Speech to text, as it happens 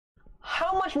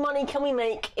how much money can we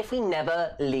make if we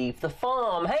never leave the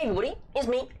farm? Hey everybody, it's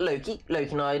me, Loki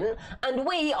and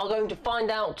we are going to find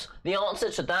out the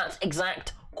answer to that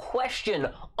exact question.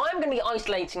 I'm going to be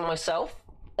isolating myself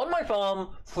on my farm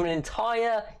for an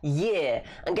entire year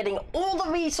and getting all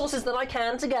the resources that I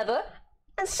can together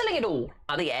and selling it all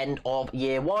at the end of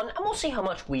year one, and we'll see how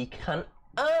much we can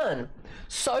earn.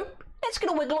 So let's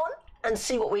get a wiggle on and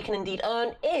see what we can indeed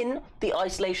earn in the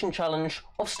isolation challenge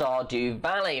of Stardew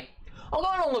Valley. I'll go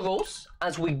along the rules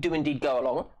as we do indeed go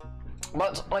along,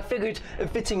 but I figured a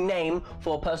fitting name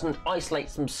for a person that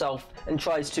isolates himself and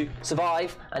tries to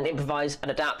survive and improvise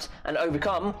and adapt and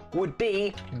overcome would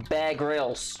be Bear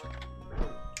Grylls.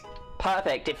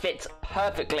 Perfect, it fits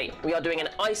perfectly. We are doing an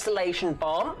isolation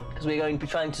farm because we're going to be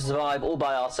trying to survive all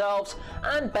by ourselves,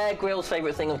 and Bear Grylls'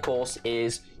 favourite thing, of course,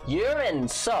 is urine.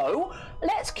 So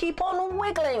let's keep on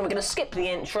wiggling. We're going to skip the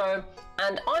intro,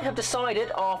 and I have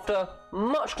decided, after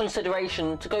much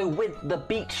consideration, to go with the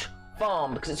beach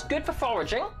farm because it's good for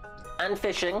foraging and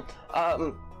fishing.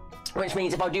 Which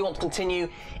means if I do want to continue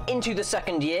into the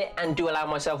second year and do allow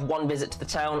myself one visit to the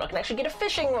town, I can actually get a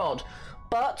fishing rod.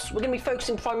 But we're going to be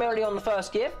focusing primarily on the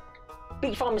first year.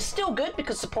 Beach farm is still good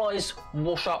because supplies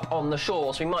wash up on the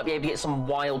shore, so we might be able to get some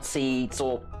wild seeds,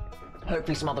 or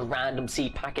hopefully some other random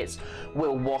seed packets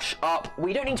will wash up.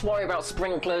 We don't need to worry about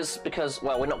sprinklers because,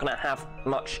 well, we're not going to have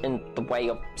much in the way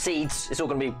of seeds. It's all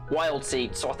going to be wild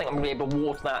seeds, so I think I'm going to be able to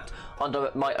water that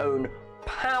under my own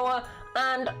power.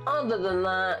 And other than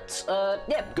that,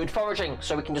 yeah, good foraging,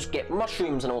 so we can just get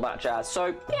mushrooms and all that jazz.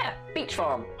 So yeah, beach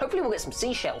farm. Hopefully we'll get some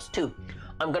seashells too.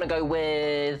 I'm gonna go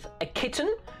with a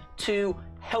kitten to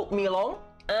help me along,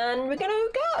 and we're gonna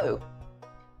go.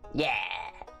 Yeah,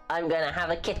 I'm gonna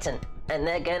have a kitten, and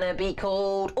they're gonna be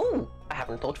called... Ooh, I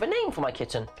haven't thought of a name for my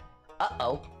kitten.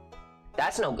 Uh-oh,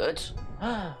 that's no good.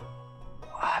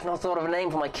 I've not thought of a name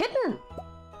for my kitten.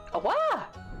 Oh, wow.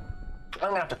 I'm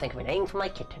gonna have to think of a name for my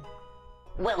kitten.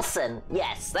 Wilson,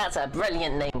 yes, that's a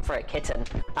brilliant name for a kitten.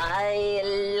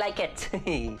 I like it.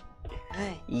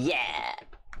 Yeah.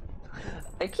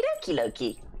 Okie dokie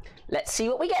Loki. Let's see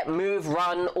what we get. Move,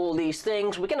 run, all these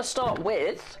things. We're going to start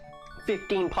with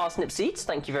 15 parsnip seeds.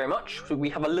 Thank you very much. We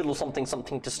have a little something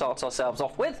to start ourselves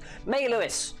off with. May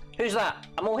Lewis. Who's that?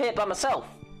 I'm all here by myself.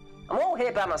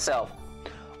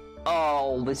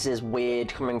 Oh, this is weird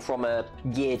coming from a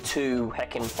year 2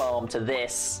 heckin' farm to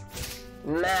this.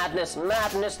 Madness,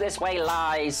 this way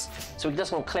lies. So we're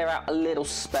just going to clear out a little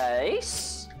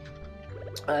space.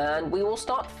 And we will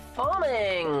start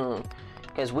farming.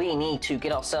 Because we need to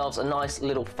get ourselves a nice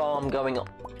little farm going on.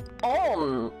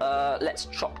 Let's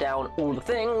chop down all the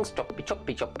things.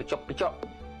 Choppy chop.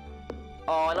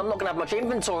 Oh, and I'm not going to have much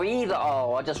inventory either.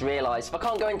 Oh, I just realised. If I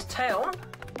can't go into town,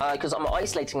 because I'm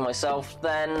isolating myself,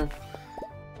 then...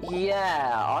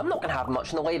 yeah, I'm not going to have much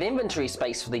in the way of inventory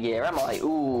space for the year, am I?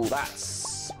 Ooh,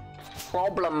 that's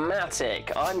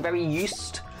problematic. I'm very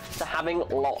used to having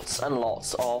lots and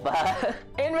lots of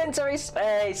inventory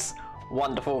space.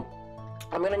 Wonderful.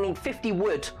 I'm going to need 50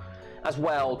 wood as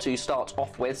well to start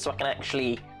off with, so I can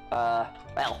actually,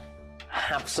 well,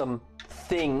 have some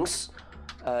things,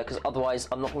 because otherwise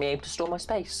I'm not going to be able to store my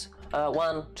space.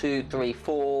 1, 2, 3,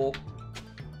 4,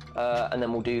 and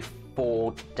then we'll do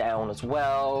 4 down as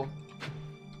well.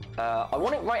 I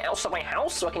want it right outside my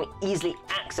house so I can easily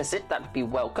access it. That'd be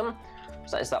welcome.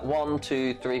 So that is that 1,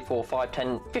 2, 3, 4, 5,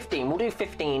 10, 15. We'll do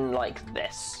 15 like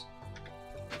this.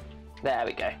 There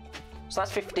we go. So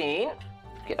that's 15.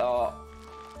 Get our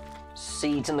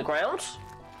seeds in the ground.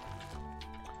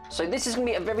 So this is going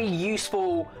to be a very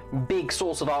useful, big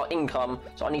source of our income.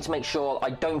 So I need to make sure I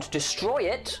don't destroy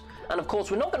it. And of course,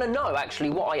 we're not going to know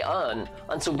actually what I earn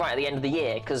until right at the end of the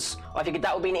year, because I figured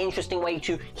that would be an interesting way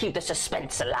to keep the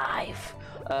suspense alive.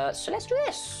 So let's do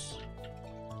this.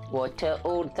 Water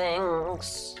all the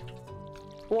things.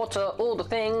 Water all the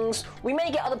things. We may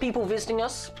get other people visiting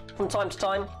us from time to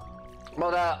time,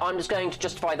 but I'm just going to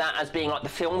justify that as being like the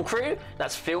film crew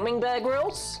that's filming Bear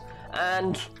Grylls,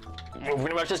 and we'll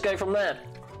pretty much just go from there.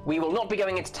 We will not be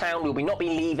going into town. We'll not be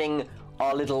leaving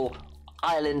our little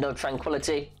island of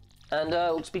tranquility. And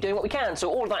we'll just be doing what we can. So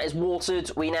all of that is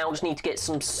watered. We now just need to get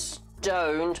some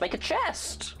stone to make a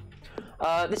chest.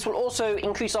 This will also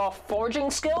increase our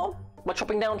foraging skill by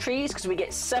chopping down trees, because we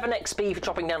get 7 XP for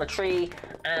chopping down a tree,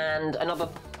 and another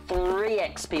 3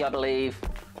 XP, I believe,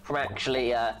 from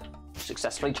actually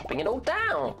successfully chopping it all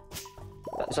down.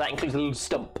 So that includes the little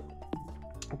stump.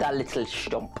 That little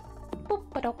stump.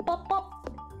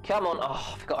 Come on.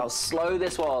 Oh, I forgot how slow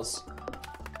this was.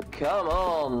 Come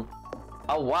on.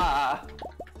 Oh, wow.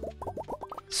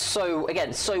 So,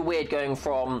 again, so weird going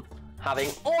from having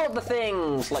all of the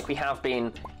things like we have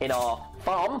been in our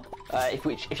farm.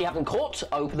 If you haven't caught,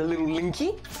 I'll put a little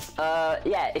linky.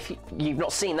 Yeah, if you've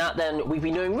not seen that, then we've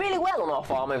been doing really well on our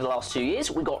farm over the last 2 years.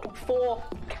 We got 4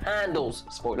 candles.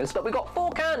 Spoilers, but we got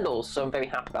 4 candles, so I'm very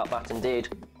happy about that indeed.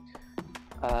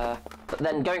 But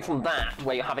then going from that,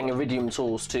 where you're having iridium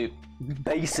tools, to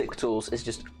basic tools is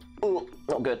just, ooh,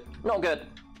 not good. Not good.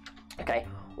 Okay,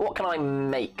 what can I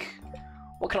make?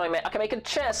 What can I make? I can make a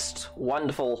chest.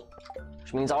 Wonderful.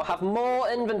 Which means I'll have more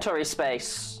inventory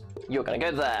space. You're going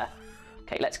to go there.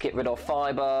 Okay, let's get rid of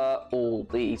fiber, all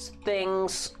these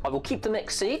things. I will keep the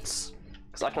mixed seeds,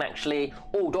 because I can actually...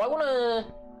 Oh, do I want to...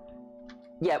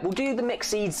 Yeah, we'll do the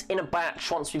mixed seeds in a batch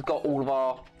once we've got all of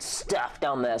our stuff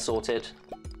down there sorted.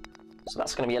 So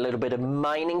that's going to be a little bit of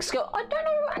mining skill. I don't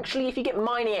know, actually, if you get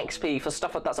mining XP for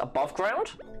stuff that's above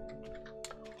ground.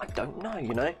 I don't know,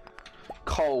 you know.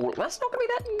 Coal, that's not going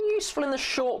to be that useful in the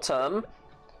short term.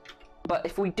 But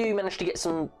if we do manage to get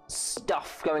some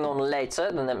stuff going on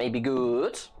later, then that may be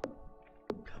good.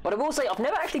 But I will say, I've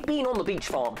never actually been on the beach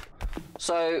farm.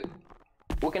 So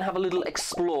we're going to have a little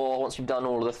explore once we've done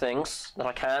all of the things that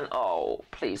I can. Oh,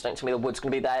 please don't tell me the wood's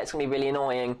going to be there. It's going to be really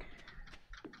annoying.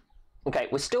 Okay,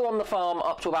 we're still on the farm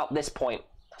up to about this point.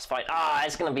 That's fine. Ah,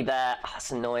 it's going to be there. Ah,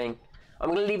 that's annoying. I'm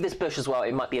going to leave this bush as well.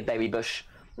 It might be a berry bush.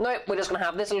 No, we're just going to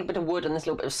have this little bit of wood and this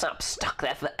little bit of sap stuck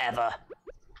there forever.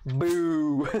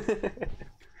 Boo.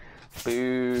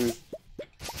 Boo.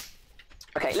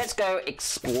 Okay, let's go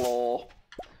explore.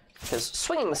 Because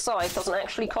swinging the scythe doesn't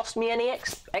actually cost me any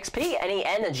XP, any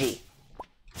energy.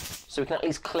 So we can at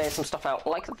least clear some stuff out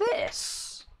like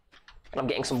this. And I'm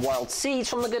getting some wild seeds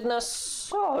from the goodness.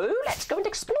 So let's go and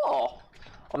explore.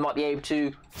 I might be able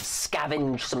to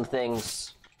scavenge some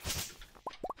things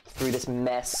through this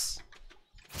mess.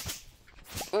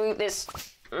 Ooh, this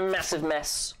massive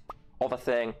mess of a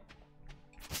thing.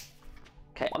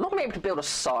 Okay, I'm not going to be able to build a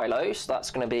silo, so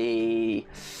that's going to be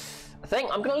a thing.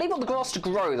 I'm going to leave all the grass to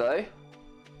grow, though.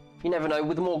 You never know,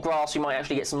 with more grass, we might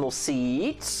actually get some more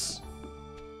seeds.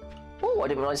 Oh, I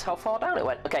didn't realise how far down it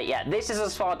went. Okay, yeah, this is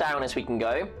as far down as we can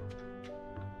go.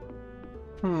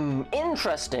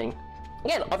 Interesting.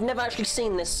 Again, I've never actually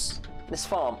seen this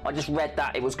farm. I just read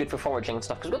that it was good for foraging and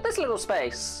stuff, because we've got this little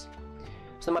space.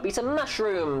 So there might be some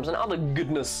mushrooms and other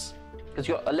goodness. Because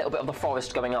you've got a little bit of the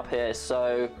forest going up here,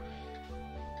 so...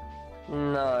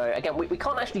 No. Again, we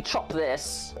can't actually chop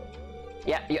this.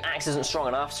 Yeah, your axe isn't strong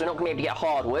enough, so we're not going to be able to get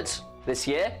hardwood this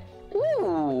year.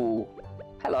 Ooh!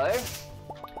 Hello.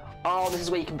 Oh, this is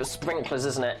where you can put sprinklers,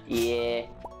 isn't it? Yeah.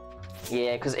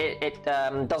 Yeah, because it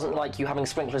doesn't like you having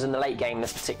sprinklers in the late game,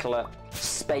 this particular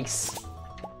space.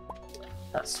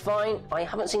 That's fine. I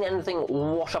haven't seen anything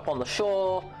wash up on the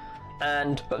shore.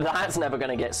 And that's never going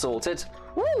to get sorted.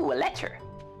 Ooh, a letter.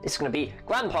 It's going to be,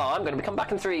 Grandpa, I'm going to come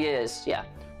back in 3 years. Yeah.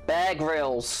 Bear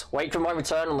Grylls. Wait for my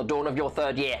return on the dawn of your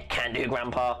 3rd year. Can do,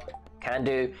 Grandpa. Can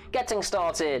do. Getting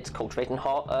started. Cultivating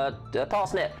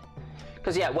parsnip.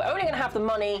 Because, yeah, we're only going to have the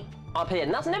money up here.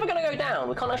 And that's never going to go down.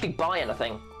 We can't actually buy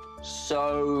anything.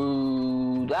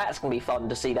 So that's going to be fun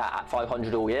to see that at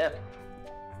 500 all year.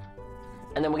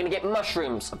 And then we're going to get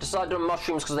mushrooms. I've decided on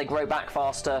mushrooms because they grow back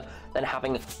faster than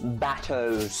having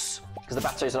battos. Because the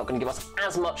battos are not going to give us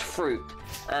as much fruit.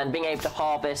 And being able to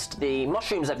harvest the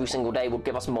mushrooms every single day will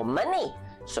give us more money.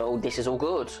 So this is all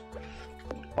good.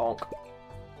 Bonk.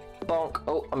 Bonk.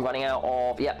 Oh, I'm running out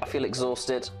of... Yep, I feel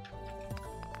exhausted.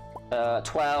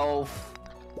 12.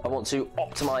 I want to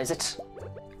optimize it.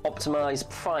 Optimize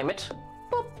prime it.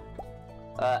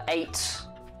 Boop. 8.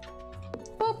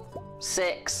 Boop.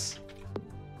 6.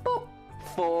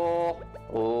 4.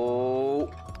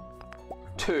 Oh.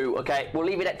 2. Okay, we'll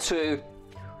leave it at 2.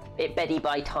 It beddy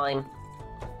by time.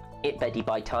 It beddy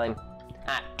by time.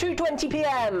 At 2:20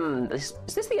 p.m. Is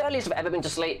this the earliest I've ever been to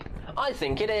sleep? I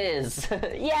think it is.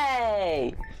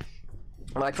 Yay!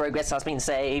 My progress has been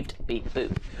saved. Beep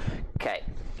boop. Okay.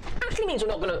 Actually means we're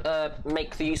not going to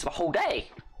make the use of a whole day.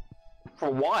 For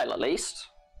a while, at least.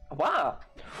 Wow.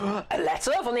 A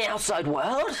letter from the outside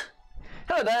world?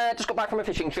 Hello there, just got back from a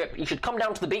fishing trip. You should come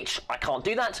down to the beach. I can't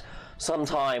do that.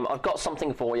 Sometime. I've got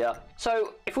something for you.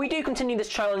 So, if we do continue this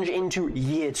challenge into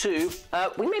year 2,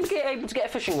 we may be able to get a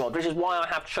fishing rod, which is why I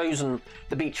have chosen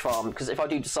the beach farm, because if I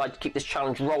do decide to keep this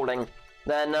challenge rolling,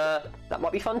 then that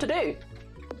might be fun to do.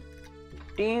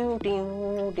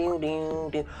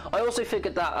 I also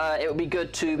figured that it would be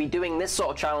good to be doing this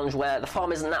sort of challenge where the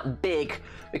farm isn't that big,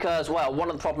 because, well, one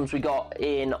of the problems we got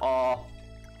in our,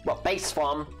 base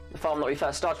farm, the farm that we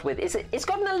first started with, is it's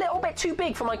gotten a little bit too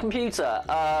big for my computer.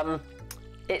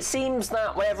 it seems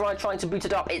that whenever I try to boot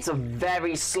it up, it's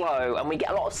very slow, and we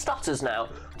get a lot of stutters now,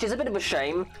 which is a bit of a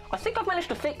shame. I think I've managed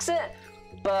to fix it,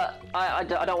 but I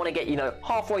don't want to get, you know,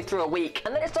 halfway through a week,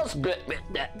 and then it starts I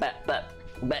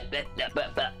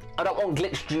don't want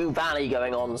Glitch Dew Valley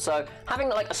going on, so having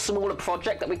like a smaller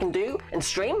project that we can do and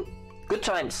stream, good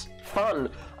times, fun,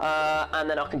 and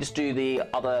then I can just do the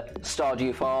other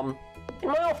Stardew farm in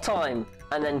my off time,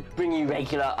 and then bring you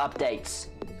regular updates.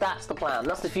 That's the plan.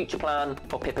 That's the future plan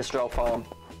for Pipistrel Farm.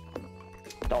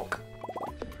 Donk.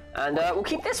 And we'll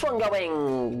keep this one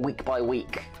going week by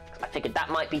week. I figured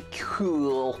that might be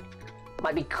cool.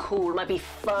 Might be cool, might be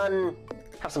fun.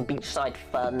 Have some beachside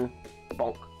fun.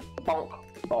 Bonk, bonk,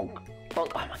 bonk,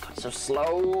 bonk. Oh my god, so slow.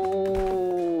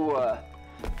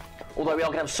 Although we are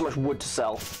going to have so much wood to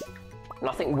sell. And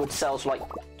I think wood sells for like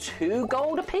 2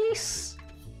 gold a piece.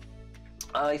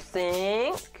 I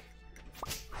think.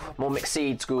 More mixed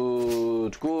seeds,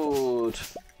 good, good.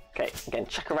 Okay, again,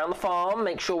 check around the farm,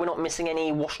 make sure we're not missing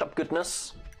any washed up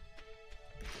goodness.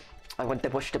 I want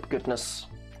the washed up goodness.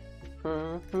 I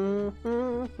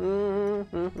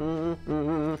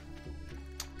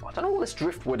don't know what this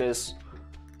driftwood is.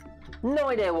 No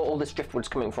idea what all this driftwood's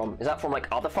coming from. Is that from like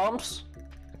other farms?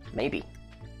 Maybe.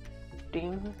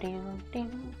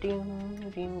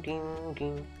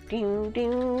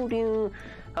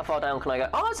 How far down can I go?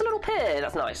 Oh, it's a little pier.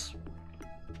 That's nice.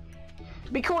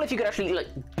 It'd be cool if you could actually like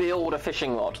build a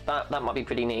fishing rod. That might be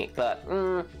pretty neat, but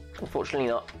unfortunately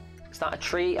not. Is that a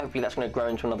tree? Hopefully that's going to grow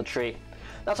into another tree.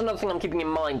 That's another thing I'm keeping in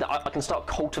mind, that I can start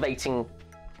cultivating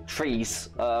trees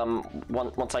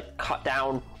once I cut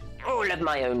down all of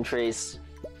my own trees.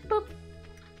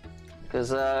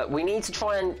 Because we need to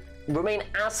try and remain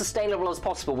as sustainable as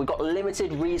possible. We've got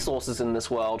limited resources in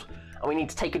this world, and we need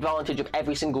to take advantage of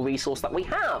every single resource that we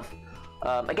have.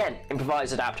 Again,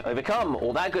 improvise, adapt, overcome,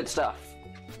 all that good stuff.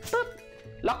 But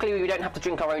luckily we don't have to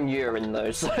drink our own urine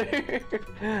though, so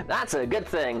that's a good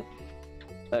thing.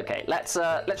 Okay, let's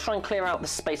try and clear out the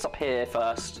space up here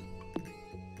first,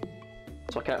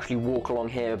 so I can actually walk along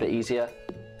here a bit easier.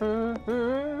 I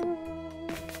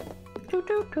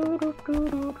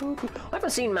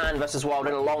haven't seen Man vs. Wild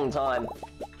in a long time.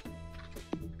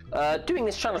 Doing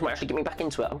this challenge might actually get me back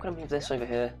into it. I'm going to move this over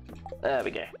here. There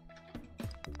we go.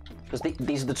 Because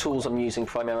these are the tools I'm using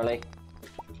primarily.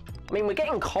 I mean, we're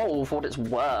getting coal for what it's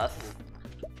worth,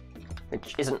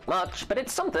 which isn't much, but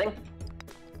it's something.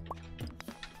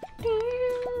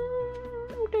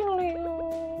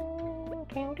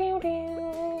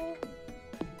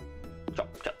 Chop,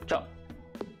 chop, chop.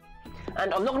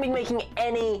 And I'm not going to be making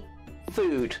any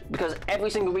food, because every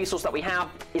single resource that we have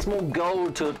is more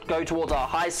gold to go towards our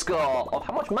high score of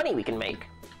how much money we can make.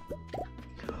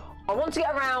 I want to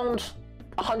get around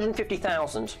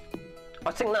 150,000.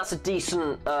 I think that's a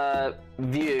decent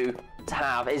view to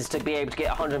have, is to be able to get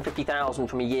 150,000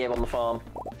 from a year on the farm.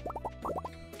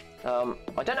 I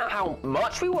don't know how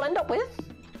much we will end up with,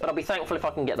 but I'll be thankful if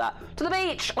I can get that. To the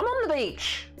beach! I'm on the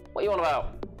beach! What are you on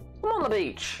about? I'm on the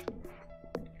beach!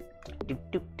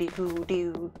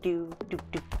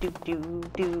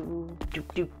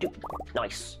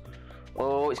 Nice.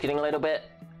 Oh, it's getting a little bit...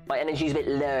 My energy's a bit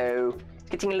low. It's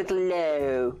getting a little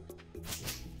low.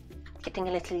 Getting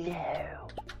a little low.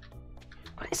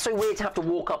 But it's so weird to have to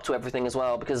walk up to everything as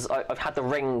well, because I've had the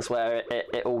rings where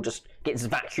it all just gets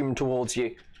vacuumed towards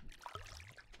you.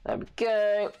 There we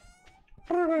go.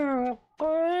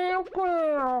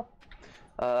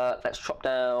 Let's chop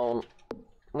down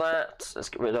that. Let's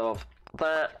get rid of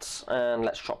that, and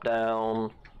let's chop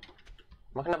down...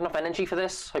 Am I going to have enough energy for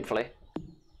this? Hopefully.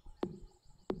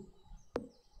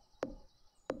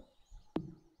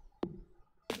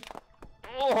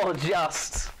 Oh,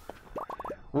 just!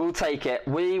 We'll take it.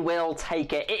 We will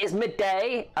take it. It is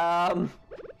midday.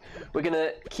 We're going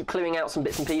to keep clearing out some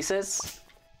bits and pieces.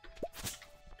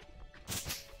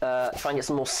 Try and get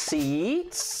some more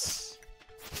seeds.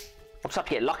 I'll just have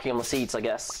to get lucky on the seeds, I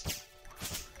guess.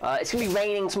 It's going to be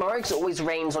raining tomorrow, because it always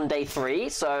rains on day 3,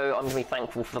 so I'm going to be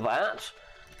thankful for that.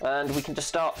 And we can just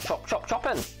start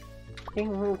chopping.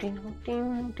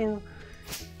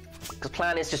 The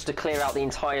plan is just to clear out the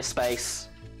entire space,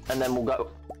 and then we'll go...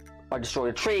 I destroyed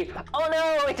a tree. Oh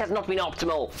no, it has not been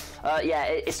optimal. Yeah,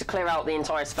 it's to clear out the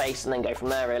entire space and then go from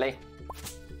there, really.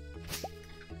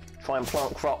 Try and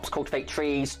plant crops, cultivate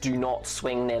trees. Do not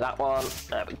swing near that one.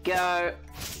 There we go.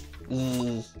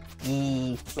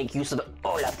 Make use of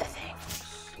all of the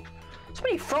things. So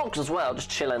many frogs as well, just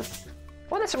chilling.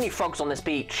 Why are there so many frogs on this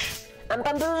beach? I'm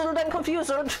bamboozled and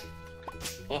confused.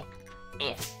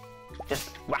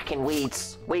 Just whacking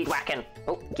weeds. Weed whacking.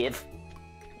 Oh, give.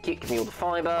 Give me all the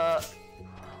fibre.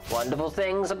 Wonderful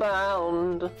things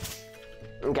abound.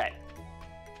 Okay.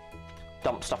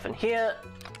 Dump stuff in here.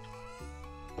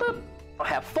 Boop. I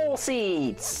have 4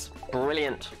 seeds.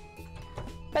 Brilliant.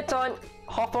 Bedtime.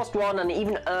 1:30 and an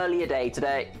even earlier day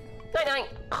today. Night night.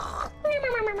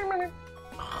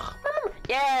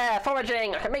 Yeah,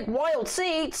 foraging. I can make wild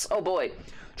seeds. Oh boy.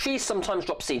 Trees sometimes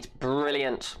drop seeds.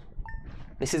 Brilliant.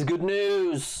 This is good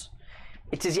news.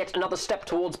 It is yet another step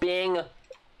towards being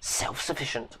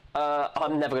self-sufficient.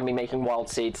 I'm never going to be making wild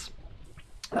seeds.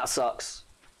 That sucks.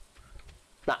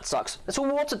 That sucks. It's all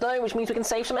watered though, which means we can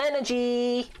save some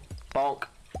energy. Bonk.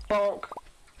 Bonk.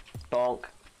 Bonk.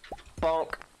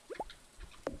 Bonk.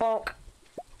 Bonk.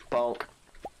 Bonk.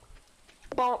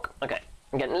 Bonk. Okay.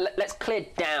 Again, let's clear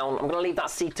down. I'm going to leave that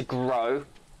seed to grow.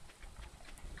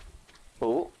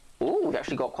 Ooh. Ooh, we've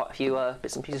actually got quite a few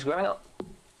bits and pieces growing up.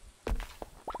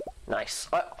 Nice.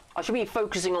 I should be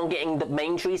focusing on getting the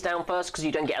main trees down first, because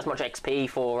you don't get as much XP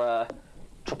for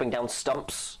chopping down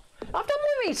stumps. I've done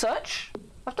my research.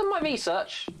 I've done my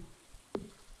research.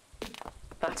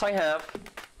 That I have.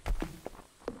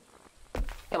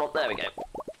 Come on, there we go.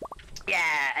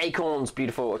 Yeah, acorns,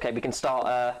 beautiful. Okay, we can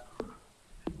start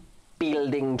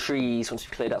building trees once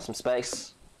we've cleared out some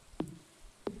space.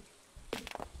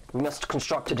 We must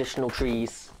construct additional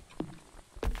trees.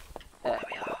 There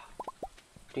we are.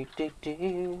 Do do do.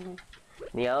 In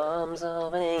the arms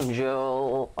of an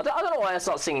angel. I don't know why I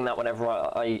start singing that whenever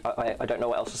I don't know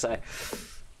what else to say.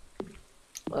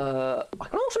 I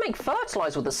can also make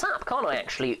fertilizer with the sap, can't I?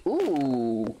 Actually,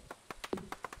 ooh.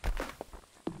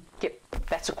 Get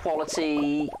better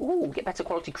quality. Ooh, get better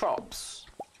quality crops.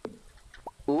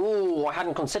 Ooh, I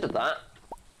hadn't considered that.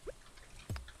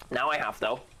 Now I have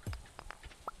though.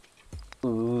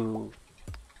 Ooh.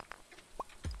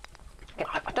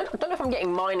 I don't know if I'm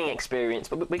getting mining experience,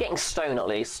 but we're getting stone at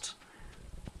least.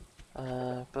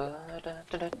 Oh,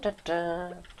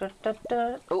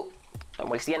 don't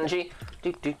waste the energy.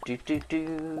 A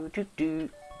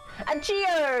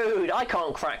geode! I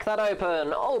can't crack that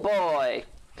open. Oh boy.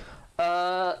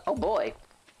 Oh boy.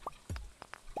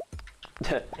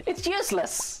 It's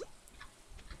useless.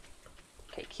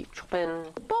 Okay, keep chopping.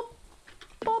 Bop,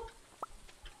 bop,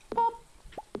 bop.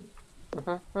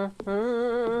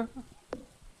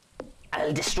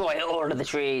 I'll destroy all of the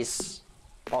trees.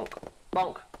 Bonk,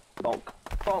 bonk, bonk,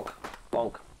 bonk,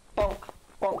 bonk, bonk,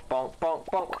 bonk, bonk, bonk,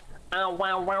 bonk. Ow,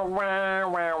 wow, wow, wow,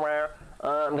 wow, wow.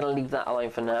 I'm gonna leave that alone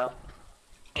for now.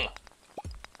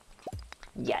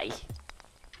 Yay.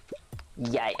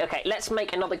 Yay. Okay, let's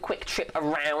make another quick trip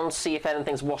around, see if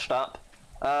anything's washed up.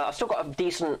 I've still got a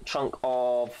decent chunk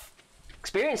of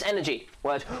experience energy.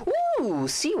 Word. Ooh,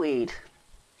 seaweed.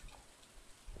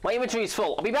 My inventory's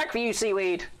full. I'll be back for you,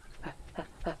 seaweed.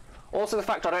 Also, the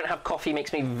fact I don't have coffee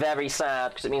makes me very sad,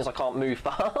 because it means I can't move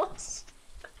fast.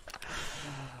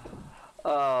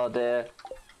 Oh dear.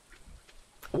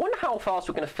 I wonder how fast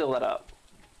we're going to fill that up.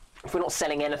 If we're not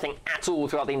selling anything at all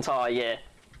throughout the entire year.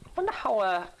 I wonder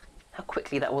how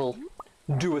quickly that will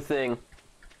do a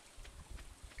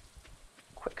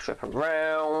quick trip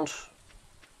around.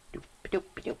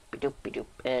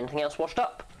 Anything else washed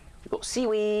up? We've got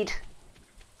seaweed.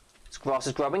 This grass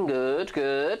is growing. Good,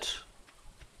 good.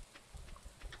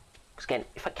 Because again,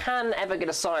 if I can ever get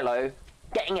a silo,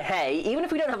 getting hay, even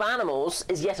if we don't have animals,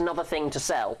 is yet another thing to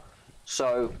sell.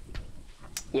 So,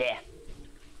 yeah,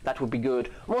 that would be good.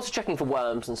 I'm also checking for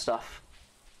worms and stuff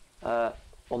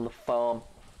on the farm.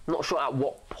 I'm not sure at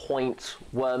what point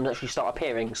worms actually start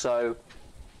appearing, so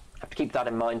I have to keep that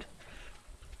in mind.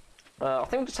 I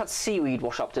think we just had seaweed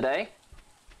wash up today.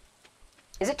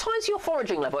 Is it tied to your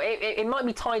foraging level? It might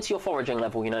be tied to your foraging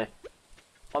level, you know.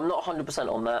 I'm not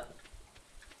 100% on that.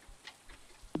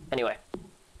 Anyway.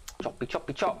 Choppy,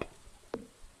 choppy, chop.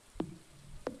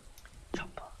 Chop,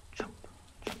 chop,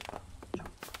 chop, chop,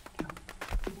 chop.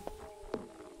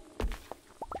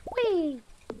 Whee!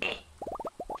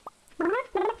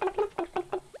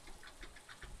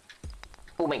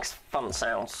 All makes fun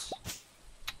sounds.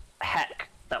 Heck,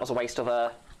 that was a waste of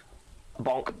a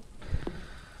bonk.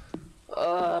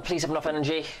 Please have enough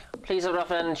energy. Please have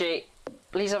enough energy.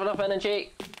 Please have enough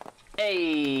energy.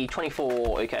 Hey,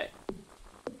 24, okay.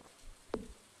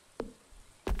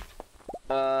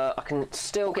 I can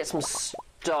still get some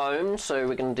stone, so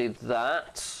we're going to do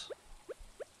that.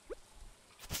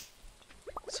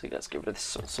 So let's get rid of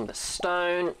some of this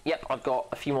stone. Yep, I've got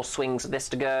a few more swings of this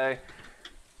to go.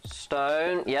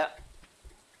 Stone, yep.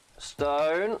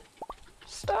 Stone.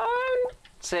 Stone.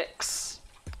 6,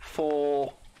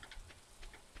 4,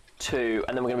 2,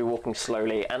 and then we're going to be walking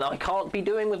slowly. And I can't be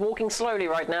doing with walking slowly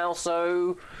right now,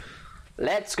 so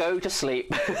let's go to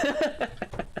sleep.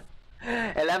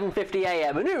 11:50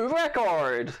 AM, a new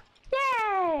record!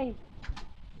 Yay!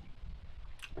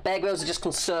 Bear Grylls are just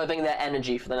conserving their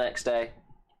energy for the next day.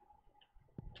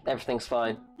 Everything's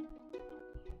fine.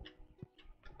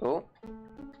 Oh.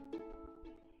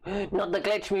 Not the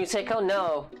glitch music, oh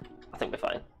no. I think we're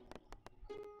fine.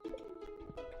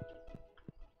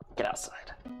 Get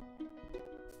outside.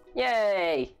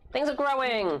 Yay! Things are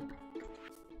growing!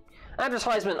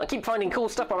 Advertisement. I keep finding cool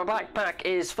stuff, but my backpack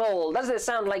is full. Does it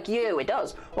sound like you? It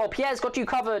does. Well, Pierre's got you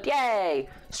covered. Yay!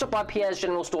 Stop by Pierre's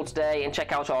General Store today and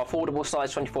check out our affordable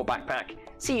size 24 backpack.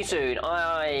 See you soon.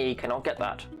 I cannot get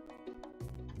that.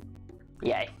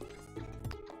 Yay.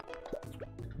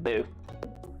 Boo.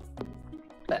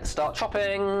 Let's start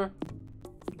chopping.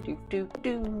 Do do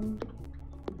do.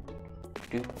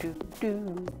 Do do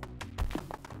do.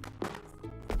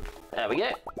 There we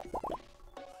go.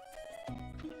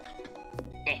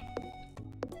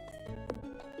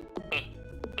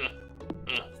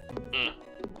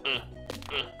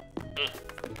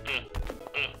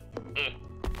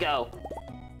 Go.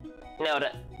 Nailed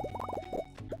it.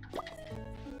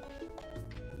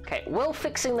 Okay, will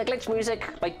fixing the glitch music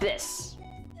like this?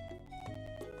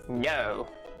 No.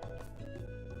 I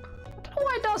don't know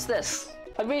why it does this.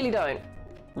 I really don't.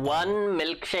 One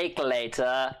milkshake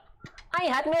later. I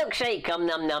had milkshake,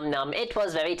 num num num. It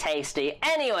was very tasty.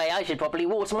 Anyway, I should probably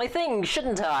water my things,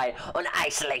 shouldn't I? On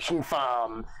Isolation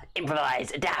Farm.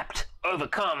 Improvise, adapt,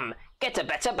 overcome, get a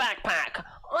better backpack.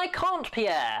 I can't,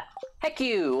 Pierre. Heck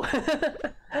you.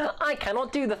 I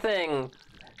cannot do the thing.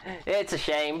 It's a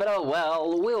shame, but oh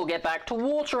well, we'll get back to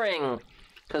watering.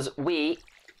 Because we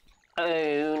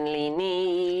only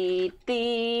need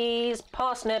these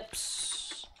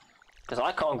parsnips. Because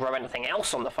I can't grow anything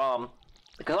else on the farm.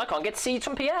 Because I can't get seeds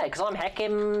from Pierre, because I'm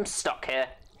heckin' stuck here.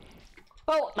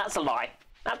 Well, that's a lie.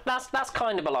 That's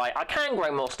kind of a lie. I can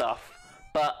grow more stuff,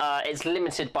 but it's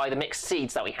limited by the mixed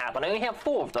seeds that we have. And I only have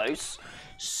 4 of those,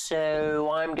 so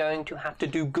I'm going to have to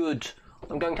do good.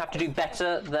 I'm going to have to do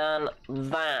better than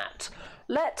that.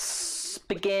 Let's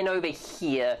begin over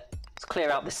here. Let's clear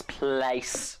out this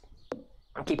place.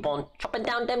 And keep on chopping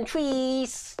down them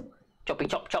trees. Choppy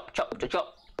chop chop chop chop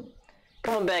chop.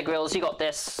 Come on, Bear Grylls, you got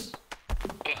this.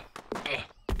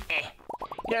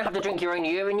 You don't have to drink your own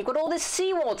urine, you've got all this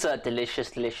seawater.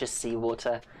 Delicious, delicious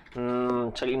seawater.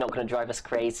 Totally not going to drive us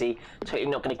crazy. Totally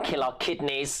not going to kill our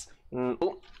kidneys.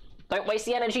 Ooh, don't waste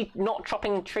the energy not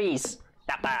chopping trees.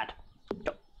 That bad.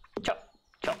 Chop, chop,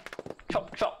 chop,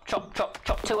 chop, chop, chop, chop,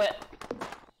 chop to it.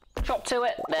 Chop to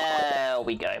it. There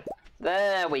we go.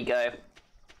 There we go.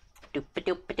 Chop,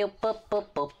 chop,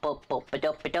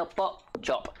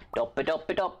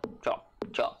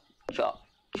 chop, chop,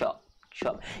 chop,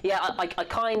 chop. Yeah, I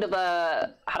kind of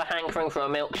had a hankering for a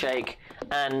milkshake,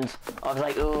 and I was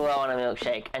like, ooh, I want a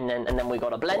milkshake, and then we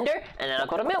got a blender, and then I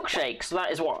got a milkshake. So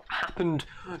that is what happened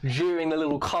during the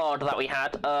little card that we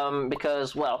had,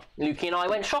 because, well, Loki and I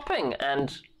went shopping,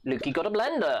 and Loki got a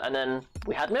blender, and then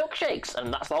we had milkshakes,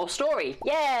 and that's the whole story.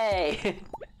 Yay!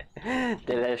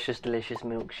 Delicious, delicious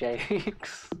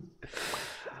milkshakes.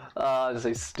 Oh, I'm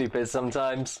so stupid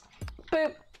sometimes.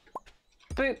 Boop.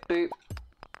 Boop, boop.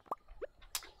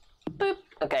 Boop.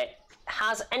 Okay.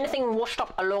 Has anything washed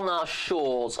up along our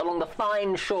shores, along the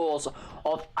fine shores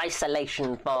of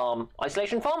Isolation Farm?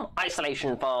 Isolation Farm?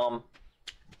 Isolation Farm.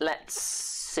 Let's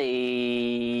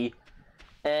see.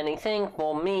 Anything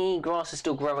for me? Grass is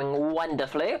still growing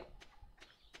wonderfully.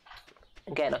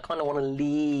 Again, I kind of want to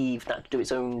leave that to do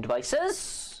its own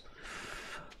devices.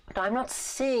 But I'm not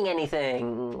seeing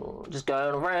anything. Just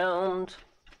going around.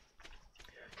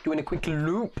 Doing a quick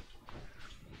loop.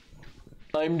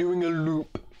 I'm doing a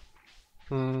loop.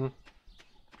 No.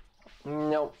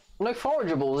 No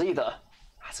forageables either.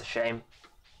 That's a shame.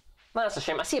 That's a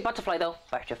shame. I see a butterfly though.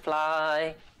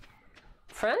 Butterfly.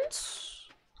 Friends?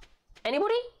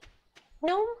 Anybody?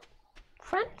 No?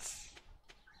 Friends?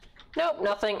 Nope,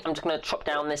 nothing. I'm just going to chop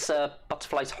down this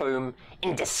butterfly's home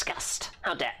in disgust.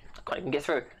 How dare. I can't even get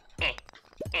through.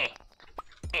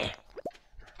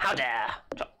 How dare.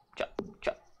 Chop, chop,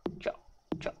 chop, chop,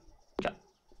 chop,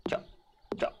 chop, chop,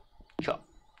 chop, chop,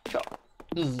 chop.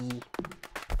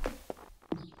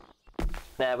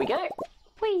 There we go.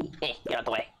 Whee! Get out of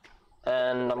the way.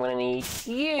 And I'm going to need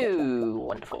you.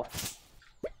 Wonderful.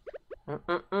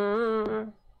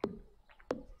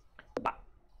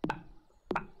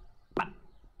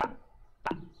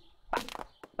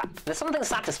 There's something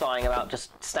satisfying about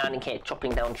just standing here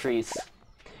chopping down trees.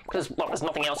 Because, well, there's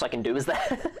nothing else I can do, is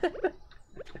there?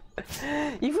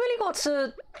 You've really got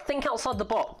to think outside the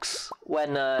box when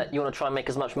you want to try and make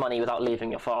as much money without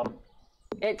leaving your farm.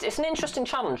 It's an interesting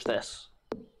challenge, this.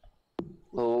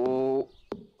 Oh,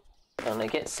 gonna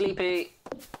get sleepy.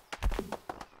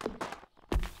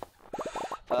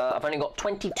 I I've only got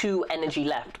 22 energy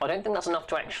left. I don't think that's enough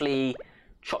to actually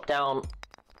chop down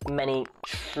many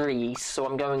trees, so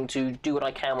I'm going to do what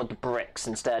I can with the bricks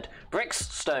instead. Bricks,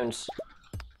 stones.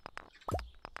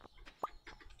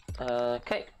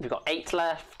 Okay, we've got 8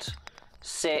 left.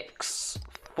 6,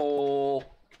 4,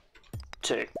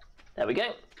 2. There we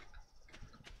go.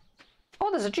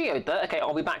 Oh, there's a geode there. Okay,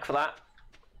 I'll be back for that.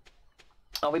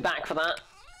 I'll be back for that.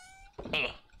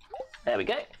 There we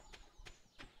go.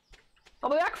 I'll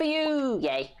be back for you!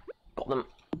 Yay. Got them.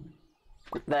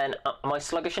 Then, am I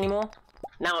sluggish anymore?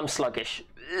 Now I'm sluggish.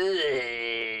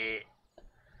 Ugh.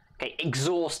 Okay,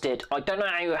 exhausted. I don't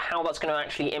know how that's going to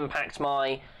actually impact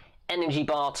my energy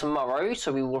bar tomorrow,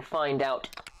 so we will find out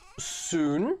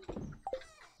soon.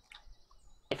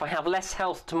 If I have less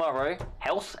health tomorrow,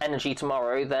 energy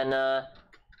tomorrow, then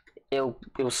it'll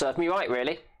serve me right,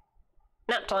 really.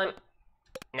 Nap time.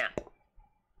 Nap.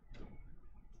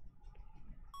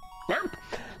 Nap.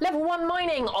 Level 1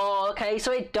 mining. Oh, okay,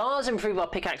 so it does improve our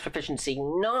pickaxe proficiency.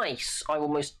 Nice. I will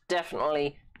most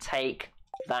definitely take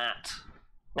that.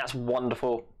 That's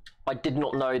wonderful. I did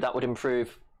not know that would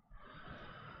improve.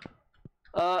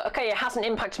 Okay, it hasn't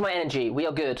impacted my energy. We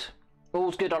are good.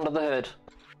 All's good under the hood.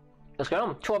 Let's go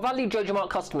on. To our valued Jojo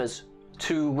Mart customers,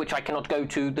 to which I cannot go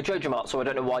to the Jojo Mart, so I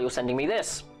don't know why you're sending me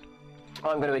this.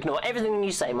 I'm going to ignore everything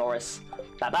you say, Morris.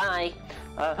 Bye-bye.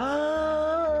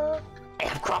 I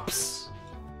have crops.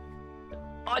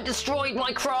 I destroyed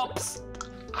my crops.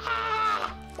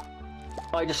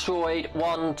 I destroyed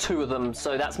 1, 2 of them,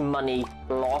 so that's money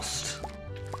lost.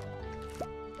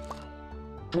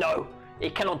 No,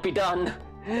 it cannot be done.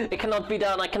 It cannot be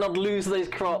done. I cannot lose those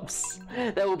crops.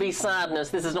 There will be sadness.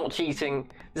 This is not cheating.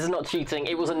 This is not cheating.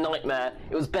 It was a nightmare.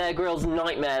 It was Bear Grylls'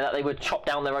 nightmare that they would chop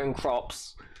down their own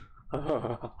crops.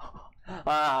 What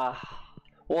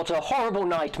a horrible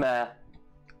nightmare.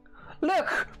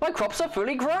 Look, my crops are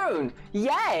fully grown.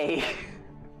 Yay!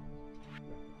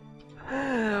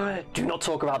 Do not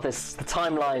talk about this. The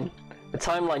timeline. The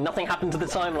timeline. Nothing happened to the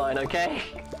timeline, okay?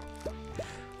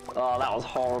 Oh, that was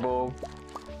horrible.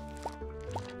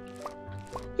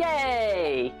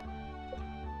 Yay!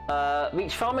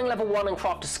 Reach farming level 1 and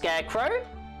craft a scarecrow.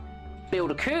 Build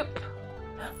a coop.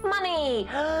 Money!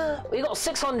 We got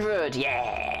 600,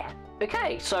 yeah!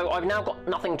 Okay, so I've now got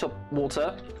nothing to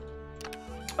water.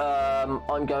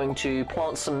 I'm going to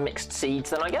plant some mixed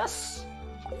seeds then, I guess.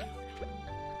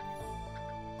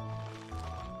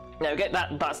 There we go,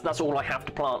 that's all I have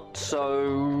to plant,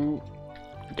 so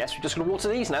I guess we're just going to water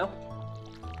these now.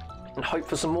 And hope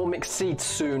for some more mixed seeds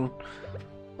soon.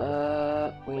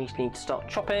 We need to start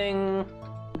chopping,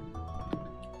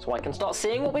 so I can start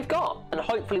seeing what we've got. And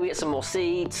hopefully we get some more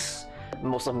seeds,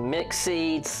 some mixed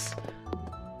seeds,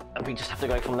 and we just have to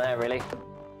go from there, really.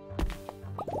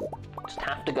 Just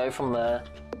have to go from there.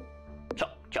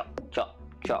 Chop, chop, chop,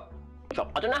 chop,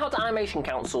 chop. I don't know how to animation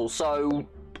council, so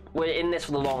we're in this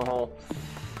for the long haul.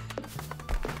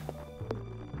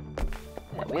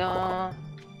 There we are.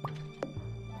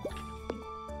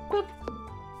 Boop.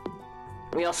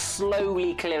 We are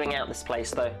slowly clearing out this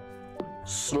place, though.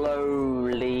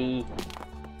 Slowly.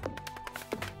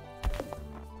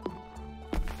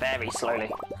 Very slowly.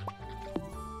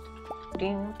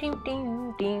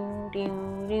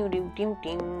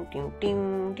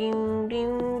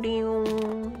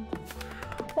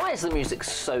 Why is the music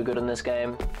so good in this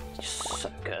game? It's just so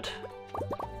good.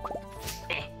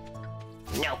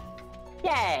 No.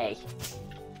 Yay!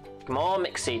 Come on,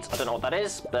 mixed seeds. I don't know what that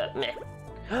is, but meh.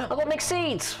 I got mixed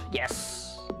seeds!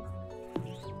 Yes!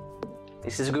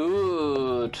 This is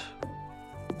good.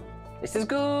 This is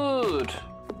good.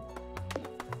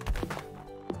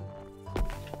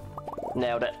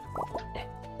 Nailed it.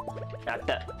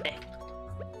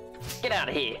 Get out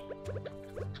of here.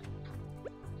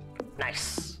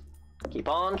 Nice. Keep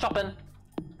on chopping.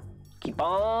 Keep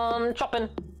on chopping.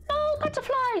 No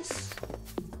butterflies.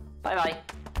 Bye-bye.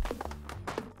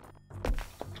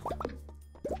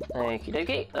 Okie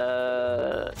dokie.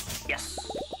 Yes.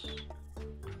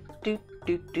 Do.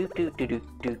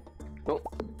 Oh.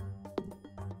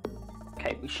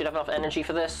 Okay, we should have enough energy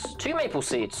for this. 2 maple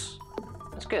seeds.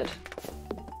 That's good.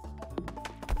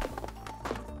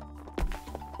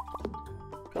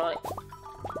 Can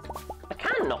I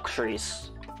can knock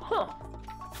trees. Huh.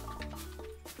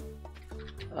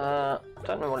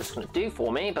 Don't know what it's going to do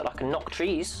for me, but I can knock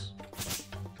trees.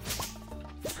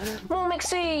 More mixed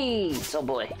seeds! Oh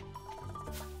boy.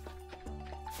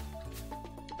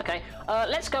 Okay,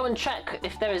 let's go and check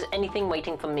if there is anything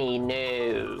waiting for me.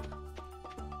 No.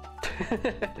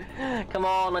 Come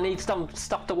on, I need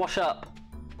stuff to wash up.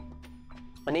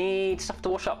 I need stuff to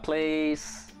wash up,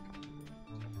 please.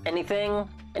 Anything?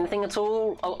 Anything at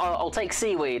all? I'll take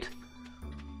seaweed.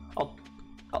 Oh,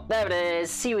 there it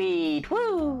is, seaweed.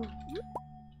 Woo!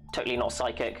 Totally not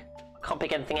psychic. Can't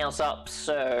pick anything else up,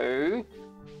 so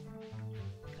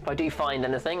if I do find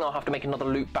anything, I'll have to make another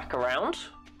loop back around.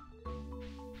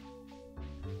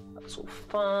 That's all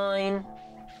fine.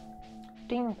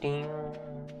 Ding ding.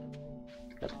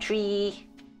 Another tree.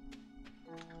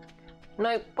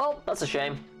 Nope. Well, that's a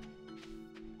shame.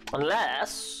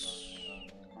 Unless...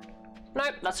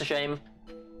 Nope, that's a shame.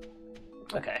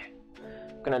 Okay.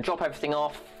 I'm gonna drop everything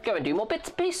off, go and do more bits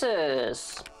and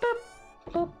pieces. Boop,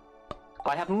 boop.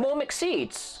 I have more mixed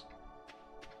seeds.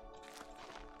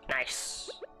 Nice.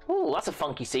 Ooh, that's a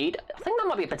funky seed. I think that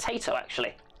might be a potato,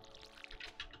 actually.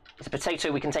 It's a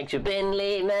potato we can take to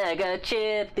Binley Mega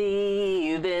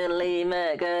Chippy, Binley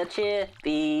Mega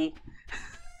Chippy.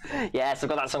 Yes, I've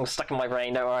got that song stuck in my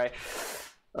brain, don't worry.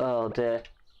 Oh dear.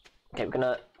 Okay, we're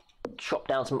gonna chop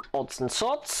down some odds and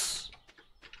sods,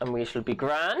 and we shall be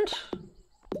grand.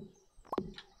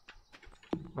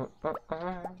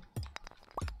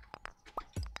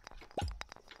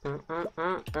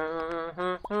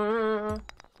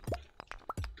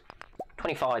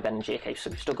 25 energy, okay, so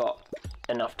we've still got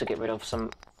enough to get rid of some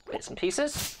bits and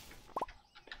pieces.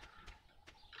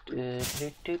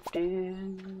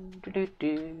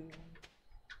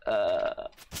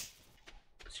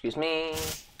 Excuse me.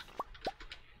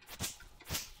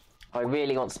 I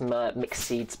really want some mixed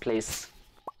seeds, please.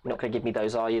 You're not going to give me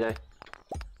those, are you, though?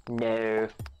 No.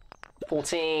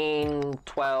 14,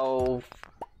 12,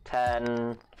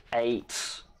 10,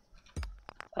 8,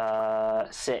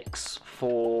 6,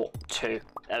 4, 2.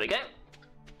 There we go.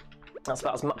 That's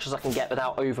about as much as I can get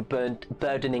without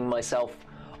overburdening myself.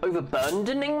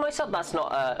 Overburdening myself? That's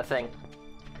not a thing.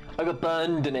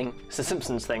 Overburdening. It's a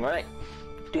Simpsons thing, right?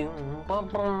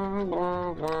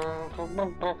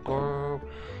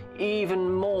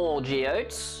 Even more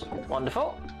geodes.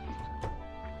 Wonderful.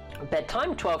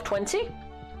 Bedtime, 12:20.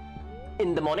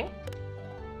 In the morning.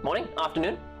 Morning?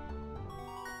 Afternoon?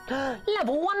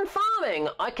 Level 1 farming!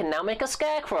 I can now make a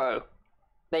scarecrow.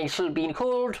 They shall be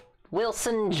called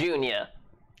Wilson Jr.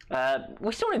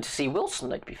 We still need to see Wilson,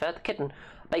 though, to be fair. The kitten.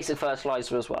 Basic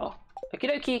fertilizer as well. Okie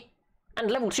dokie. And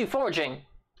level 2 foraging.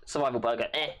 Survival burger.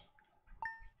 Eh.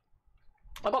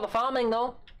 I got the farming,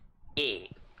 though. Yeah.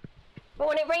 Oh,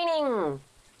 and it raining!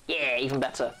 Yeah, even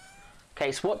better.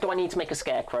 Okay, so what do I need to make a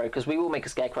scarecrow? Because we will make a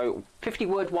scarecrow. 50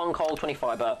 wood, 1 coal, 20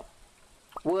 fibre.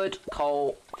 Wood,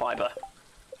 coal, fibre.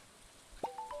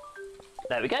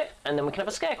 There we go. And then we can have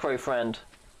a scarecrow friend.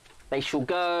 They shall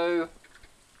go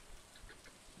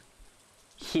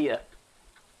here.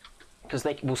 Because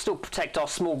they will still protect our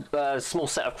small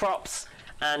set of crops,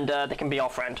 and they can be our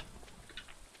friend.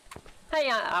 Hey,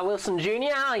 Wilson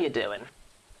Jr., how you doing?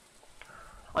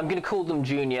 I'm going to call them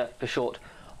Junior for short.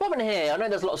 Robin here, I know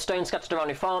there's a lot of stone scattered around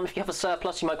your farm. If you have a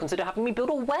surplus, you might consider having me build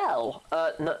a well.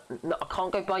 No, I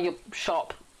can't go by your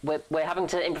shop. We're having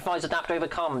to improvise, adapt,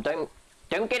 overcome. Don't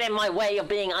get in my way of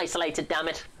being isolated, damn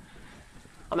it.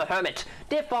 I'm a hermit.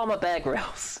 Dear Farmer Bear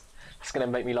Grylls. That's going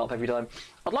to make me laugh every time.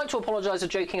 I'd like to apologise for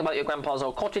joking about your grandpa's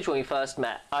old cottage when we first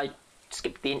met. I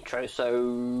skipped the intro,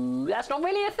 so that's not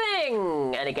really a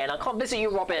thing. And again, I can't visit you,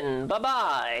 Robin.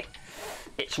 Bye-bye.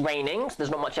 It's raining, so there's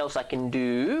not much else I can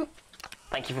do.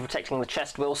 Thank you for protecting the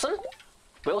chest, Wilson.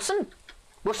 Wilson?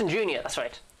 Wilson Jr., that's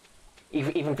right.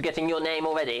 Even forgetting your name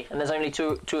already, and there's only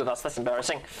two of us. That's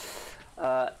embarrassing.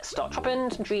 Start chopping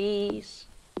some trees.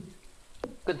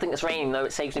 Good thing it's raining, though.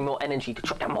 It saves me more energy to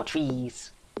chop down more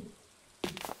trees.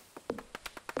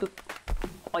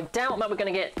 I doubt that we're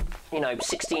going to get,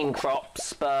 16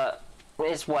 crops, but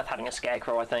it's worth having a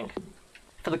scarecrow, I think.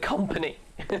 For the company.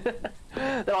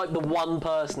 They're like the one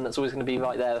person that's always going to be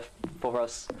right there for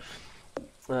us.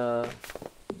 Oh,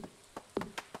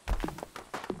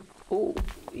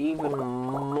 even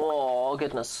more.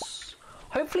 Goodness.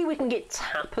 Hopefully we can get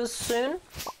tappers soon.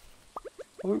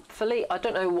 Hopefully. I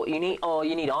don't know what you need. Oh,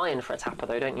 you need iron for a tapper,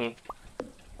 though, don't you?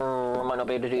 I might not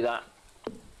be able to do that.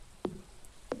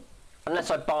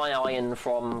 Unless I buy iron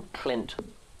from Clint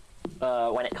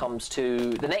when it comes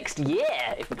to the next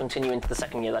year, if we continue into the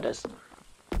second year, that is.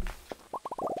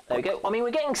 There we go. I mean,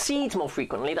 we're getting seeds more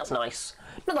frequently. That's nice.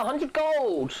 Another 100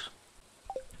 gold.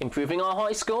 Improving our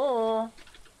high score.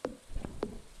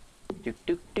 Do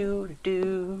do do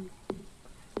do.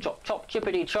 Chop chop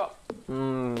chippity chop.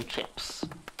 Chips.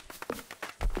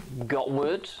 Got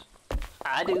wood.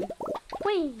 I do.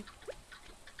 Whee.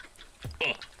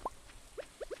 Eh.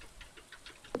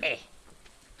 Eh.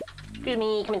 Excuse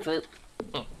me, come in through.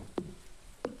 Eh.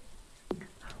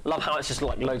 Love how it's just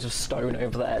like loads of stone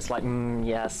over there. It's like,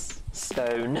 yes,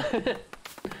 stone.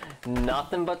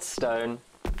 Nothing but stone.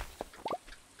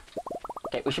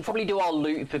 Okay, we should probably do our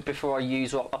loop before I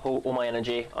use up all my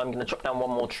energy. I'm going to chop down one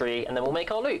more tree and then we'll make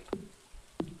our loop.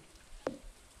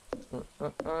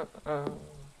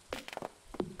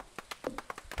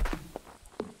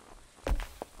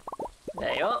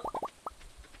 There you are.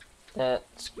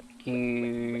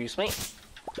 Excuse me.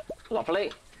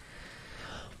 Lovely.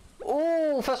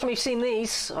 Oh, first time we've seen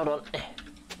these. Hold on.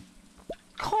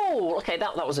 Coal! Okay,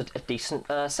 that was a decent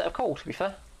set of coal, to be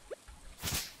fair.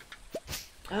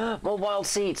 More wild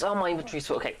seeds. Oh, my inventory's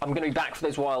full. Okay, I'm going to be back for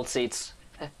those wild seeds.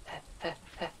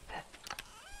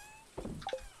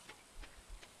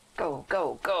 Go,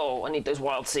 go, go. I need those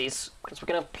wild seeds. Because we're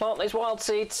going to plant those wild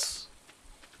seeds.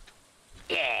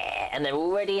 Yeah, and they're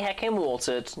already heckin'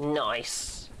 watered.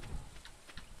 Nice.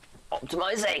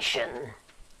 Optimization.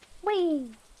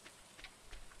 Whee!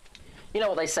 You know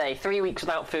what they say, 3 weeks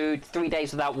without food, 3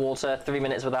 days without water, 3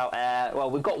 minutes without air.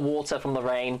 Well, we've got water from the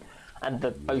rain and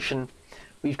the ocean.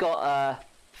 We've got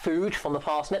food from the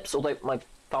parsnips, although my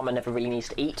farmer never really needs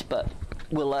to eat, but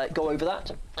we'll go over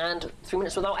that. And 3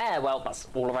 minutes without air, well, that's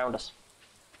all around us.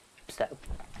 So,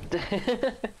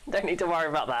 don't need to worry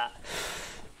about that.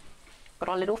 Got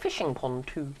our little fishing pond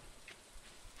too.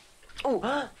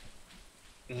 Oh,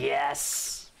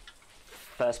 yes!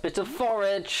 First bit of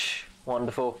forage.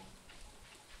 Wonderful.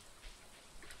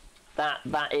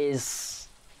 That is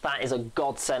a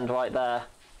godsend right there.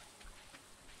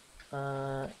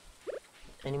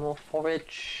 Any more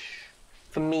forage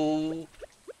for me?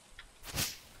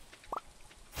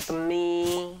 For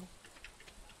me.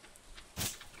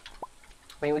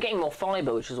 I mean, we're getting more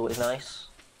fibre, which is always nice.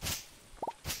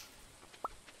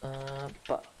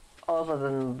 But other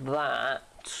than that,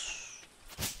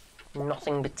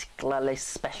 nothing particularly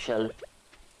special.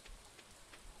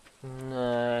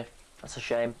 No, that's a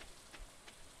shame.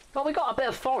 Well, we got a bit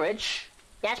of forage.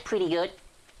 That's pretty good.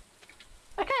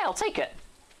 Okay, I'll take it.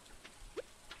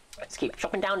 Let's keep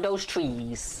chopping down those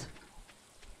trees.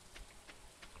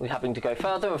 We're having to go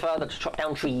further and further to chop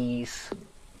down trees.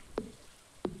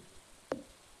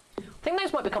 I think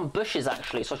those might become bushes,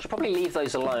 actually, so I should probably leave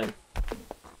those alone.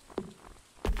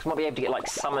 Because I might be able to get, like,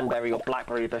 salmonberry or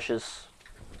blackberry bushes.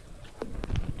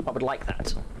 I would like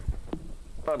that.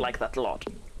 I would like that a lot.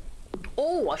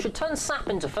 Oh, I should turn sap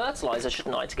into fertilizer,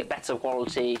 shouldn't I, to get better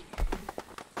quality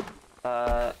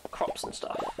crops and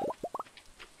stuff.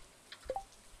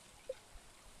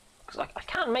 Because I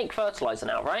can make fertilizer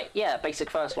now, right? Yeah, basic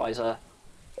fertilizer.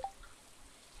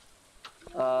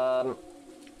 There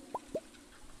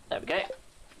we go.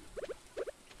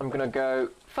 I'm gonna go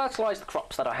fertilize the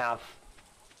crops that I have.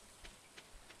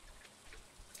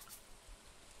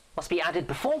 Must be added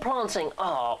before planting.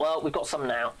 Oh, well, we've got some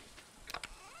now.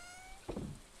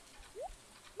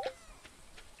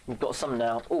 We've got some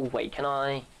now. Oh, wait, can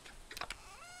I?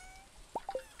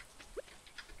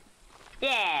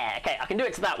 Yeah, okay, I can do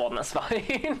it to that one, that's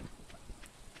fine.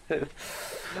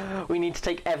 We need to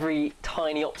take every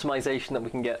tiny optimization that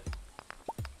we can get.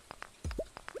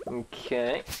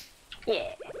 Okay.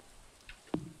 Yeah.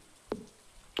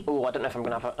 Oh, I don't know if I'm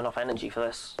going to have enough energy for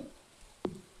this.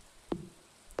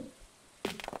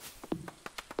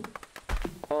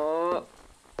 Oh,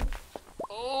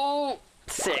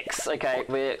 6. Okay,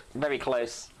 we're very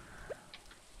close.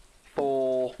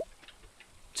 4,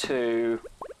 2.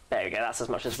 There we go. That's as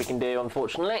much as we can do,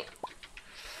 unfortunately.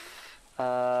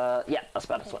 Yeah, that's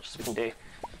about as much as we can do.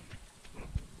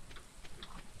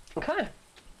 Okay.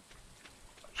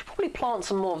 Should probably plant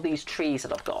some more of these trees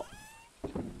that I've got.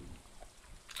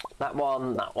 That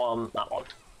one, that one, that one.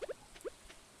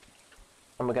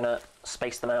 And we're gonna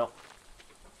space them out.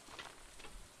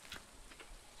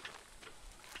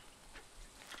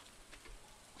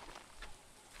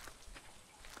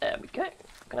 There we go.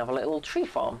 We're gonna have a little tree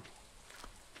farm.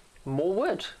 More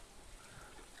wood.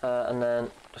 And then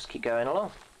just keep going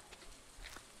along.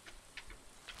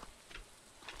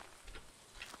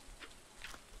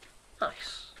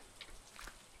 Nice.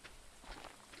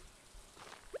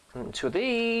 And 2 of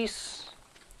these.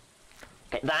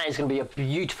 Okay, that is going to be a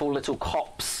beautiful little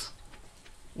copse.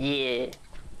 Yeah.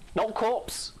 Not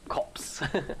corpse, copse.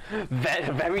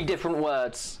 Very, very different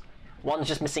words. One's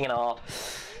just missing an R.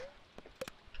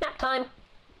 Nap time.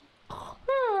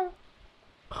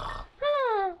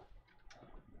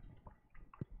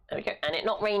 There we go. And it's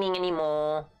not raining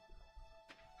anymore.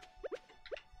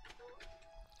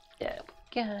 There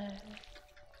we go.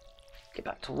 Get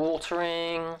back to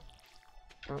watering.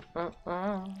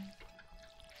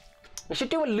 We should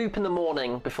do a loop in the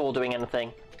morning before doing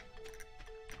anything.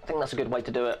 I think that's a good way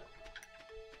to do it.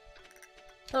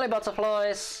 Hello,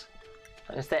 butterflies.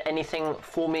 Is there anything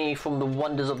for me from the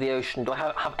wonders of the ocean? Do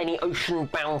I have any ocean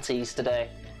bounties today?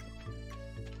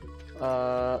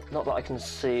 Not that I can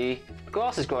see. The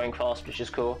grass is growing fast, which is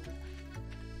cool.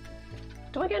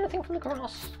 Do I get anything from the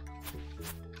grass?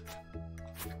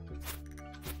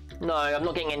 No, I'm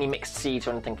not getting any mixed seeds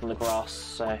or anything from the grass,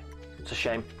 so it's a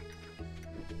shame.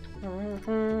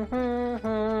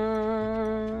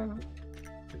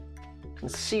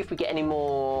 Let's see if we get any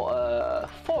more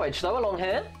forage though along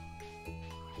here.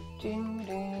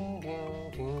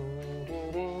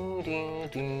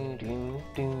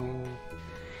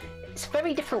 It's a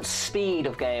very different speed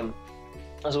of game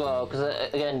as well, because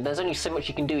again, there's only so much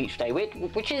you can do each day,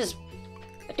 which is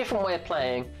a different way of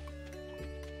playing.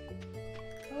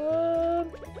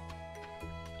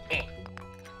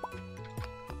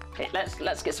 Okay,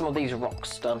 let's get some of these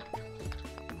rocks done.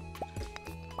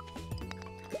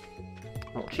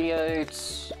 More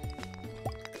geodes.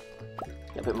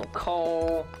 A bit more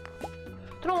coal.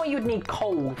 Don't know why you'd need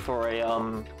coal for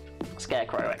a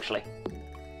scarecrow, actually.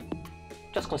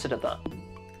 Just considered that.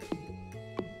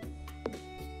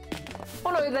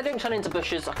 Oh no, they don't turn into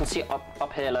bushes. I can see it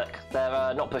up here, look.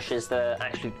 They're not bushes, they're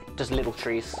actually just little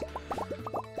trees.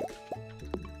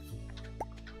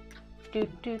 Do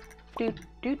do do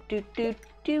do do do do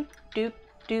do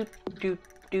do do do do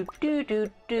do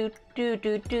do do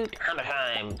do do. Hammer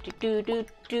time. Do do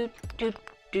do do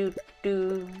do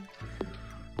do.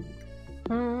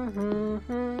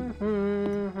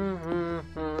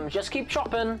 Just keep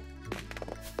chopping.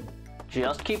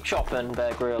 Just keep chopping,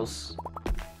 Bear Grylls.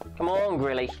 Come on,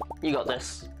 Grilly. You got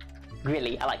this.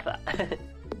 Grilly, I like that.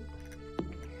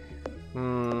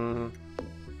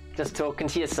 Just talking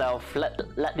to yourself.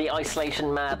 Let the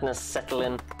isolation madness settle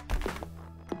in.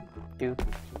 Do,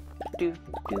 do,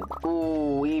 do.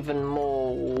 Ooh, even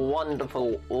more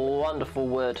wonderful, wonderful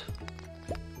wood.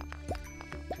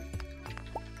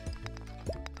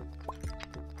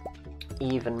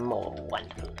 Even more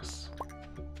wonderfulness.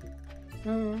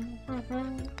 I'm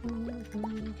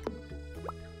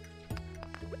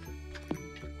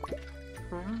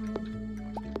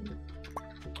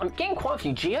getting quite a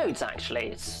few geodes actually,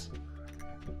 it's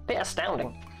a bit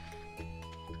astounding.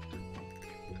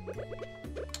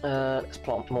 Let's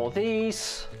plant more of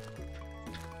these.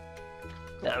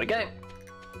 There we go.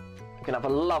 We can have a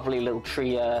lovely little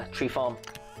tree farm.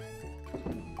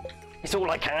 It's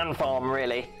all I can farm,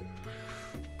 really.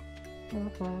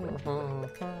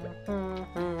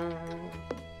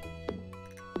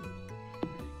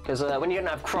 Because when you don't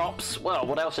have crops, well,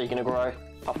 what else are you going to grow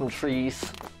apart from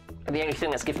trees? And the only thing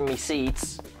that's giving me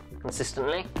seeds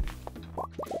consistently.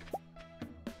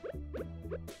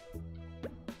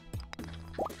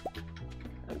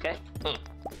 Okay.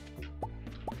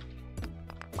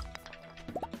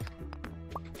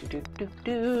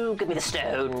 Give me the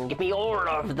stone. Give me all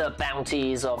of the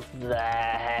bounties of the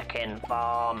heckin'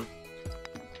 farm.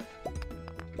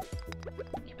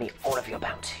 Give me all of your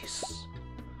bounties.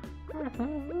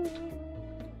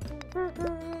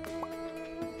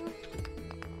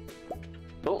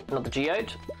 Oh, another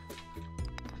geode.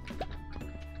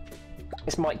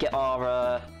 This might get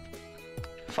our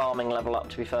farming level up,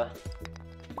 to be fair.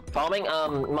 Farming?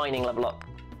 Mining level up.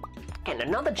 Getting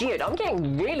another geode. I'm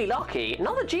getting really lucky.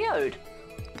 Another geode.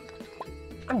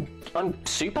 I'm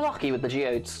super lucky with the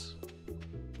geodes.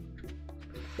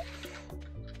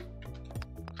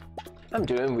 I'm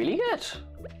doing really good.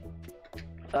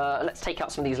 Let's take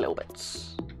out some of these little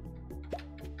bits.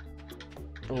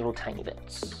 Little tiny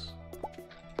bits.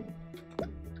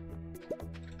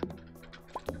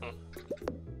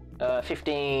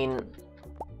 15.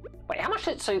 Wait, how much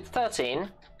did it? So 13.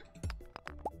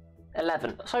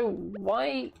 11. So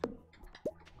why?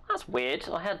 That's weird.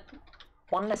 I had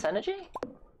 1 less energy?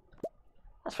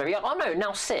 That's very odd. Oh no,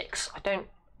 now 6. I don't.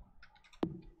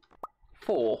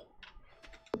 4.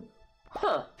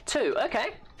 Huh, 2.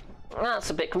 Okay. That's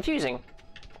a bit confusing.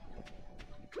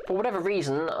 For whatever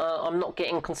reason, I'm not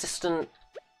getting consistent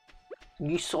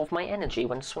use of my energy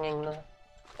when swinging the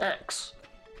axe.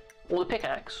 Or the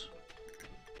pickaxe.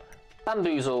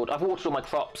 Bamboozled. I've watered all my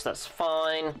crops, that's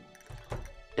fine.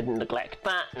 Didn't neglect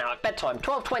that. Now at bedtime,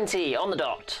 12:20 on the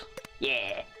dot.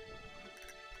 Yeah.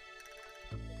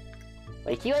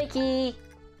 Wakey wakey.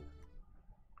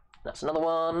 That's another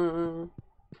one.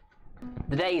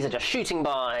 The days are just shooting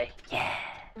by. Yeah.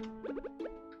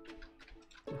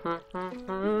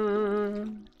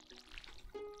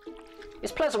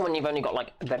 It's pleasant when you've only got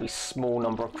like a very small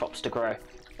number of crops to grow.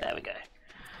 There we go.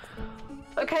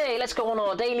 Okay, let's go on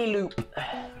our daily loop.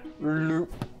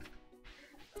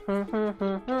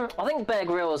 I think Bear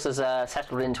Grylls has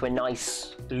settled into a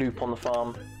nice loop on the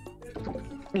farm.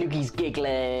 Lukey's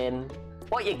giggling.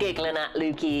 What you giggling at,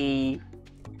 Lukey?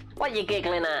 What you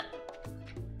giggling at?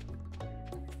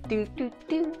 Do do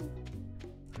do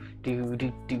Do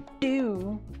do do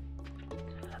do.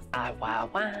 Ah, wow,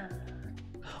 wow.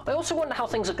 I also wonder how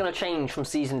things are going to change from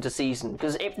season to season,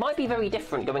 because it might be very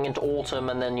different going into autumn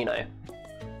and then, you know,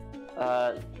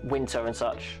 winter and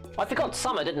such. I forgot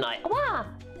summer, didn't I? Wow!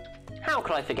 How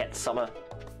could I forget summer?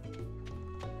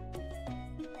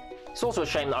 It's also a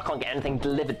shame that I can't get anything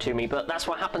delivered to me, but that's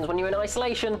what happens when you're in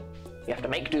isolation. You have to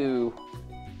make do.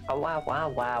 Oh, wow, wow,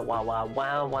 wow, wow, wow,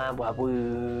 wow, wow, wow,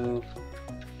 woo.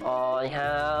 I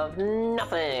have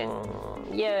nothing.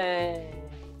 Yay.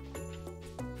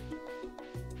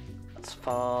 That's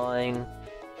fine.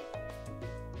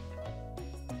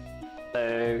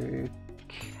 Okay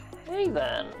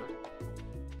then.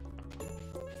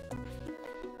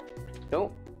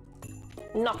 Oh,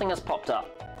 nothing has popped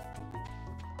up.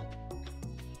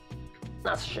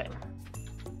 That's a shame.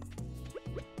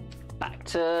 Back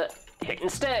to hitting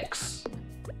sticks.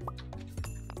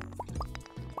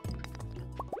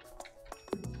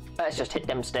 Let's just hit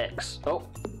them sticks. Oh,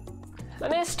 I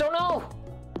missed. Oh no!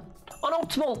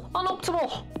 Unoptimal!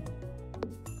 Unoptimal!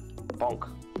 Bonk,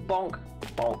 bonk,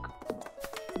 bonk.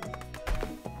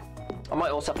 I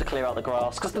might also have to clear out the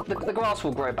grass, because the grass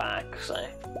will grow back, so.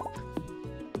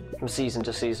 From season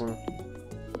to season.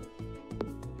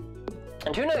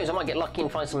 And who knows, I might get lucky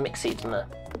and find some mixed seeds in there.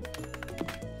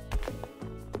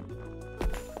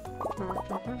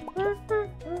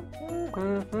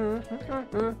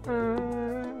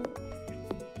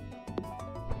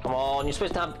 Come on, you're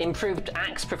supposed to have improved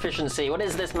axe proficiency. What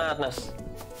is this madness?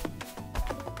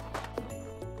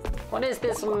 What is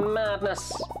this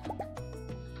madness?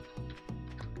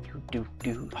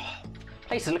 Oh,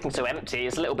 place is looking so empty,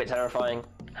 it's a little bit terrifying.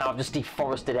 How I've just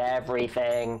deforested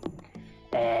everything.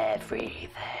 Everything.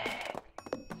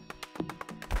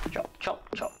 Chop,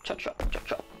 chop, chop, chop, chop, chop,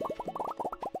 chop.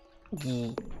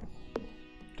 Yee.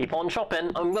 Keep on chopping.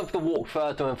 I'm going to have to walk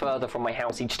further and further from my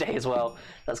house each day as well.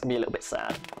 That's going to be a little bit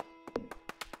sad.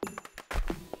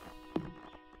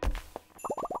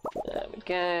 There we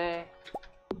go.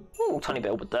 Ooh, tiny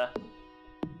bit over there.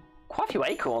 Quite a few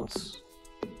acorns.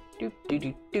 Do do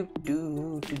do do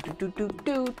do do do do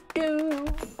do do.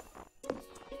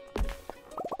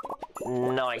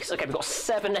 Nice. Okay, we've got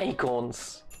 7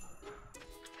 acorns.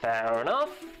 Fair enough.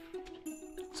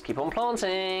 Let's keep on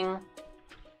planting.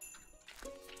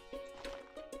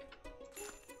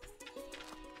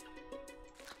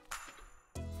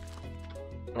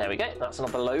 There we go. That's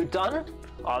another load done.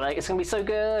 Oh, it's gonna be so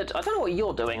good. I don't know what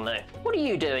you're doing though. What are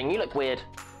you doing? You look weird.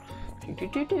 Do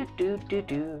do do do do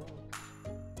do.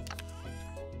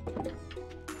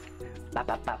 Ba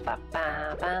ba ba ba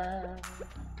ba ba.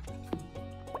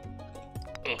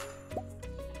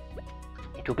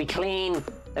 It will be clean.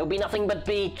 There will be nothing but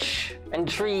beach and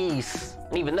trees.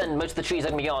 And even then, most of the trees are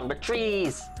gonna be gone, but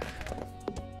trees.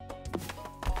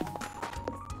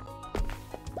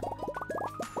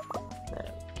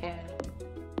 Okay.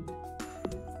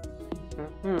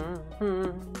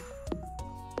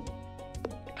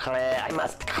 Clear. I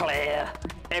must clear.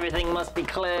 Everything must be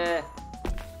clear.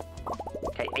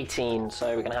 Okay, 18.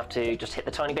 So we're gonna have to just hit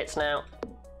the tiny bits now.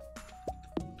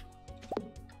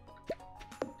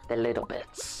 The little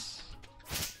bits.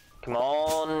 Come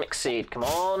on, mixed seed. Come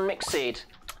on, mixed seed.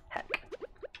 Heck.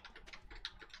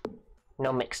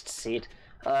 No mixed seed.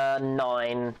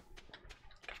 9.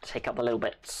 Take up the little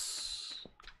bits.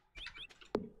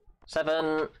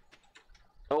 7.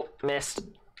 Oh, missed.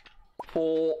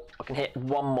 4. I can hit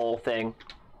one more thing.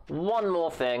 One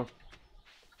more thing. I'm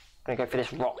gonna go for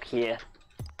this rock here.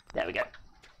 There we go.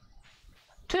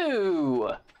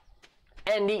 2.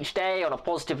 End each day on a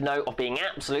positive note of being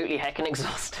absolutely heckin'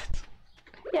 exhausted.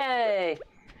 Yay!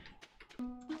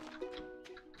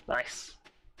 Nice.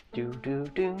 Do do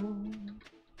do.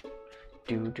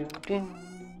 Do do do.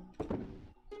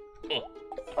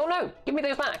 Oh no! Give me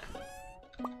those back!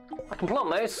 I can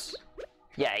plant those.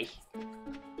 Yay.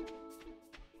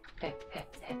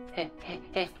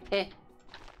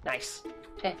 Nice.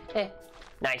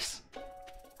 Nice.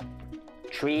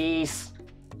 Trees.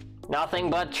 Nothing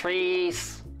but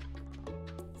trees.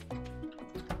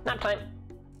 Nap time.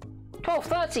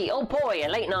 12:30. Oh boy, a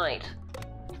late night.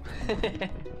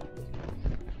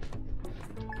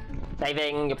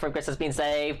 Saving. Your progress has been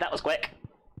saved. That was quick.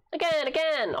 Again.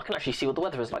 I can actually see what the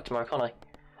weather is like tomorrow, can't I?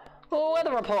 Oh,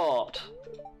 weather report.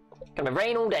 Gonna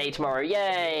rain all day tomorrow.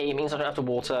 Yay! It means I don't have to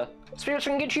water. Spirits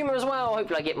are in good humour as well.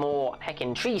 Hopefully I get more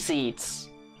heckin' tree seeds.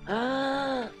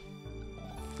 I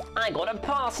got a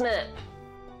parsnip.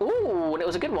 Ooh, and it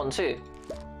was a good one too.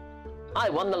 I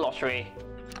won the lottery.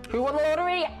 Who won the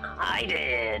lottery? I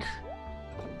did.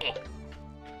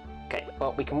 Okay,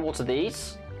 well, we can water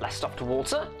these. Less stuff to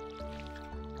water.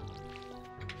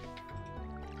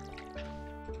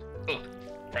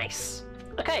 Nice.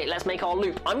 Okay, let's make our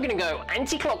loop. I'm gonna go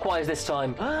anti-clockwise this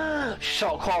time.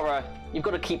 Shock horror. You've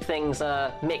got to keep things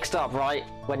mixed up, right?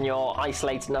 When you're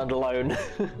isolated and alone.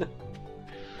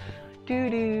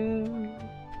 Doo-doo.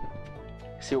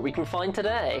 See what we can find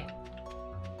today.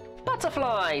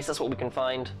 Butterflies, that's what we can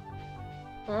find.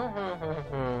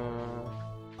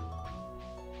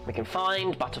 We can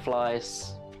find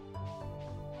butterflies.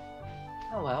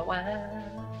 Oh, wow, wow.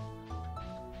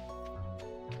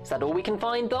 Is that all we can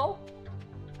find, though?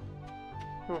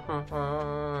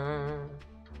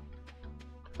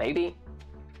 Maybe.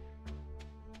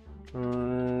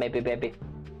 Maybe.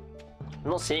 I'm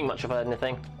not seeing much of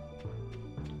anything.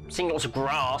 I'm seeing lots of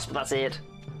grass, but that's it.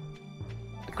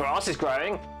 The grass is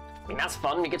growing. I mean, that's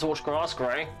fun. We get to watch grass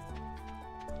grow.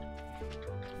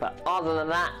 But other than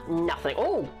that, nothing.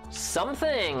 Oh,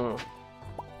 something.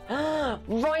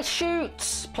 Rice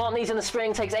shoots. Plant these in the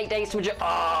spring. Takes 8 days to mature.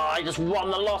 Ah, I just won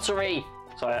the lottery.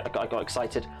 Sorry, I got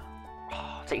excited.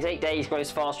 Takes 8 days.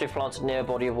 Grows faster if planted near a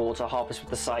body of water. Harvest with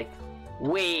the scythe.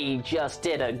 We just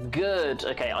did a good.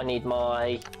 Okay, I need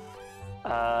my.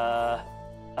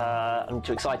 I'm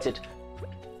too excited.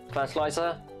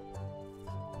 Fertilizer.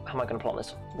 How am I going to plant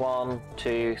this? 1,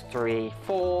 2, 3,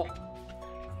 4.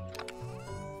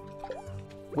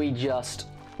 We just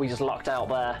lucked out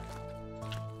there.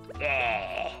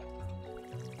 Yeah.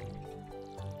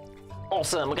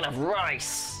 Awesome. We're gonna have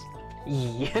rice.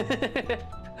 Yeah.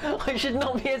 I should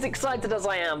not be as excited as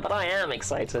I am, but I am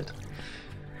excited.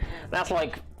 That's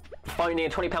like finding a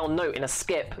 £20 note in a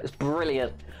skip. It's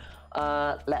brilliant.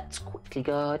 Let's quickly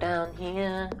go down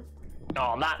here.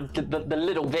 Oh, the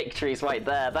little victories right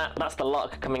there. That's the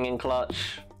luck coming in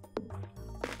clutch.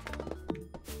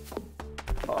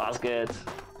 Oh, that's good.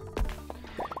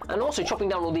 And also chopping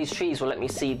down all these trees will let me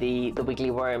see the wiggly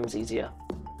worms easier.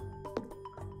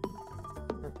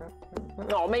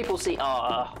 Oh, maple seed.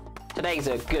 Ah, today's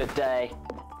a good day.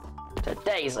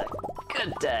 Today's a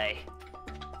good day.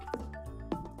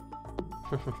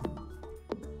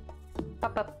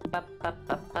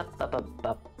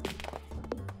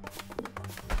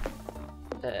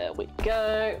 There we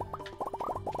go.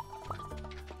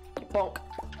 Bonk.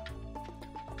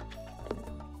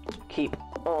 Keep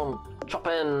on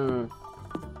chopping.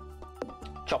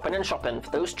 Chopping and shopping for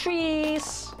those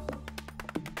trees.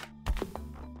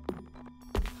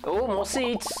 Oh, more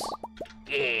seeds.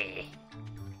 Yeah.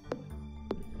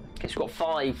 Okay, so we've got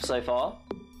 5 so far.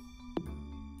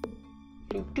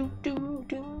 Okie dokie.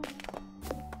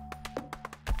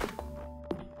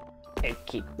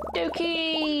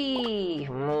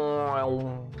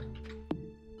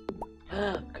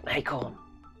 Got an acorn.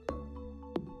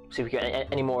 See if we get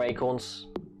any more acorns.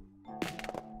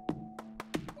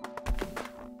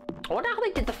 I wonder how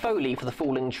they did the Foley for the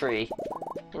falling tree.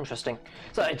 Interesting.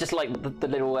 So it's just like the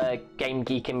little game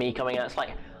geek in me coming out. It's like,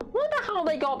 I wonder how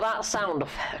they got that sound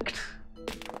effect.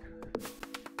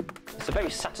 It's a very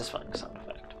satisfying sound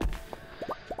effect.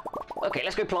 Okay,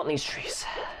 let's go plant these trees.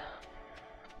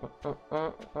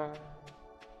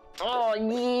 Oh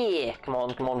yeah! Come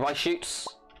on, rice shoots.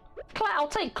 Clay, I'll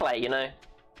take clay, you know.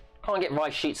 Can't get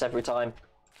rice shoots every time.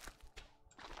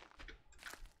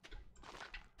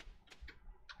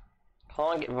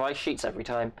 Can't get rice shoots every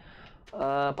time.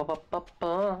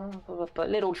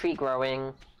 Little tree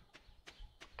growing.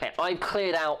 Okay, I've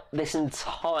cleared out this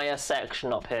entire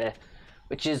section up here,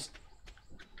 which is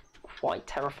quite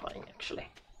terrifying, actually.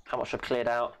 How much I've cleared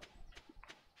out.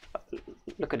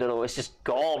 Look at it all, it's just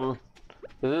gone.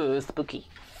 Ooh, it's spooky.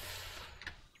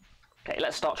 Okay,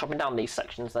 let's start chopping down these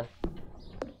sections then.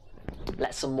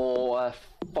 Let some more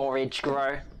forage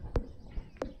grow.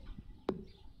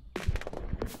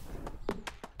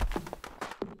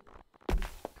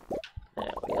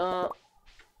 There we are.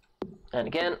 And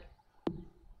again.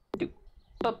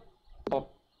 Bop,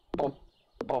 bop, bop,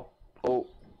 bop. Oh.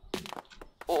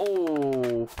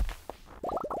 Oh.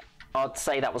 I'd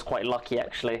say that was quite lucky,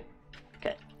 actually.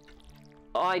 Okay.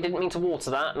 I didn't mean to water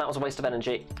that. That was a waste of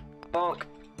energy. Bonk.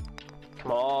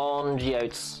 Come on,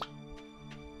 geodes.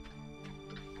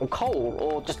 Or coal,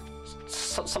 or just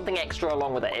something extra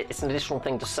along with it. It's an additional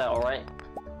thing to sell, right?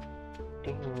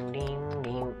 Ding, ding,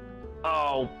 ding.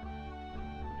 Oh.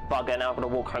 Bugger, now I've got to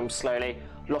walk home slowly.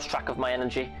 Lost track of my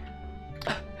energy.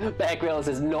 Bear Grylls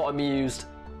is not amused.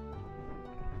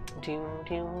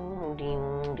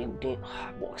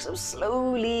 Walk so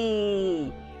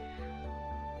slowly.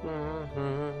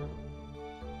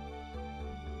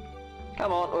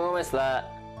 Come on, we're almost there.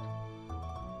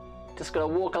 Just gotta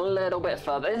walk a little bit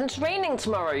further. It's raining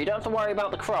tomorrow. You don't have to worry about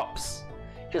the crops.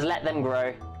 Just let them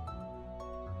grow.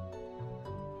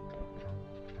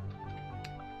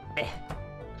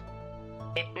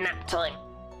 Nap time.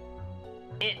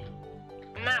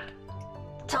 Nap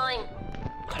time.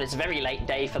 God, it's a very late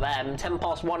day for them.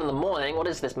 1 in the morning. What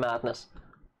is this madness?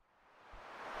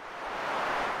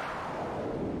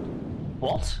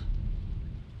 What?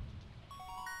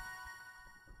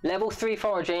 Level 3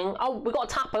 foraging. Oh, we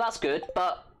got a tapper, that's good,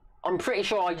 but I'm pretty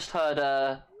sure I just heard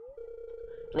an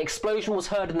explosion was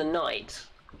heard in the night.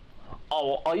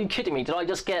 Oh, are you kidding me? Did I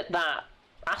just get that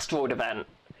asteroid event?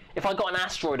 If I got an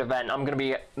asteroid event, I'm going to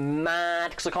be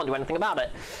mad because I can't do anything about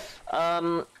it.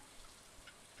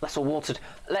 That's all watered.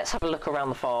 Let's have a look around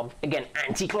the farm. Again,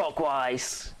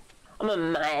 anti-clockwise. I'm a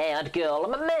mad girl.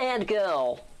 I'm a mad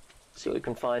girl. Let's see what we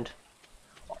can find.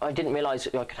 I didn't realise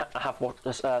I could have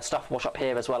stuff wash up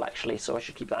here as well, actually, so I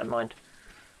should keep that in mind.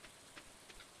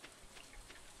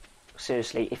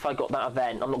 Seriously, if I got that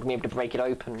event, I'm not going to be able to break it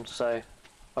open, so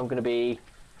I'm going to be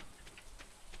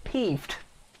peeved,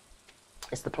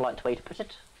 is the polite way to put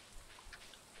it.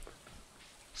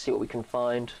 See what we can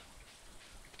find.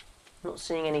 Not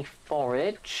seeing any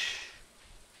forage.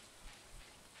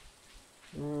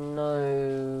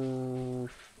 No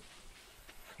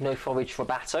forage for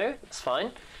Bato, that's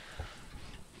fine.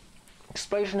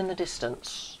 Explosion in the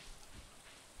distance.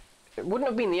 It wouldn't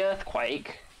have been the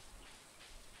earthquake.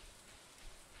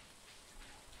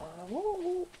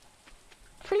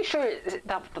 Pretty sure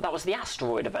that was the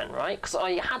asteroid event, right? Because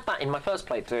I had that in my first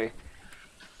playthrough.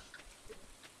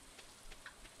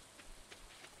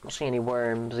 Not seeing any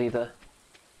worms either.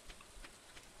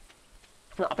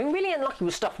 No, I've been really unlucky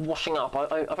with stuff washing up.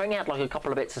 I've only had like a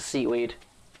couple of bits of seaweed.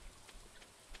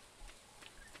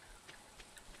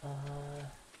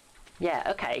 Yeah,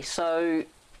 okay, so...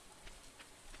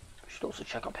 I should also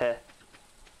check up here.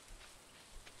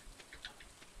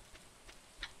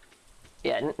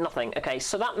 Yeah, nothing. Okay,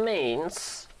 so that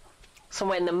means...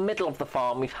 somewhere in the middle of the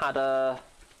farm we've had a...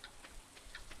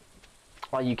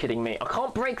 Are you kidding me? I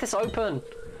can't break this open!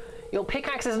 Your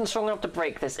pickaxe isn't strong enough to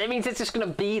break this. It means it's just going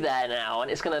to be there now, and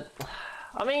it's going to...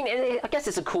 I mean, I guess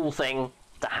it's a cool thing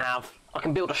to have. I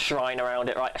can build a shrine around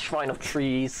it, right? A shrine of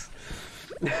trees.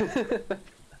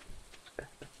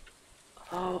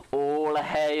 All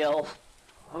hail.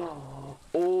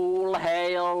 All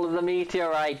hail the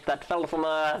meteorite that fell from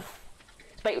Earth.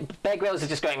 Bear Grylls are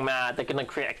just going mad. They're going to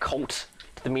create a cult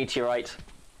to the meteorite.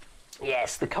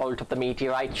 Yes, the cult of the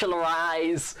meteorite shall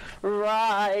rise.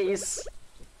 Rise.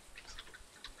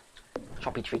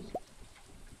 Choppy tree.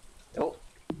 Oh,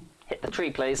 hit the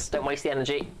tree, please. Don't waste the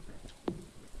energy.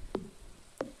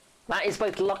 That is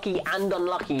both lucky and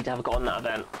unlucky to have gotten that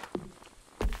event.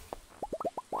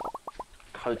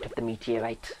 Cult of the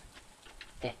meteorite.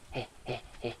 It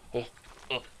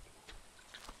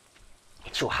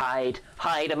shall hide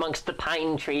amongst the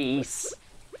pine trees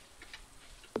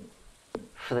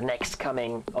for the next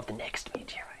coming of the next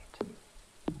meteorite.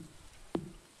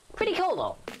 Pretty cool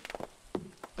though.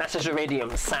 That's just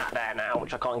iridium sat there now,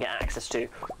 which I can't get access to,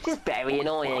 which is very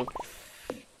annoying.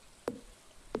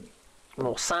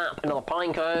 More sap, another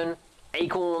pine cone,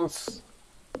 acorns,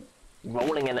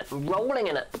 rolling in it, rolling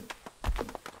in it.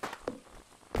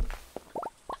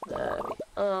 There we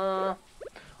are.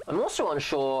 I'm also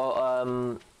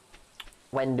unsure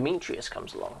when Demetrius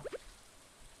comes along.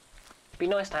 It'd be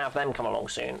nice to have them come along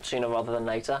sooner rather than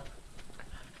later.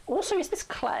 Also, is this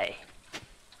clay?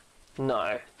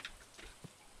 No.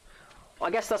 I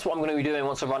guess that's what I'm going to be doing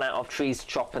once I run out of trees to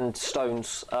chop and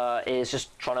stones, is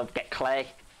just trying to get clay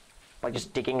by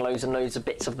just digging loads and loads of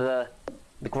bits of the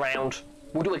ground.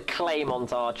 We'll do a clay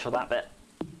montage for that bit.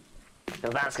 Now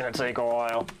that's going to take a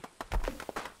while.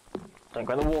 Don't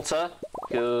go in the water.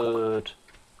 Good.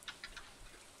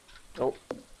 Oh.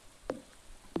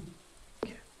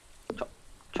 Okay. Chop,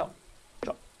 chop,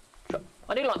 chop, chop.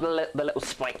 I do like the little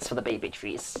spikes for the baby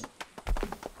trees.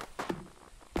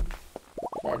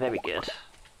 They're very good.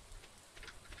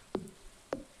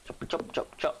 Chop, chop,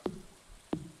 chop, chop.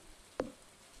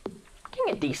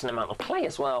 Getting a decent amount of clay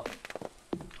as well.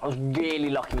 I was really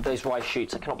lucky with those rice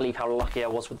shoots. I cannot believe how lucky I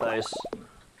was with those.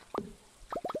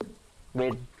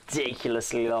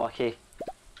 Ridiculously lucky.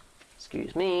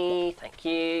 Excuse me, thank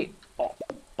you. Bop,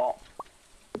 bop,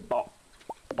 bop,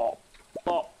 bop,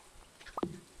 bop.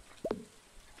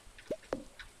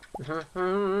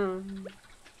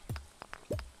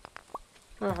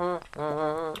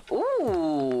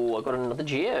 Ooh, I got another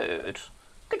geode.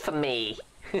 Good for me.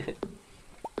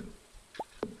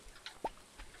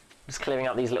 Just clearing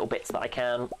out these little bits that I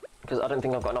can, because I don't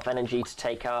think I've got enough energy to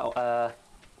take out a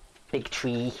big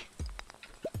tree.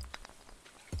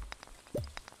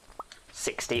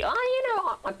 60. You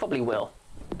know, I probably will.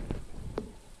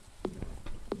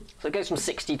 So it goes from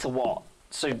 60 to what?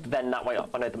 So then that way up,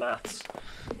 I know the maths.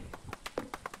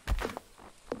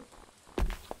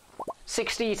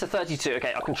 60 to 32.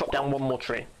 Okay, I can chop down one more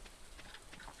tree.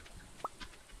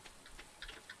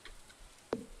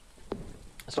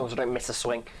 As long as I don't miss a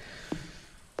swing.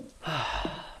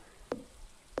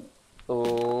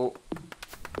 Oh.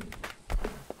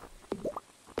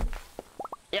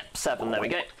 Yep, 7, there we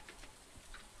go.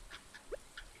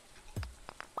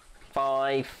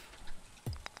 5,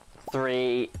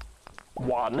 3,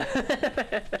 1.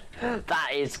 That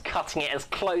is cutting it as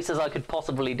close as I could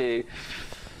possibly do.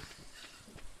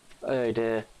 Oh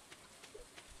dear.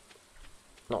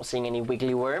 Not seeing any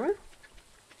wiggly worm.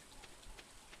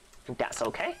 That's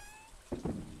okay.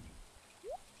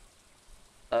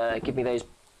 Give me those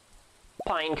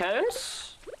pine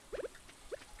cones.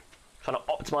 Trying to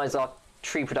optimize our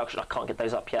tree production. I can't get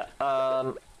those up yet.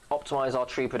 Optimize our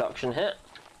tree production here.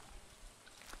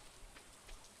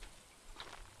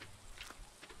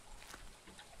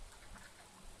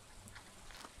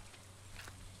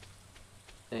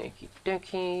 Okie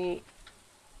dokie.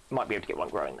 Might be able to get one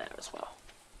growing there as well.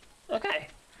 Okay.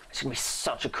 It's going to be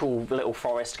such a cool little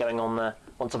forest going on there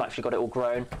once I've actually got it all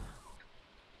grown.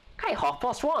 Okay,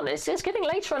 1:30. It's getting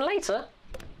later and later.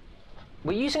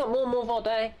 We're using up more and more of our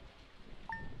day.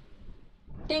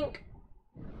 Dink.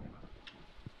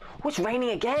 Oh, it's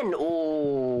raining again.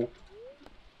 Oh.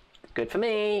 Good for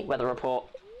me. Weather report.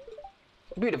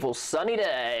 Beautiful sunny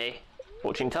day.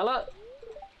 Fortune teller.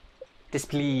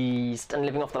 Displeased and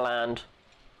living off the land.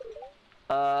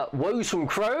 Woes from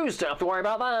crows. Don't have to worry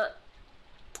about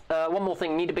that. One more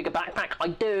thing. Need a bigger backpack? I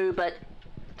do, but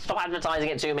stop advertising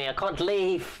it to me. I can't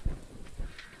leave.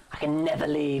 I can never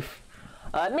leave.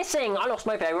 Missing. I lost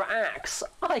my favourite axe.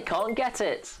 I can't get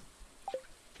it.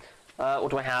 What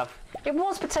do I have? It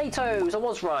was potatoes. I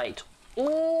was right.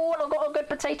 Oh, and I got a good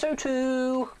potato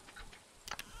too.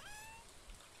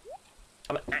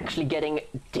 I'm actually getting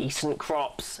decent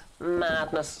crops.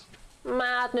 Madness.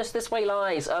 Madness this way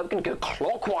lies. I'm going to go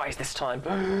clockwise this time.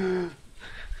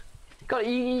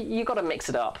 You got to mix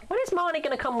it up. When is Marnie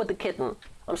going to come with the kitten?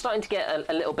 I'm starting to get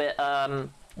a little bit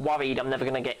worried I'm never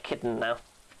going to get kitten now.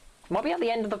 Might be at the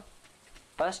end of the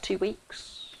first 2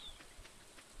 weeks.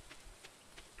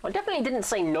 I definitely didn't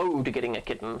say no to getting a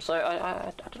kitten, so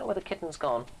I don't know where the kitten's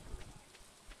gone.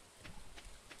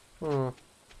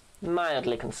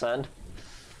 Mildly concerned.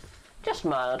 Just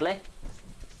mildly.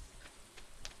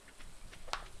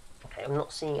 Okay, I'm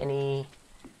not seeing any...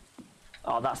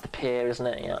 Oh, that's the pier, isn't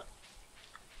it? Yeah.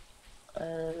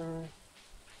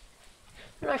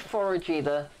 No forage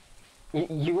either.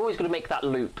 You've always got to make that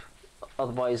loop,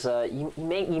 otherwise you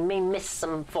may miss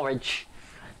some forage.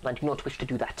 And I do not wish to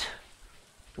do that.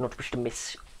 I do not wish to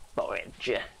miss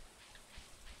forage.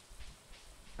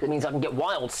 That means I can get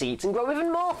wild seeds and grow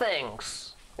even more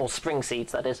things, or spring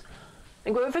seeds, that is,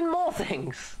 and grow even more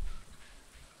things.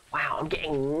 Wow, I'm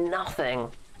getting nothing.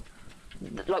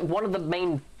 Like, one of the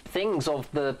main things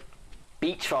of the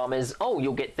beach farm is, oh,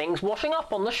 you'll get things washing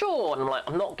up on the shore, and I'm like,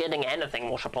 I'm not getting anything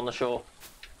wash up on the shore.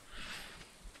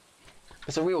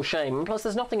 It's a real shame. And plus,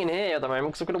 there's nothing in here at the moment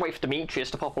because I've got to wait for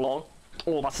Demetrius to pop along.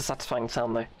 Oh, that's a satisfying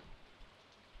sound though.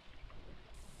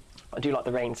 I do like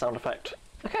the rain sound effect.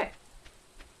 Okay.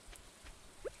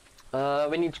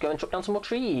 We need to go and chop down some more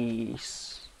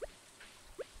trees.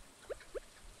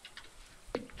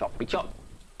 Choppy chop.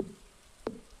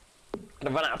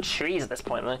 Gonna run out of trees at this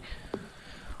point though.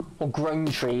 Or grown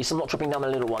trees. I'm not chopping down the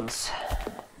little ones.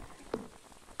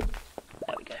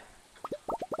 There we go.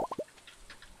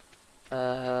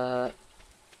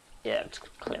 Yeah, just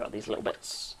clear out these little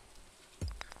bits.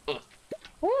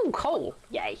 Ooh, coal!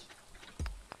 Yay!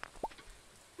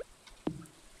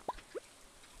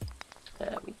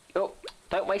 There we go.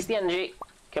 Don't waste the energy.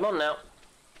 Come on now.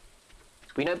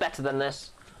 We know better than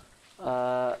this.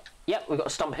 Yep, we've got a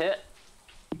stump here.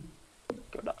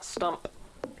 Go that stump.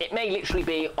 It may literally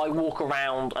be I walk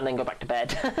around and then go back to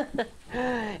bed.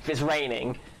 If it's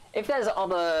raining. If there's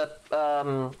other,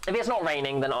 if it's not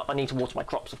raining, then I need to water my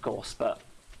crops, of course. But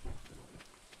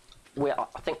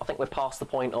I think we're past the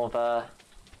point of,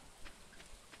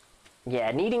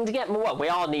 yeah, needing to get more. Well, we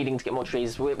are needing to get more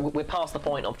trees. We're past the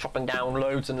point of chopping down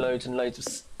loads and loads and loads of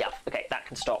stuff. Okay, that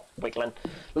can stop wiggling.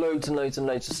 Loads and loads and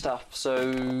loads of stuff. So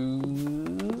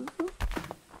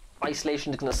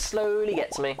isolation is going to slowly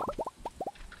get to me.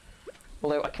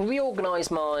 Although I can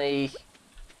reorganise my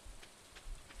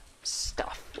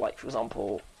stuff, like for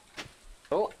example,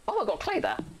 oh, I got clay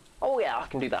there. Oh yeah, I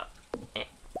can do that.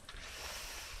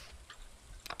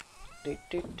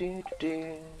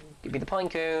 Give me the pine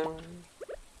cone.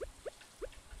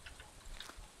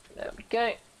 There we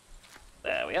go.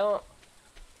 There we are.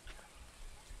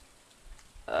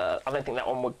 I don't think that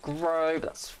one would grow, but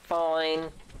that's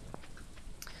fine.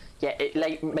 yeah, it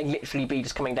may literally be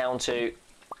just coming down to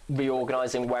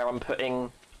reorganising where I'm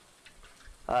putting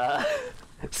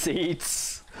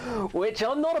seeds, which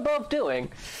I'm not above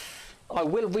doing. I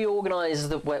will reorganise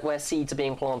where seeds are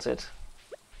being planted,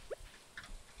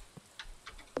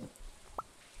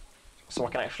 so I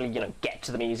can actually, you know, get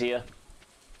to them easier.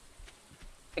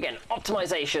 Again,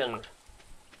 optimisation.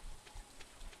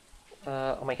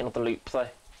 I'll make another loop though.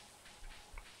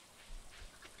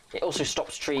 It also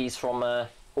stops trees from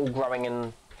all growing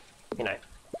in, you know,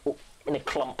 in a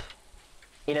clump,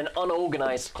 in an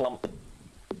unorganised clump.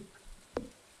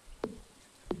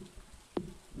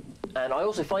 And I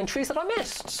also find trees that I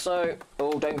missed, so...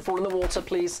 Oh, don't fall in the water,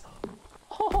 please.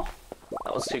 Oh,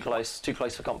 that was too close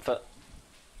for comfort.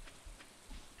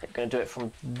 Okay, I'm going to do it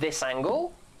from this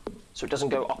angle, so it doesn't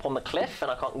go up on the cliff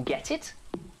and I can't get it.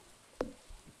 So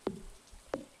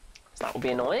that will be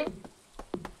annoying.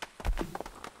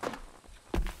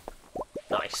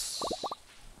 Nice.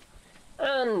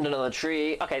 And another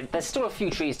tree. Okay, there's still a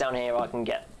few trees down here I can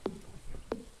get.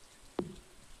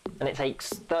 And it takes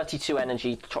 32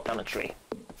 energy to chop down a tree.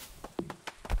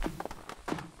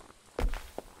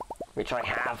 Which I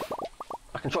have.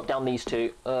 I can chop down these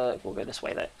two. We'll go this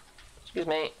way though. Excuse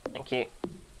me. Thank you.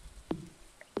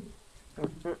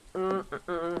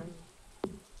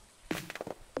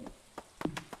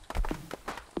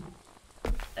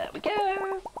 There we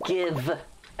go. Give.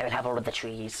 I will have all of the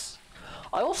trees.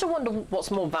 I also wonder what's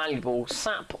more valuable,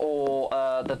 sap or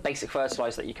the basic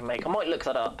fertilizer that you can make. I might look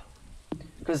that up.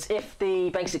 Because if the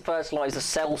basic fertilizer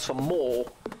sells for more,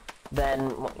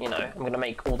 then, you know, I'm going to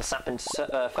make all the sap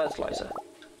into fertilizer.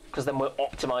 Because then we're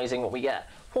optimizing what we get.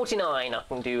 49, I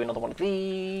can do another one of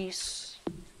these.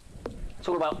 It's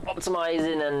all about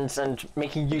optimizing and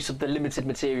making use of the limited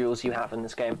materials you have in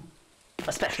this game.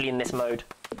 Especially in this mode.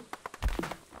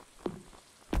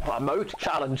 Well, a mode?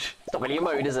 Challenge. It's not really a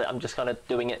mode, is it? I'm just kind of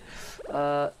doing it.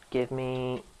 Give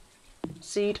me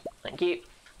seed. Thank you.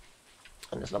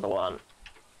 And there's another one.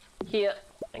 Here,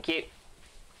 thank you.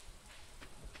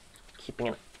 Keeping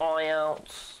an eye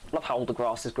out. Love how all the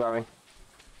grass is growing.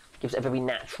 Gives it a very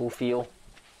natural feel.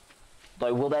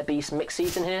 Though, will there be some mixed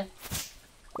seeds in here?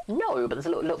 No, but there's a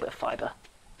little bit of fibre.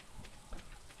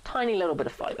 Tiny little bit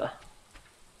of fibre.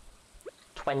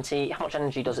 20. How much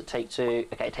energy does it take to...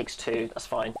 Okay, it takes 2. That's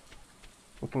fine.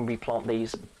 We can replant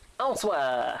these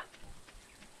elsewhere.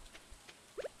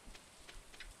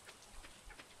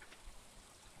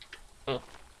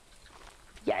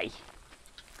 Yay.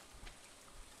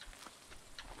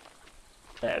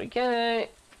 There we go.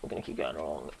 We're going to keep going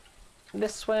along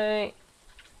this way.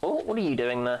 Oh, what are you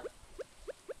doing there?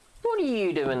 What are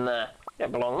you doing there? You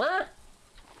don't belong there.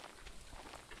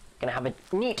 Gonna have a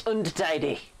neat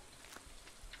untidy.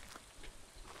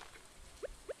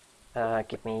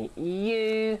 Give me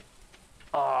you.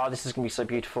 Oh, this is gonna be so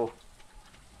beautiful.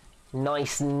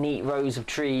 Nice, neat rows of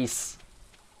trees.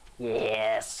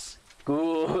 Yes.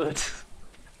 Good.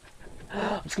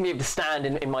 I'm just gonna be able to stand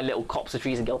in my little copse of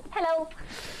trees and go, hello,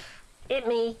 it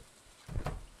me.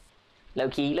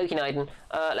 Loki Naiden.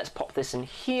 Let's pop this in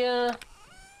here.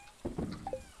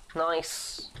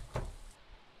 Nice.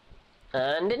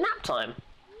 And it's nap time.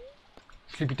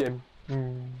 Sleepy time.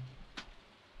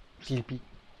 Sleepy.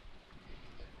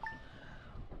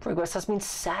 Progress has been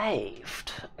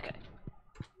saved. Okay.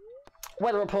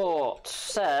 Weather report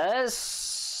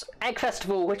says Egg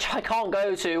Festival, which I can't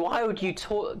go to. Why would you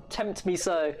tempt me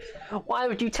so? Why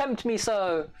would you tempt me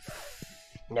so?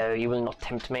 No, you will not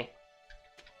tempt me.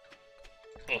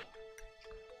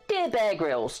 Dear Bear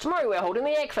Grylls, tomorrow we're holding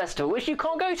the Egg Festival, which you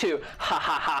can't go to. Ha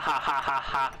ha ha ha ha ha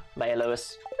ha. Mayor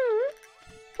Lewis.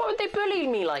 Why would they bully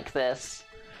me like this?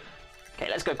 Okay,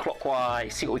 let's go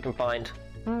clockwise, see what we can find.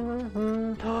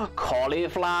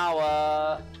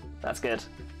 Cauliflower. That's good.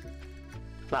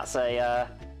 That's a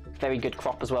very good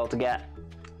crop as well to get.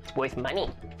 It's worth money.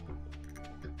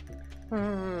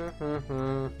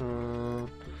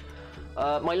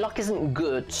 My luck isn't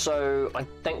good, so I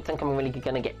don't think I'm really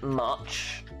going to get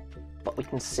much. But we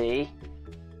can see.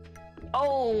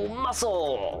 Oh,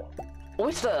 mussel!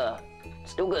 Oyster!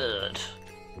 Still good.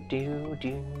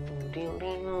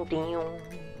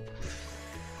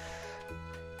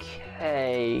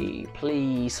 Okay,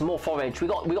 please, some more forage. We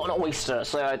got an oyster,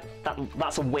 so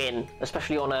that's a win,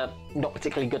 especially on a not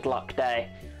particularly good luck day.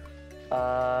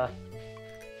 Come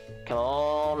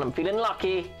on, I'm feeling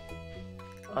lucky.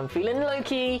 I'm feeling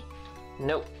Loki.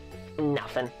 Nope,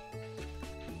 nothing.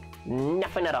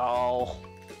 Nothing at all.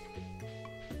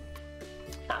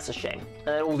 That's a shame. And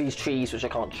then all these trees which I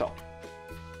can't chop.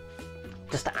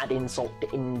 Just to add insult to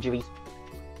injury.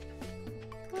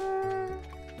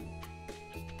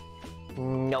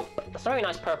 Nope. It's a very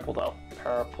nice purple though.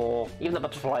 Purple. Even the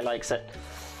butterfly likes it.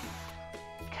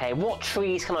 Okay, what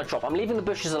trees can I drop? I'm leaving the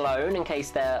bushes alone in case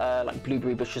they're like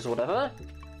blueberry bushes or whatever.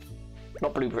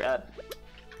 Not blueberry.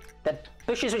 They're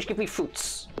bushes which give me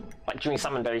fruits, like during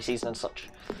salmonberry season and such.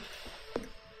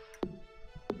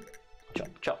 Chop,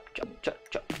 chop, chop, chop,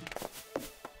 chop.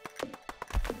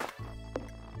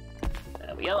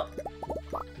 There we are.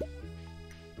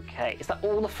 Okay, is that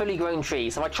all the fully grown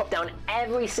trees? Have I chopped down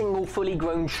every single fully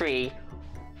grown tree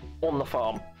on the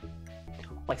farm?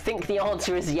 I think the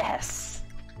answer is yes.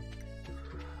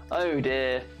 Oh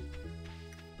dear.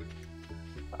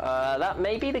 That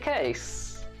may be the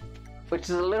case, which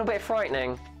is a little bit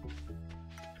frightening.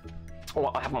 Oh,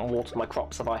 I haven't watered my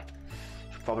crops, have I?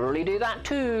 Should probably do that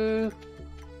too.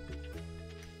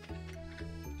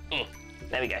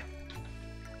 There we go.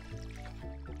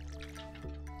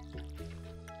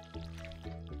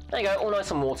 There you go, all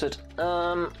nice and watered.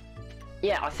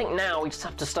 Yeah, I think now we just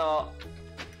have to start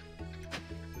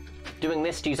doing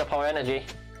this to use up our energy.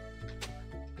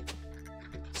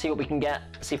 See what we can get,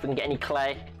 see if we can get any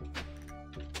clay.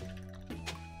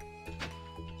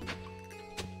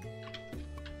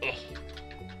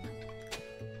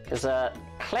 Because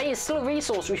clay is still a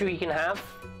resource which we can have.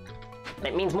 And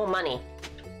it means more money.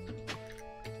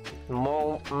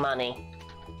 More money.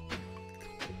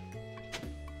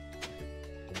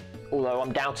 Although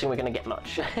I'm doubting we're going to get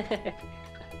much. Okay,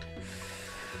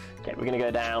 we're going to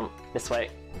go down this way.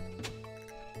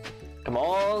 Come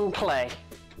on, clay.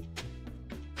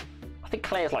 I think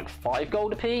clay is like 5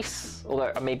 gold apiece,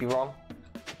 although I may be wrong.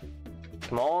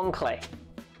 Come on, clay.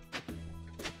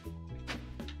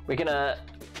 We're going to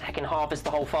heckin' harvest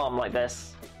the whole farm like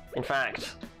this. In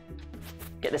fact,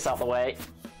 get this out of the way.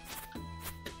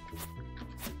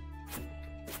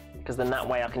 Because then that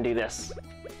way I can do this.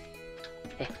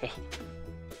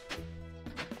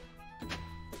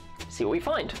 See what we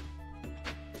find.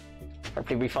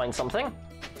 Hopefully we find something.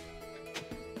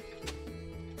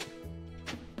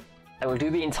 And we'll do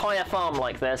the entire farm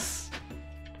like this.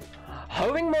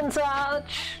 Hoeing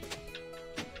montage!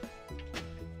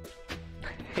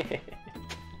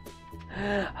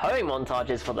 Hoeing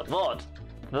montages for the VOD.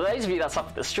 For those of you that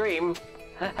suffer the stream,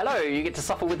 hello, you get to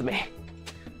suffer with me.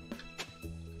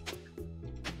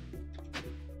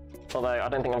 Although, I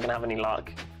don't think I'm going to have any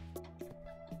luck.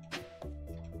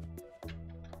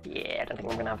 Yeah, I don't think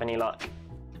I'm going to have any luck.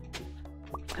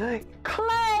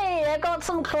 Clay! I got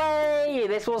some clay!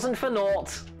 This wasn't for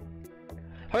naught.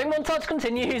 Hoeing montage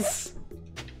continues.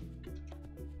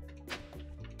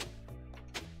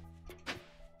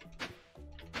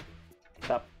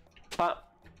 Bap, bap,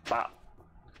 bap.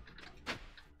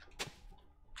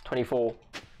 24.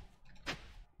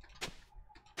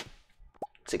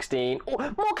 16. Oh,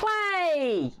 more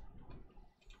clay!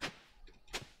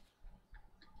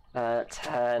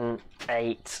 10,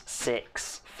 8,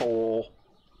 6, 4.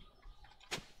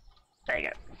 There you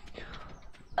go.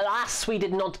 Alas, we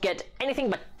did not get anything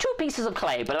but 2 pieces of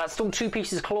clay, but that's still 2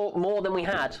 pieces of claw more than we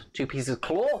had. 2 pieces of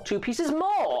claw, 2 pieces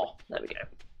more. There we go.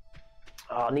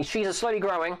 Oh, and these trees are slowly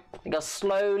growing. They are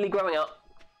slowly growing up.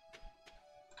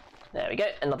 There we go.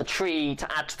 Another tree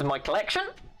to add to my collection.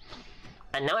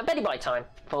 And now at Betty Bye time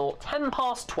for 10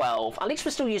 past 12. At least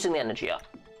we're still using the energy up.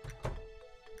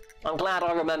 I'm glad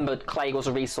I remembered clay was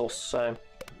a resource, so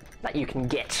that you can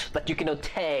get, that you can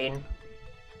obtain.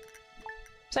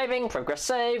 Saving, progress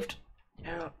saved.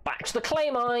 Back to the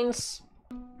clay mines.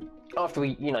 After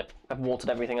we, you know, have watered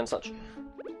everything and such.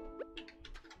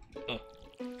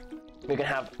 We're gonna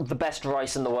have the best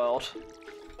rice in the world.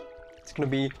 It's gonna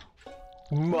be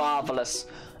marvelous.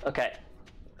 Okay.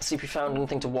 See if we found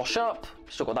anything to wash up.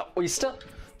 Still got that oyster.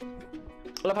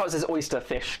 I love how it says oyster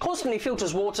fish. Constantly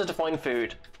filters water to find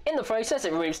food. In the process,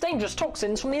 it removes dangerous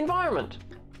toxins from the environment.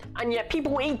 And yet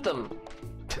people eat them.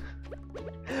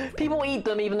 People eat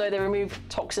them even though they remove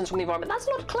toxins from the environment. That's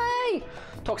not clay!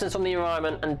 Toxins from the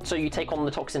environment, and so you take on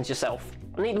the toxins yourself.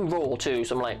 And eat them raw too,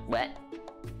 so I'm like, wet.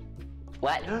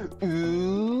 Wet.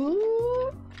 Ooh.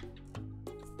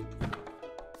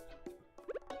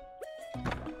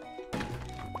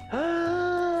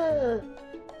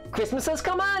 Christmas has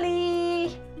come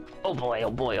early! Oh boy, oh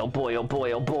boy, oh boy, oh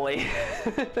boy, oh boy.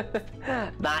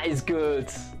 That is good.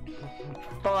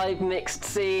 5 mixed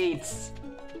seeds.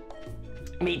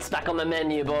 Meat's back on the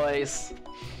menu, boys.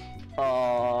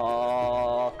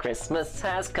 Oh, Christmas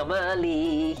has come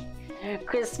early.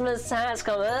 Christmas has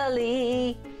come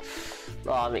early.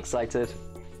 Oh, I'm excited.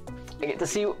 I get to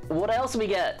see what else we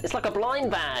get. It's like a blind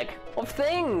bag of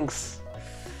things.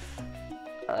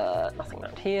 Nothing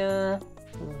around here.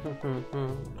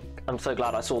 I'm so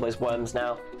glad I saw those worms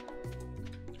now.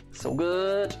 So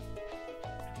good.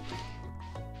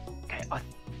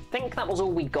 think that was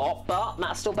all we got, but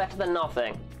that's still better than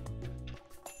nothing.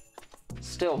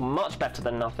 Still much better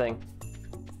than nothing.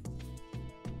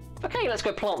 Okay, let's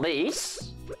go plant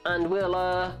these, and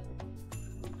we'll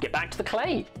get back to the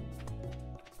clay.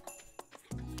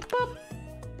 Boop.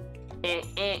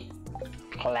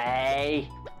 Clay.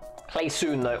 Clay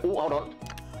soon though. Oh, hold on.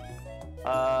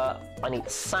 I need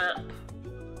sap.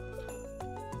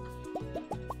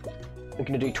 We're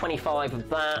gonna do 25 of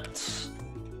that.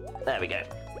 There we go.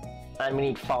 And we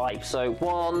need 5. So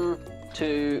 1,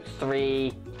 2,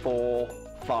 3, 4,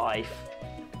 5.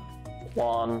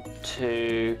 1,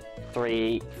 2,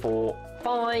 3, 4,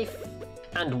 5.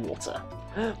 And water.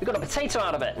 We got a potato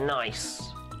out of it. Nice.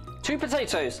 2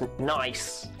 potatoes.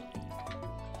 Nice.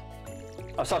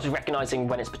 I've started recognizing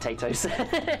when it's potatoes.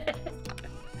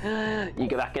 You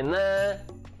go back in there.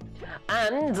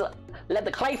 And let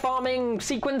the clay farming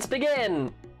sequence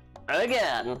begin.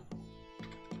 Again.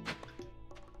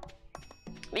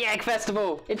 The egg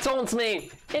festival. It taunts me.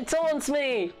 It taunts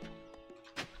me.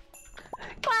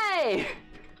 Clay.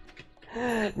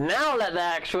 Now let the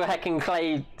actual heckin'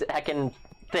 clay heckin'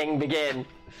 thing begin.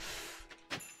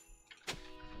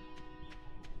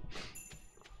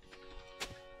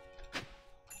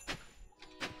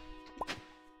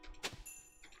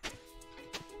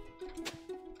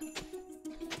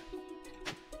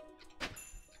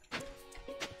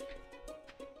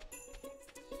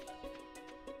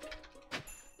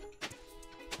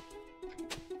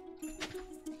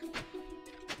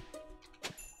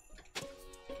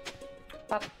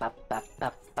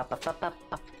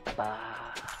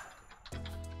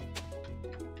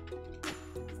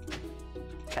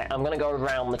 Okay, I'm gonna go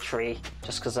around the tree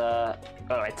just because oh,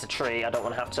 it's a tree. I don't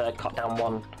want to have to cut down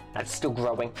one that's still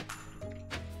growing.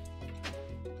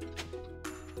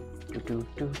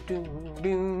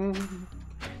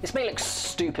 This may look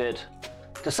stupid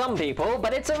to some people,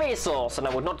 but it's a resource, and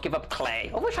I would not give up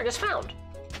clay, of which I just found.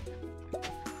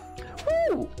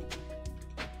 Woo!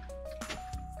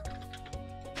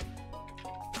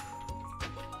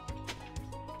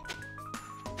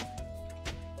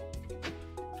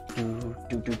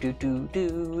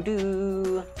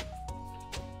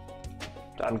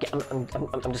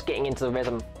 I'm just getting into the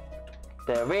rhythm.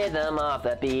 The rhythm of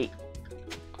the beat.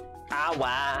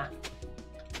 Awa.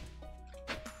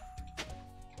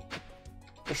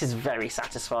 This is very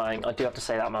satisfying. I do have to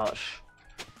say that much.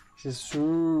 This is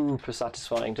super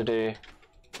satisfying to do.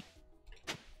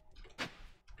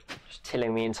 Just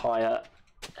tilling the entire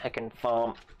heckin'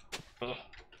 farm.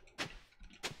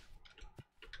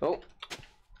 Oh.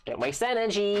 Don't waste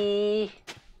energy.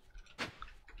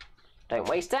 Don't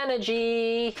waste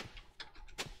energy.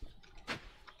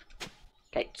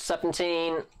 Okay,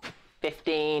 17,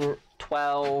 15,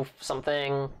 12,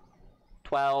 something.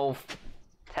 12,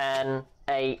 10,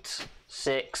 8,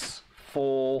 6,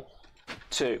 4,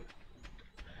 2.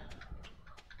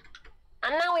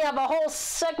 And now we have a whole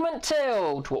segment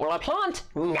tilled. What will I plant?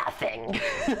 Nothing.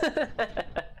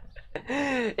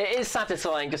 It is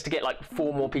satisfying just to get like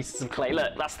 4 more pieces of clay.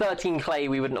 Look, that's 13 clay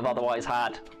we wouldn't have otherwise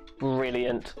had.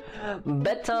 Brilliant.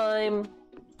 Bedtime.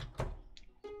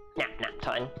 Nap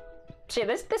time. So yeah,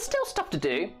 there's still stuff to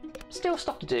do. Still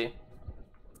stuff to do.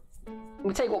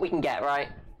 We take what we can get, right?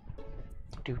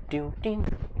 Because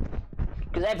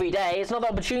every day is another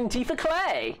opportunity for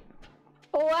clay.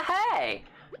 Oh, hey.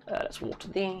 Let's water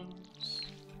these.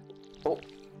 Oh,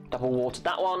 double watered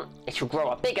that one. It shall grow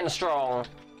up big and strong.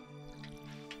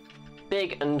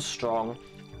 Big and strong.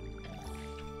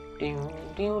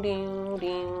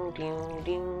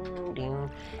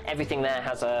 Everything there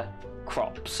has a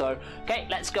crop. So, okay,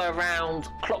 let's go around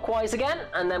clockwise again,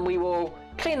 and then we will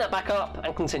clean that back up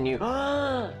and continue.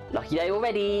 Lucky day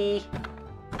already.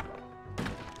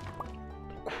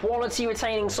 Quality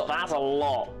retaining stock. That's a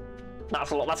lot.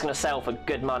 That's a lot. That's going to sell for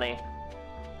good money.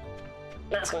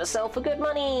 That's going to sell for good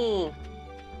money.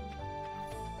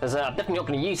 Because I'm definitely not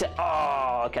going to use it.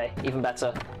 Oh, okay. Even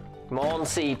better. Come on,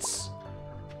 seeds.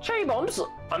 Cherry bombs?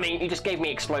 I mean, you just gave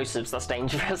me explosives. That's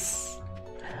dangerous.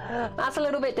 That's a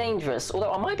little bit dangerous.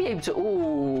 Although I might be able to...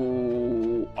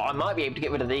 Ooh. I might be able to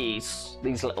get rid of these.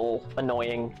 These little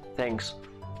annoying things.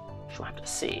 We'll have to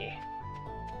see.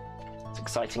 It's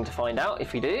exciting to find out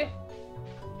if we do.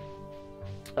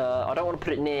 I don't want to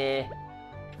put it near,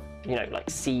 you know, like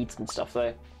seeds and stuff,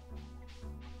 though.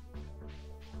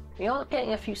 We are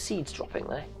getting a few seeds dropping,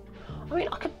 though. I mean,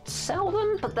 I could sell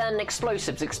them, but then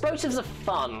explosives. Explosives are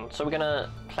fun, so we're going to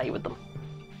play with them.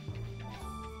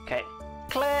 Okay.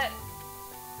 Clear.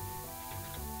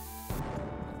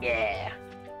 Yeah.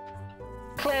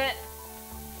 Clear.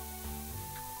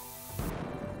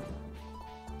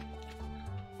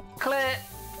 Clear.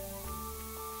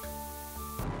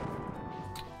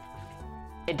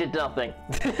 It did nothing.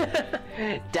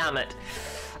 Damn it.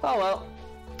 Oh well,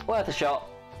 worth a shot.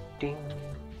 Ding.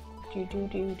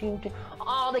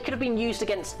 Oh, they could have been used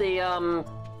against the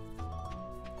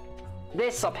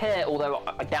this up here, although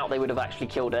I doubt they would have actually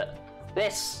killed it.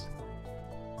 This,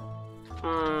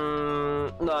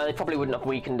 no, they probably wouldn't have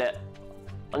weakened it.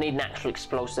 I need an actual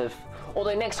explosive.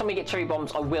 Although next time we get cherry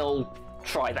bombs, I will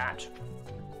try that.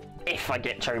 If I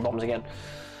get cherry bombs again.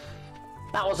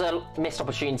 That was a missed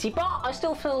opportunity, but I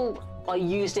still feel I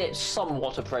used it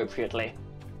somewhat appropriately.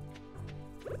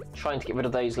 Trying to get rid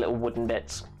of those little wooden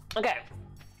bits. Okay,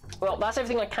 well, that's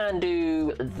everything I can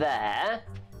do there.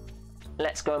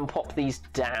 Let's go and pop these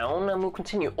down and we'll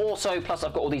continue. Also, plus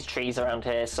I've got all these trees around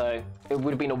here, so it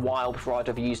would have been a while before I'd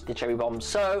have used the cherry bombs.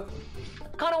 So,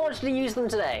 kind of wanted to use them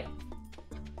today.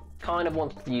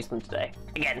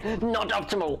 Again, not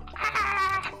optimal.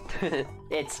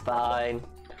 It's fine.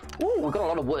 Ooh, we've got a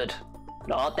lot of wood.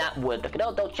 Not that wood. Look at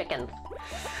all those chickens.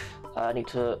 I need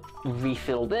to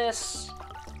refill this.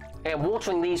 And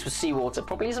watering these with seawater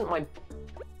probably isn't my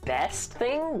best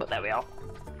thing, but there we are.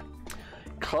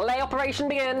 Clay operation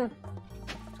begin.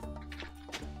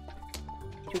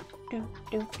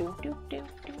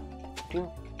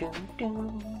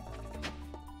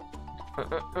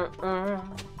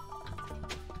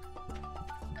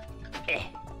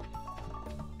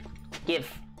 Give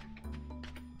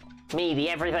me the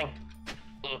everything.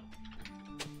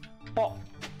 Pop,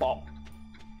 pop.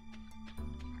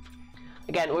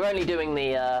 Again, we're only doing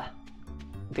the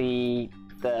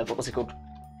what was it called?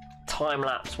 Time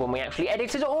lapse when we actually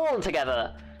edited it all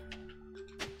together.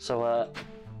 So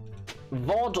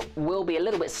VOD will be a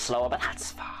little bit slower, but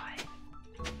that's fine.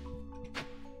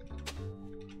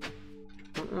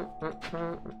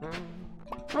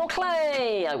 More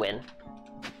clay! I win.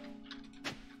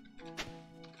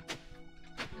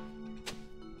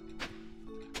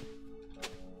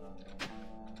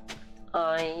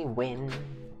 I win.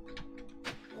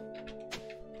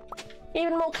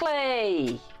 Even more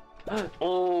clay!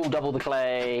 Oh, double the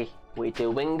clay. We're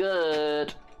doing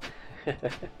good.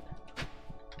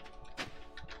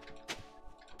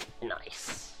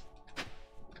 Nice.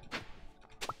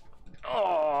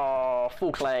 Oh,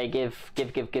 full clay. Give.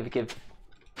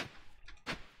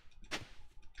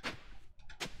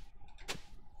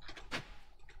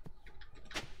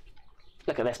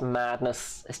 Look at this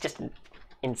madness. It's just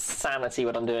insanity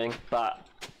what I'm doing, but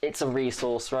it's a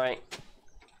resource, right?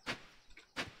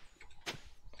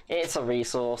 It's a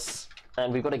resource,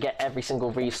 and we've got to get every single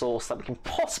resource that we can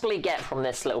possibly get from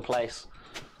this little place.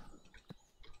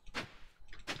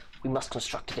 We must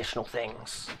construct additional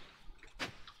things.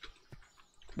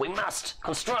 We must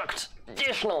construct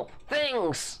additional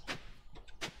things!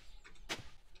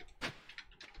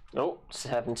 Oh,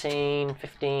 17,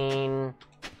 15,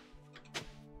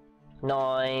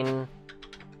 9,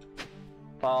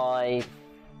 5,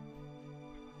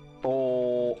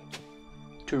 4,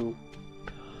 2.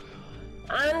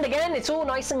 And again, it's all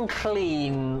nice and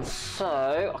clean,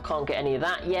 so I can't get any of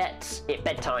that yet. It's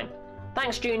bedtime.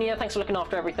 Thanks, Junior. Thanks for looking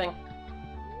after everything.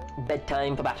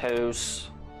 Bedtime for Batos.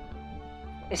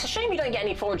 It's a shame you don't get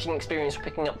any foraging experience for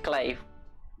picking up clay.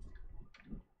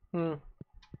 Bit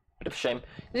of a shame.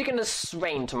 Is it going to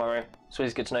rain tomorrow? So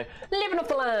it's good to know. Living off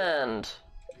the land.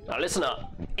 Now listen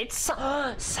up. It's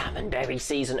salmonberry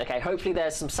season. Okay, hopefully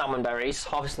there's some salmon berries.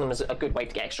 Harvesting them is a good way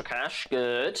to get extra cash.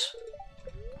 Good.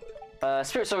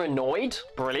 Spirits are annoyed.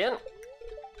 Brilliant.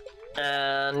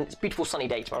 And it's a beautiful sunny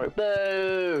day tomorrow.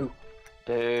 Boo!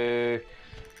 Boo.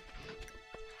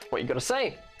 What you gotta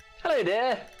say? Hello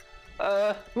dear.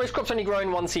 Most crops only grow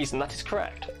in one season. That is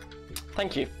correct.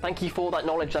 Thank you. Thank you for that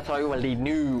knowledge that I already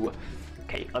knew.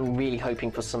 Okay, I'm really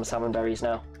hoping for some salmon berries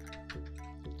now.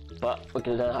 But we're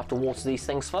gonna have to water these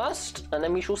things first, and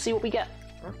then we shall see what we get.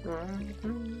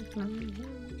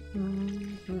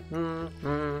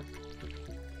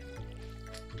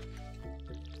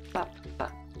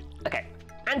 Okay,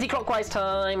 anti-clockwise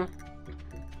time.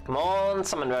 Come on,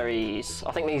 salmon berries.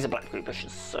 I think these are blackberry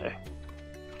bushes, so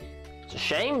it's a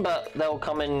shame, but they'll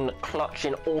come in clutch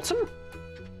in autumn.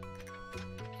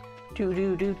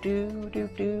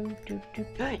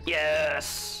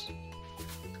 Yes!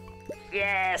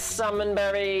 Yes, salmon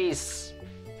berries!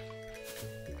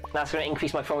 That's going to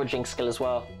increase my foraging skill as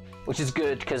well, which is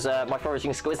good because my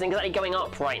foraging skill isn't exactly going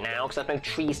up right now because I have no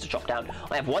trees to chop down.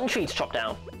 I have one tree to chop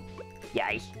down.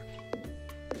 Yay.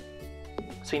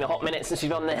 It's been a hot minute since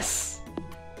we've done this.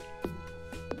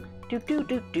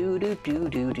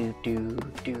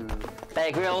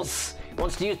 Bear Grylls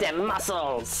wants to use their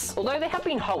muscles, although they have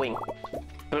been hoeing.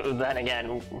 But then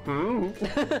again,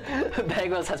 Bear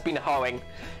Grylls has been hoeing.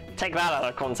 take that out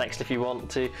of context if you want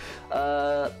to.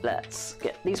 Let's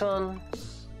get these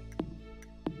ones.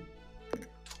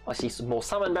 I see some more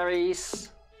salmon berries.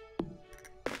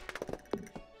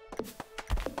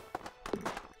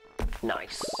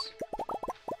 Nice.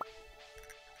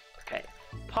 Okay.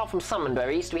 Apart from salmon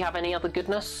berries, do we have any other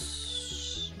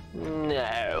goodness?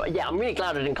 No. Yeah, I'm really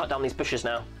glad I didn't cut down these bushes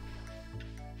now.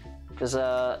 Because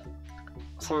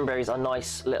salmon berries are a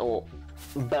nice little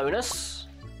bonus.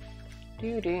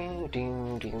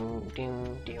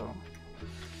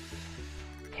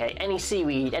 Okay, any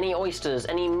seaweed, any oysters,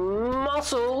 any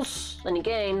mussels, any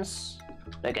gains?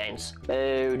 No gains.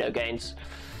 Oh, no gains.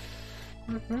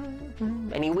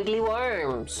 Any wiggly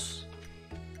worms?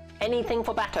 Anything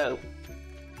for Bato?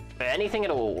 Anything at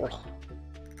all?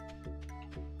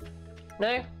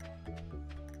 No?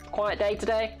 Quiet day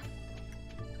today?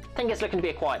 I think it's looking to be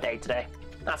a quiet day today.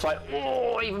 That's right.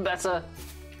 Oh, even better.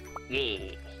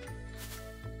 Yeah.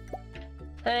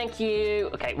 Thank you.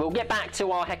 Okay, we'll get back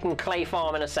to our heckin' clay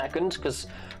farm in a second, because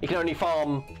you can only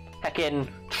farm heckin'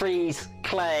 trees,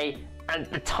 clay, and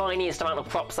the tiniest amount of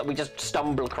crops that we just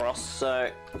stumble across, so...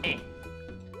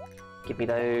 Give me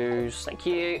those, thank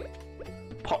you.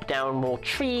 Pop down more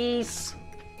trees.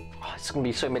 Oh, it's going to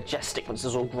be so majestic once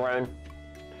it's all grown.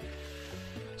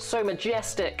 So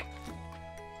majestic.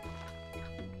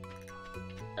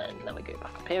 And now we go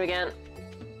back up here again.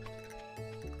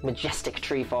 Majestic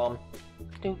tree farm.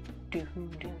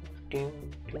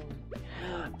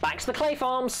 Back to the clay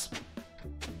farms.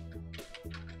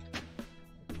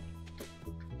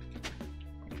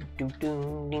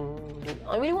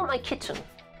 I really want my kitten.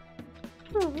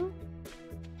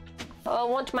 I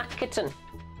want my kitten.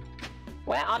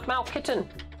 Where art my kitten?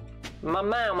 My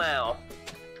meow meow.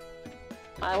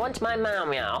 I want my meow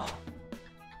meow.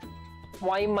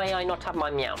 Why may I not have my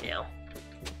meow meow?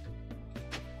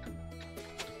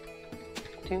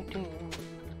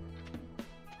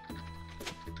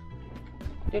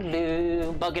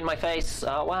 Bug in my face.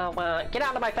 Oh, wow, wow. Get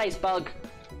out of my face, bug.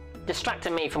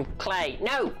 Distracting me from clay.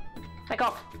 No! Back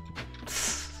off.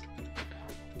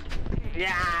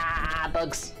 Yeah,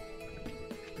 bugs.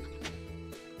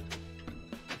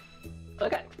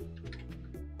 Okay.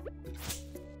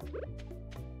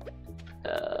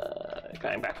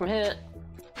 Going back from here.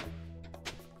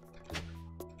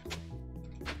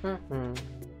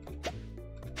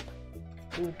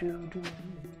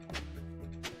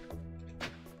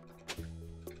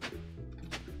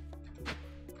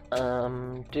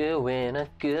 I'm doing it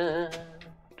good.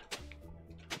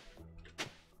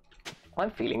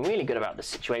 I'm feeling really good about this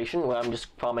situation where I'm just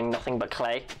farming nothing but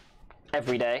clay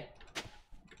every day.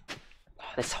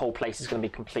 This whole place is going to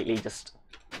be completely just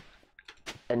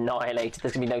annihilated.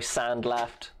 There's going to be no sand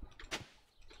left.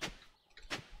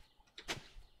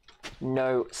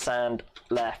 No sand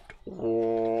left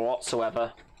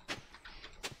whatsoever.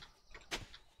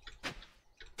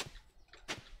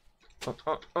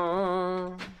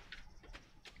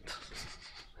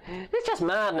 It's just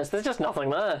madness. There's just nothing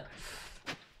there.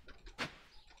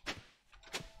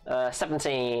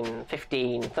 17,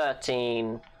 15,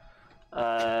 13,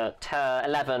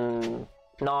 11,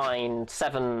 9,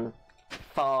 7,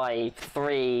 5,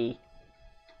 3,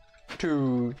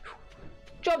 2.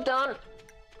 Job done.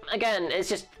 Again, it's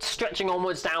just stretching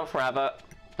onwards down forever,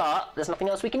 but there's nothing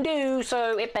else we can do,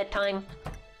 so it's bedtime.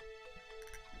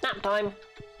 Nap time.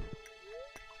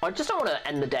 I just don't want to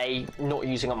end the day not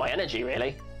using up my energy,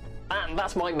 really.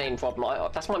 That's my main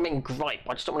problem. That's my main gripe.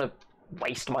 I just don't want to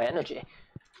waste my energy.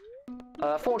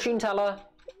 Fortune teller.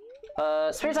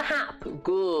 Spirits of Hap.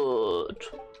 Good.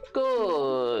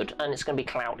 Good. And it's going to be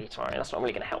cloudy tomorrow. That's not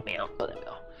really going to help me out, but there we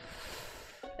are.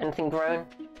 Anything grown?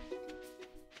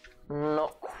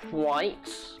 Not quite.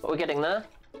 But we're getting there.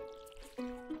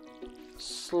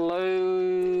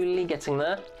 Slowly getting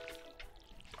there.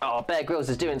 Oh, Bear Grylls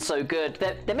is doing so good.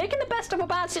 They're making the best of a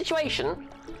bad situation.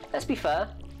 Let's be fair.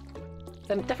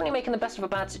 They're definitely making the best of a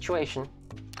bad situation.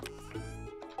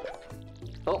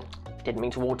 Oh, didn't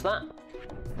mean to water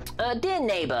that. Dear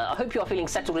neighbour, I hope you are feeling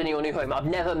settled in your new home. I've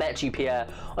never met you, Pierre.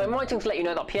 I'm writing to let you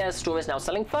know that Pierre's store is now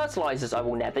selling fertilisers. I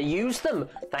will never use them.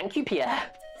 Thank you, Pierre.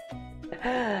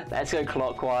 Let's go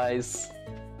clockwise.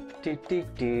 Thank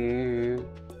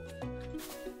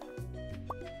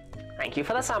you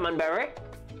for the salmon berry.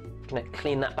 Gonna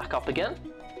clean that back up again.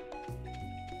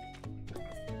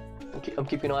 I'm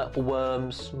keeping an eye out for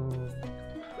worms.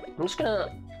 I'm just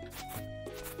gonna...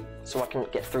 so I can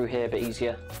get through here a bit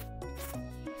easier.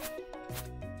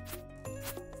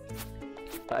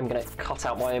 I'm gonna cut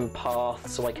out my own path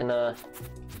so I can, there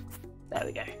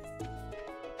we go.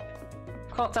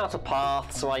 Cut out a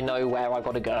path so I know where I've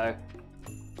got to go.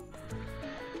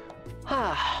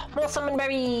 Ah, more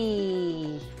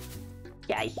salmonberry!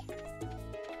 Yay.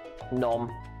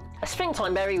 Nom. A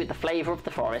springtime berry with the flavour of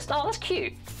the forest. Oh, that's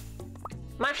cute.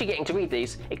 I'm actually getting to read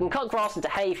these. It can cut grass into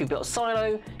hay if you built a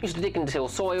silo, used to dig and till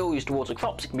soil, used to water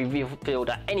crops, it can be refilled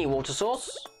at any water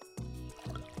source.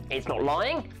 It's not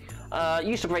lying.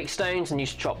 Used to break stones and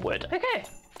used to chop wood. Okay.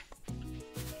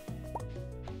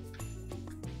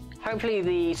 Hopefully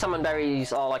the summon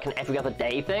berries are like an every other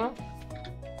day thing.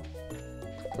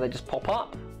 They just pop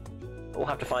up. We'll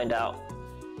have to find out.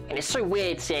 And it's so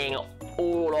weird seeing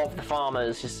all of the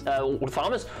farmers, just,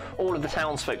 all of the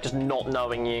townsfolk just not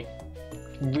knowing you.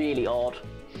 Really odd.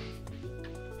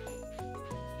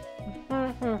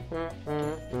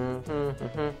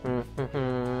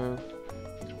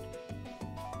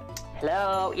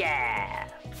 Hello, yeah.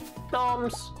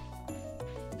 Noms.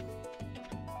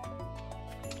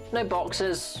 No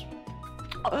boxes.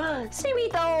 Oh,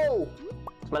 seaweed though!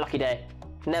 It's my lucky day.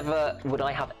 Never would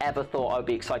I have ever thought I would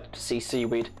be excited to see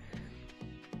seaweed.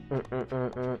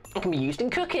 It can be used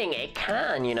in cooking. It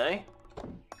can, you know.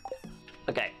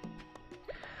 Okay.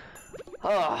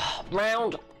 Oh,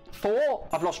 round 4?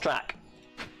 I've lost track.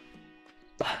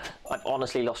 I've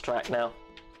honestly lost track now.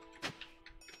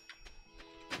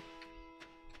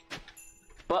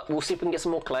 But we'll see if we can get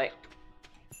some more clay.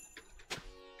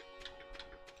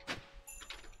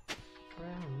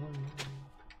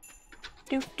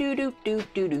 Do do do do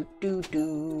do do do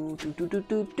do do do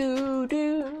do do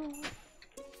do.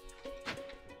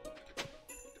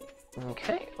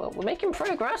 Okay, well we're making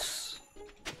progress.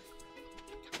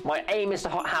 My aim is to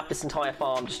have this entire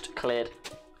farm just cleared.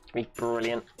 It's gonna be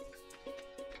brilliant.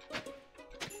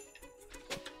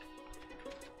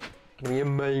 It's gonna be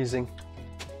amazing.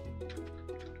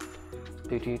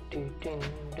 Do, do, do, do,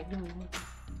 do.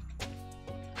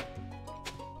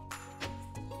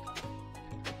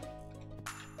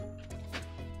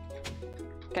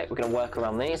 Okay, we're gonna work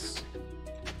around these.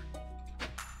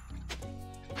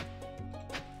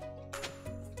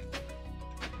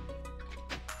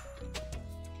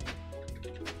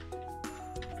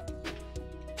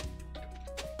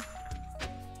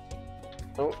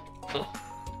 Oh.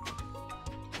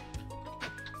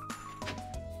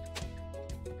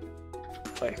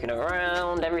 Working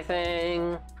around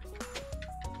everything.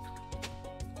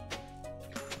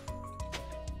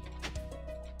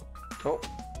 Oh.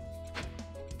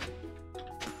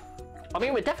 I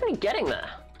mean, we're definitely getting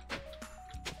there.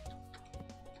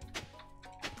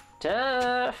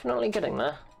 Definitely getting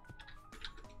there.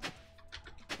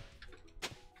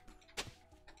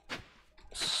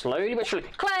 Slowly but surely.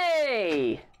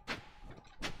 Clay!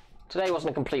 Today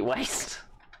wasn't a complete waste.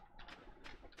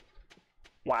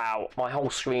 Wow, my whole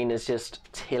screen is just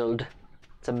tilled.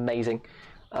 It's amazing.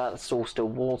 It's all still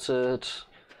watered.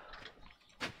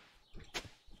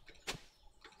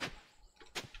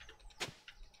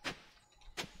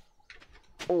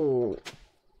 All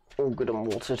good and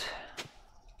watered.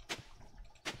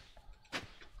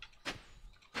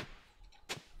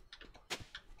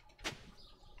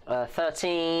 Uh,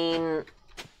 13.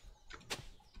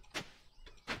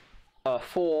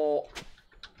 4.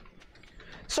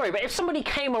 Sorry, but if somebody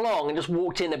came along and just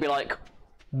walked in, they'd be like,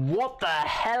 what the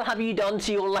hell have you done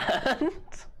to your land?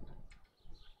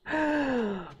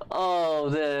 Oh,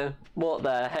 dear. What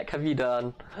the heck have you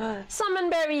done? Summon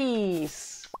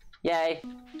berries! Yay.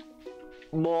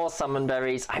 More summon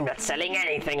berries. I'm not selling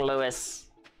anything, Lewis.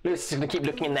 Lewis is going to keep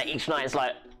looking in there each night. It's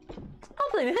like,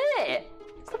 nothing here.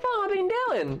 What's the fuck I've been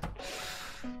doing?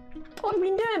 What have I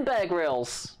been doing, Bear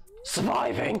Grylls?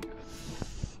 Surviving.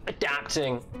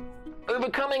 Adapting.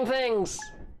 Overcoming things.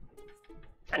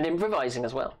 And improvising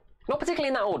as well. Not particularly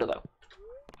in that order, though.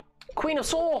 Queen of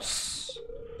Sauce.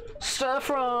 Stir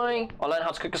fry. I'll learn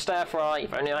how to cook a stir fry.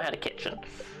 If only I had a kitchen.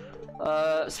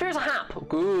 Spheres of Hap.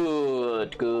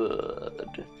 Good,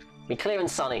 good. Be clear and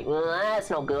sunny. Well, that's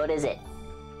not good, is it?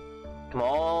 Come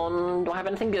on. Do I have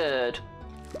anything good?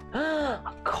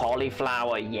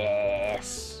 Cauliflower.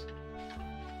 Yes.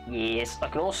 Yes. I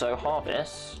can also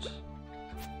harvest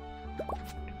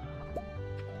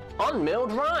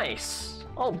unmilled rice.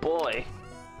 Oh boy.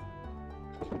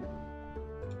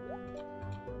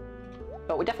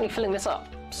 But we're definitely filling this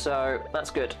up, so that's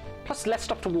good. Plus less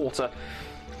stuff to water.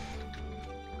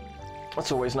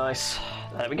 That's always nice.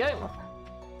 There we go.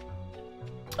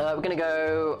 We're gonna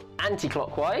go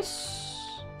anti-clockwise.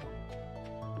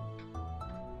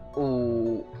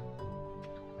 Ooh.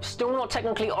 Still not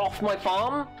technically off my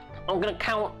farm. I'm gonna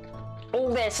count all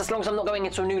this as long as I'm not going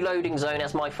into a new loading zone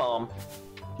as my farm.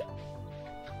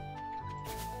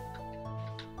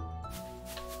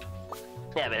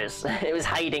 Yeah, but it was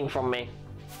hiding from me.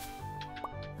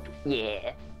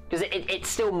 Yeah. Because it's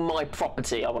still my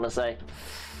property, I want to say.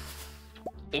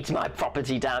 It's my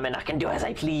property, damn it, I can do as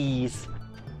I please.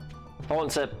 If I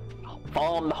want to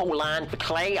farm the whole land for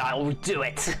clay, I'll do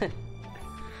it.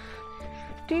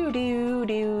 Do do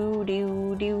do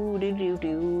do do do do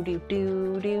do do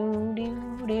do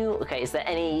do do. Okay, is there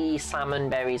any salmon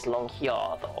berries along here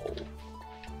though?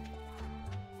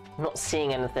 I'm not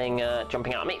seeing anything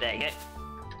jumping out at me. There you go.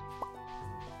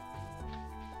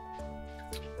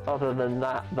 Other than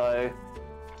that though,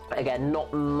 again,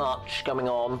 not much going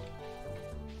on.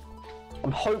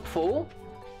 I'm hopeful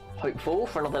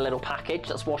for another little package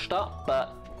that's washed up,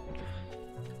 but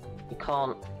you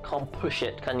can't push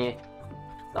it, can you?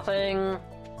 Nothing.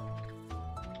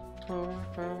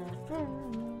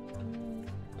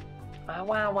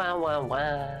 Wow, wow, wow,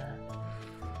 wow.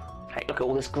 Hey, look at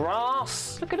all this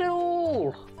grass. Look at it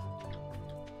all.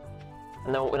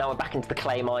 And now we're back into the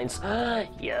clay mines.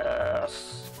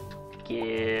 Yes.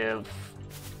 Give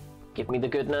me the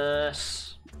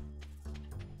goodness.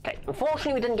 Okay,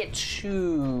 unfortunately we didn't get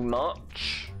too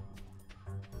much.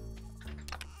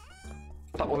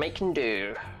 But we're making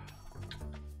do.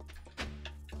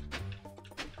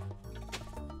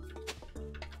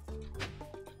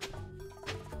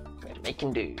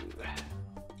 Making do.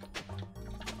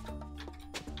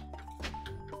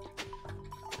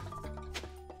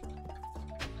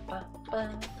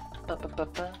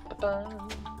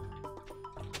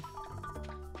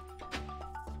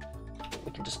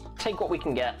 We can just take what we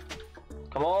can get.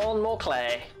 Come on, more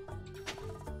clay.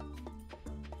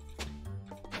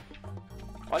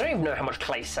 I don't even know how much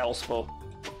clay sells for.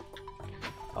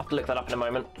 I'll have to look that up in a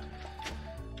moment.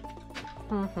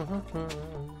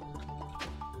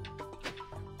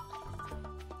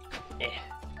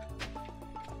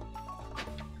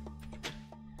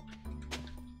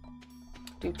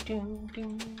 Do do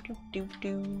do do do do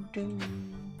do do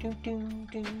do do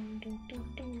do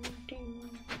do do.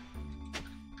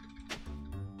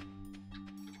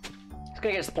 It's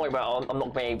gonna get to the point where I'm not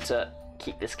gonna be able to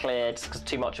keep this clear just because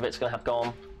too much of it's gonna have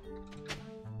gone.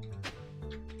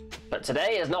 But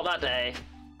today is not that day.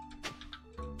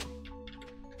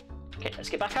 Okay, let's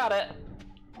get back at it.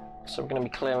 So we're gonna be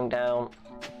clearing down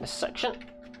this section.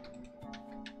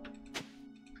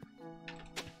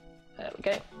 There we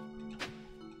go.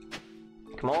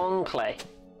 Come on, clay.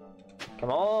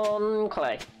 Come on,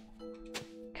 clay.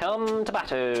 Come to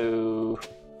Batu.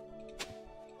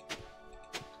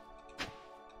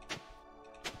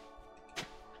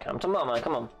 Come to mama,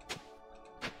 come on.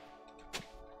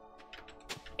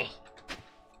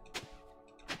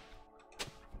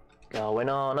 Going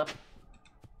on up.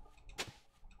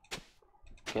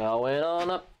 Going on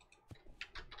up.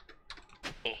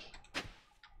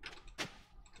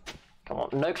 Come on,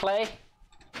 no clay.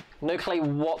 No clay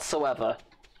whatsoever.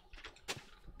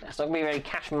 That's not gonna be very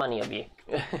cash money of you.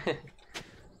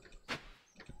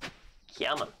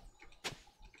 Come on.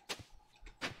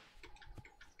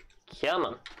 Come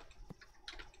on.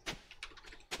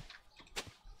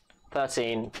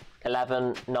 13,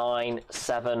 11, 9,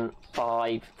 7,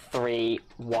 5, 3,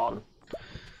 1.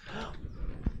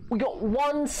 We got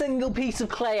one single piece of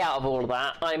clay out of all of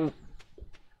that. I'm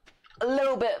a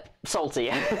little bit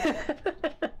salty.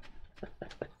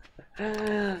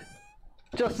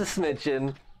 Just a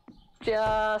smidgen.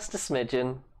 Just a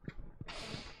smidgen.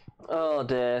 Oh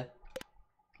dear.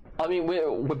 I mean,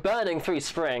 we're burning through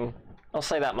spring. I'll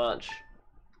say that much.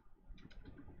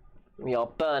 We are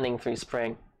burning through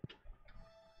spring.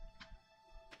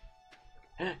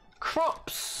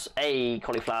 Crops! A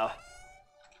cauliflower.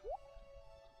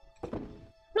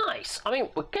 Nice. I mean,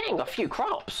 we're getting a few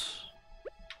crops.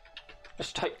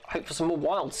 Just hope for some more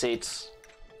wild seeds.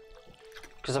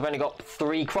 Because I've only got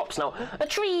 3 crops now. A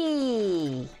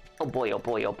tree! Oh boy, oh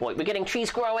boy, oh boy. We're getting trees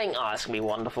growing. Ah, it's going to be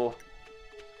wonderful.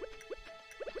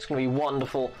 It's going to be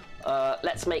wonderful.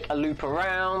 Let's make a loop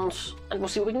around and we'll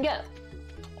see what we can get.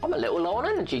 I'm a little low on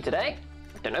energy today.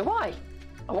 I don't know why.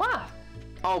 Oh, wow.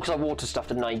 Oh, because I watered stuff,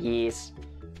 didn't I? Years.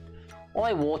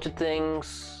 I watered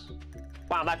things.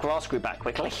 Wow, that grass grew back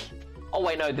quickly. Oh,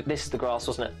 wait, no, this is the grass,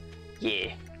 wasn't it?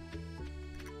 Yeah.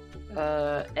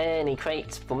 Any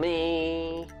crates for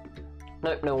me?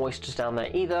 Nope, no oysters down there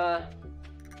either.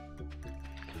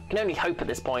 Can only hope at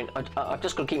this point. I've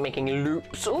just got to keep making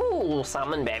loops. Ooh,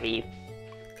 salmon berry.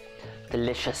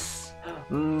 Delicious.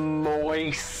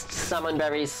 Moist salmon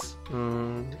berries.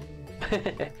 Some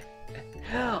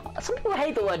people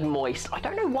hate the word moist. I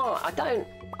don't know why. I don't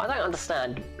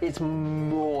understand. It's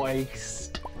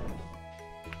moist.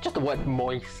 Just the word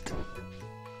moist.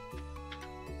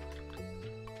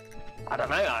 I don't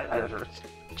know, I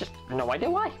just no idea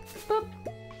why. Boop.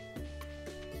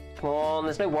 Come on,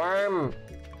 there's no worm.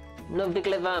 No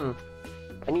Viglavem.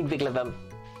 I need Viglavem.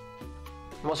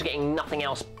 I'm also getting nothing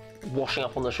else washing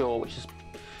up on the shore, which is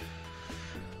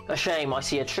a shame. I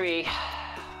see a tree.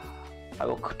 I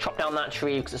will chop down that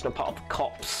tree because it's not part of the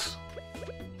copse.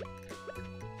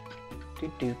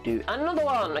 Another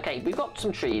one! Okay, we've got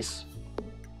some trees.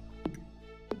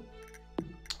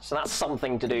 So that's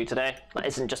something to do today. That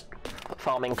isn't just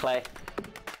farming clay.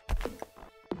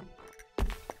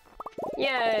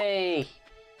 Yay!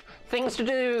 Things to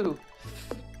do!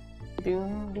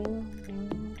 You're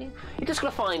just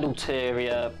gonna find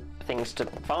ulterior things to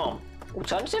farm.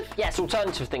 Alternative? Yes,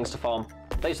 alternative things to farm.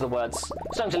 Those are the words.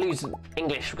 I'm starting to lose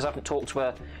English because I haven't talked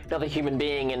to another human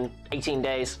being in 18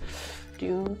 days.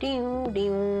 Wonder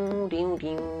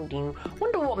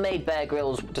what made Bear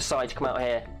Grylls decide to come out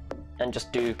here and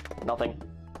just do nothing.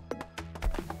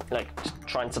 Like, just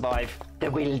try and survive the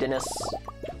wilderness.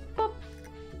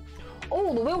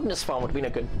 Oh, the wilderness farm would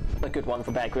have been a good one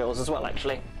for Bear Grylls as well,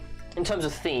 actually. In terms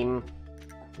of theme.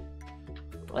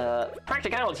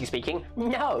 Practicality speaking,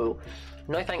 no.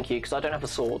 No thank you, because I don't have a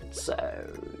sword, so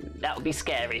that would be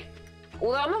scary.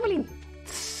 Although I'm not really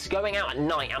going out at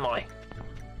night, am I?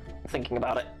 Thinking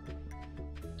about it.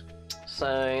 So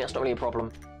that's not really a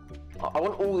problem. I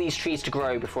want all these trees to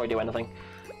grow before I do anything.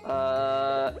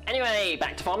 Anyway,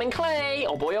 back to farming clay.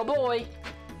 Oh boy, oh boy.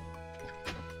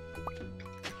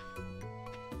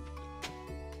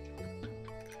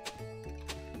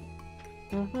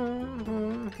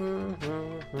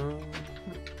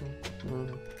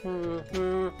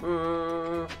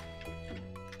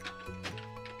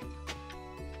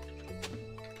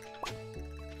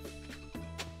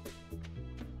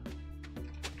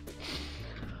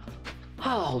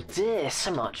 Oh dear,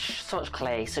 so much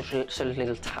clay, so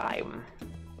little time.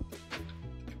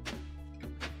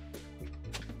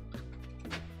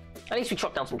 At least we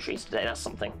chopped down some trees today, that's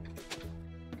something.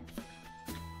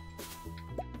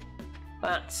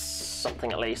 That's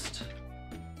something at least.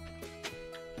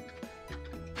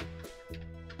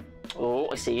 Oh,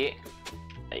 I see you.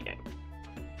 There you go.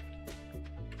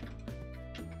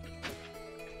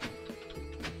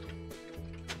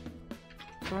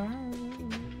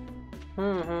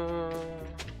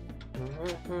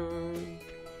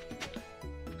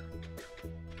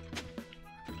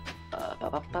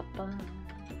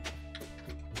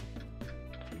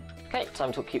 Okay,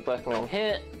 time to keep working along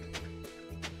here.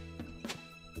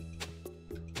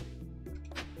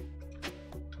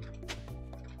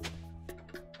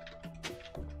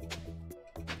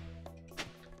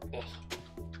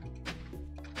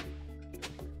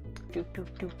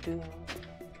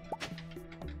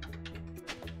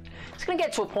 It's gonna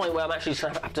get to a point where I'm actually just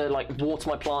gonna have to like water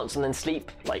my plants and then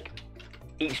sleep like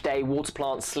each day. Water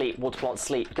plants, sleep,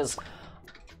 because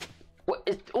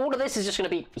all of this is just gonna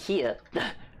be here,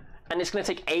 and it's gonna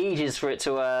take ages for it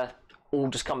to all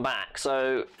just come back.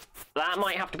 So that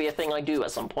might have to be a thing I do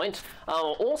at some point.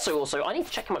 Also, I need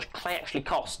to check how much clay actually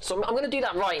costs. So I'm gonna do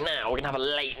that right now. We're gonna have a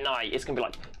late night. It's gonna be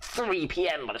like 3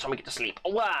 PM by the time we get to sleep.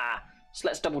 Wow. So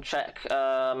let's double check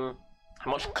how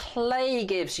much clay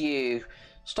gives you.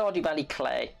 Stardew Valley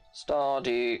clay.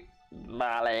 Stardew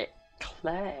Valley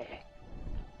clay.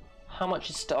 How much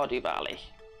is Stardew Valley?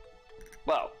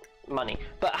 Well, money.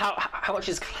 But how much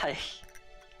is clay?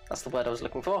 That's the word I was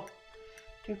looking for.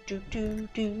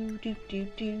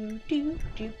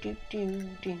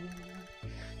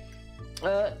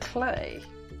 Clay.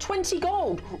 20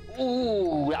 gold.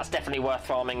 Ooh, that's definitely worth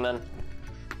farming then.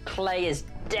 Clay is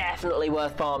definitely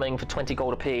worth farming for 20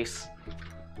 gold apiece.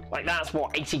 Like that's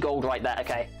what, 80 gold right there.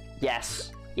 Okay.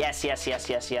 Yes. Yes.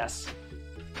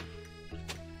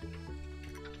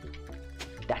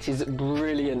 That is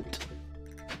brilliant.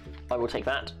 I will take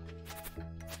that.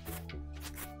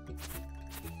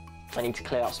 I need to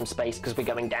clear out some space because we're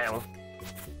going down.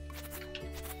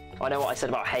 I know what I said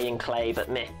about hay and clay, but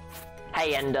meh.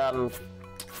 Hay and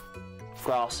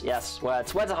grass. Yes,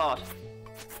 words. Words are hard.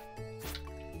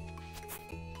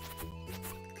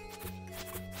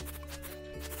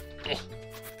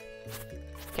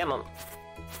 Come on.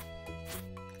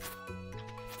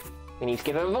 We need to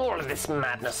get rid of all of this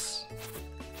madness.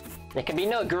 There can be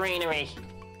no greenery.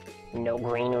 No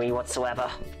greenery whatsoever.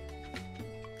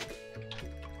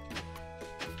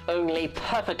 Only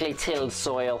perfectly tilled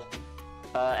soil.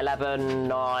 11,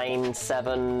 9,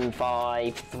 7,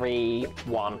 5, 3,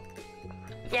 1.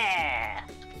 Yeah!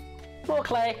 More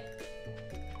clay.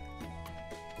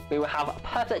 We will have a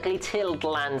perfectly tilled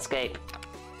landscape.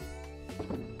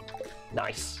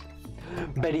 Nice.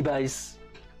 Betty Base.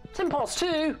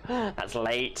 2:10. That's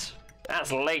late.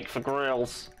 That's late for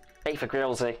grills. Late for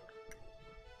grillsy.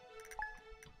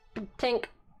 Tink.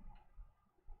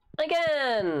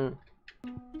 Again.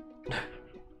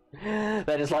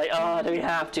 They're just like, oh, do we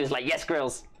have to? It's like, yes,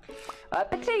 grills.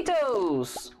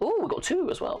 Potatoes. Oh, we got 2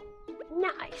 as well.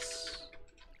 Nice.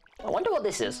 I wonder what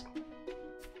this is.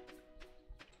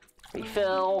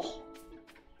 Refill.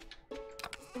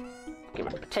 Get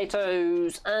rid of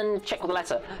potatoes and check with the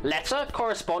letter. Letter,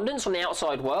 correspondence from the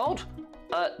outside world.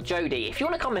 Jody, if you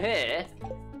want to come here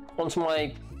onto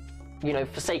my, you know,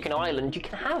 forsaken island, you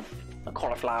can have a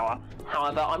cauliflower.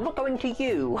 However, I'm not going to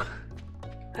you.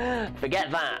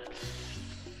 Forget that.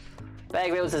 Bear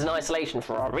Grylls is in isolation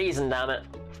for a reason, damn it.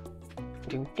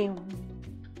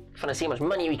 Trying to see how much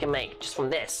money we can make just from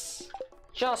this.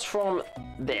 Just from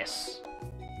this.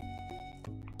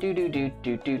 Do do do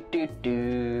do do do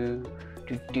do.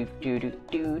 Do do do do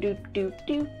do do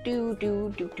do do do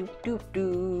do do do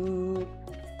do.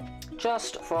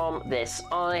 Just from this.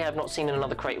 I have not seen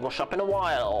another crate wash up in a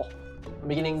while. I'm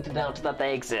beginning to doubt that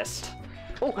they exist.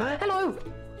 Oh, hello!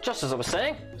 Just as I was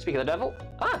saying, speak of the devil.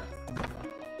 Ah!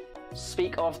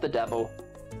 Speak of the devil.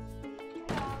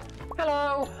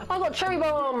 Hello! I got cherry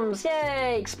bombs!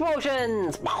 Yay!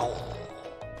 Explosions!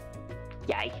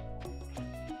 Yay!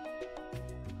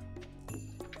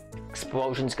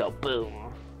 Explosions go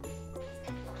boom.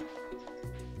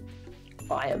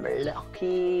 I am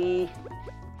lucky.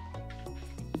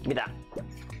 Give me that.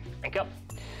 Thank you.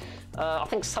 I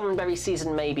think salmonberry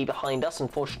season may be behind us,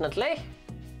 unfortunately.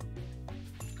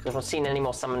 I've not seen any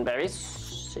more salmonberries,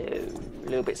 so a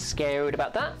little bit scared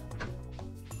about that.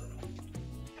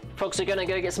 Folks are gonna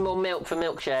go get some more milk for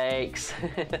milkshakes.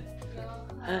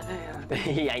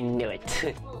 Yeah, I knew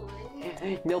it.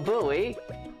 No bully.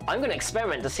 I'm gonna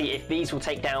experiment to see if these will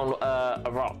take down a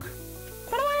rock.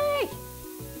 Run away!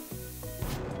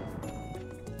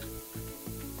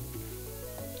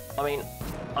 I mean,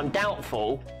 I'm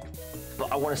doubtful,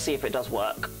 but I want to see if it does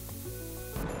work.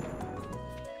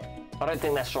 I don't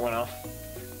think they're strong enough.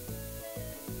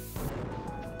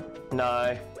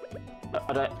 No,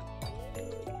 I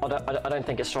don't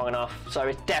think it's strong enough. So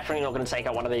it's definitely not going to take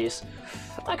out one of these.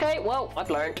 Okay, well, I've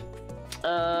learned.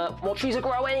 More trees are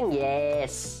growing.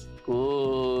 Yes,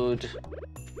 good.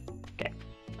 Okay,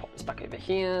 pop this back over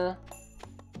here.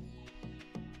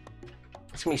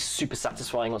 It's gonna be super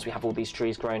satisfying once we have all these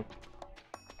trees grown.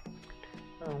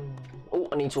 Oh,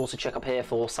 I need to also check up here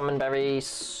for salmon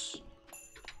berries.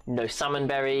 No salmon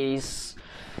berries.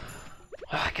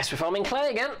 Oh, I guess we're farming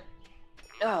clay again.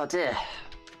 Oh dear.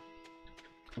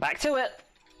 Back to it.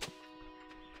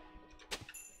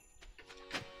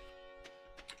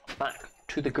 Back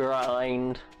to the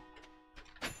grind.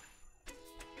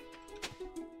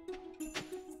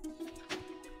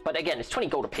 But again, it's 20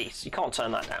 gold apiece. You can't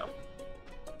turn that down.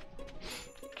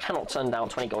 Cannot turn down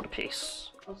 20 gold apiece.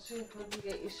 I'll see if I can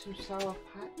get you some sour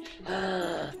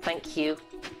patch. Thank you.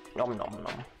 Nom nom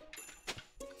nom.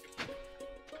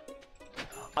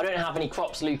 I don't have any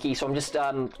crops, Loki, so I'm just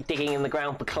digging in the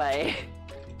ground for clay.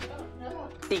 Oh no.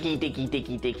 Diggy, diggy,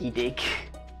 diggy, diggy, dig.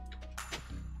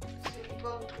 So you've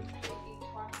gone completely to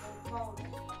animal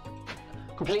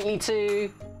farming? Completely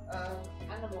to...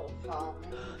 Animal farming.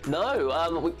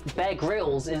 No, Bear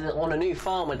Grylls is on a new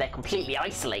farm where they're completely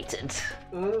isolated.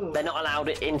 Ooh. They're not allowed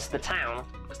into the town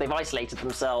because they've isolated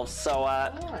themselves. So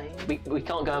we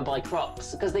can't go and buy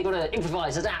crops because they've got to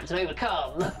improvise, adapt, and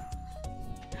overcome.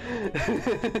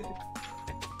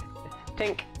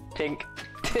 Tink, tink,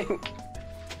 tink.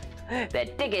 They're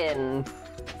digging.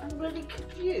 I'm really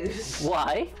confused.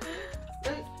 Why?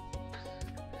 Like,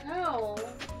 how?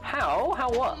 How? How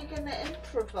what? How are you going to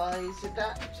improvise,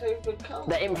 adapt, overcome?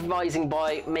 They're improvising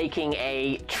by making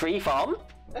a tree farm.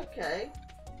 Okay.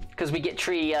 Because we get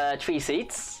tree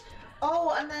seeds.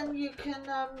 Oh, and then you can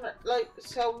like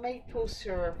sell maple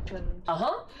syrup and.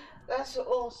 That's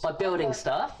awesome. By building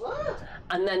stuff. What?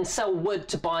 And then sell wood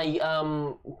to buy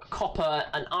copper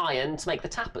and iron to make the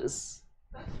tappers.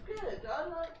 That's good. I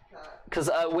like that. Because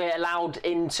we're allowed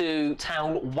into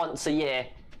town once a year.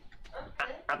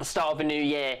 Okay. At the start of a new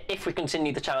year, if we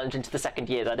continue the challenge into the second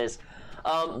year, that is.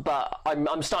 But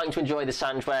I'm starting to enjoy this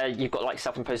challenge where you've got like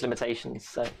self-imposed limitations.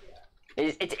 So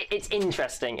it's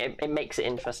interesting. It makes it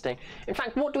interesting. In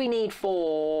fact, what do we need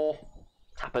for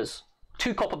tappers?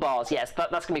 2 copper bars. Yes,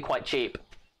 that's going to be quite cheap.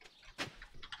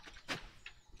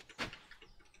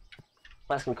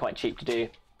 That's going to be quite cheap to do.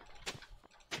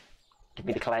 Give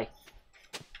me the clay.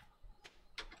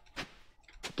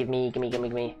 Give me. Ding.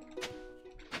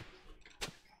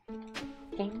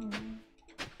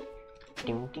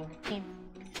 Ding, ding, ding.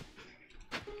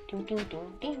 Ding, ding,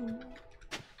 ding, ding.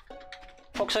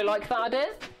 Foxo like that idea?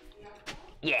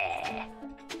 Yeah.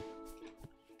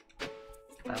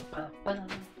 Ba, ba, ba.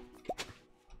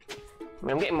 I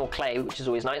mean, I'm getting more clay, which is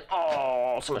always nice.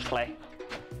 Oh, so much clay.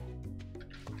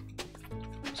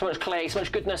 So much clay, so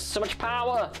much goodness, so much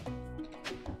power.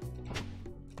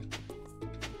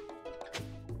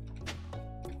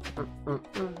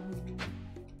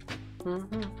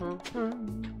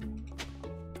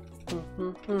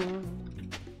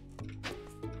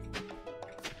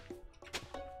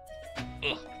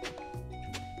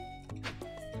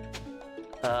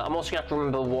 I'm also going to have to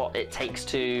remember what it takes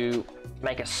to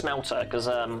make a smelter, because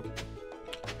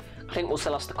Clint will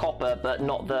sell us the copper, but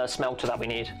not the smelter that we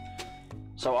need.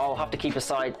 So I'll have to keep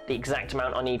aside the exact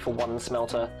amount I need for one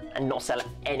smelter, and not sell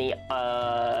any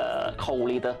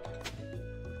coal either.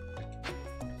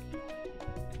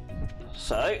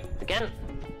 So, again,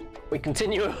 we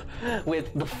continue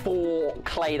with the 4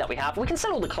 clay that we have. We can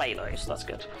sell all the clay though, so that's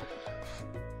good.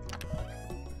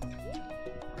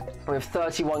 We have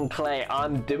 31 clay.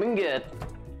 I'm doing good.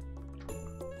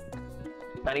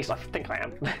 At least I think I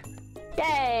am.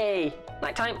 Yay!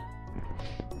 Nighttime.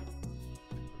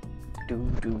 Okay,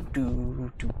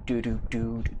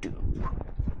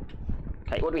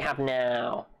 what do we have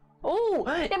now? Oh,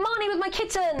 Imani with my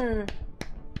kitten!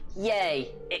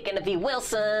 Yay! It's gonna be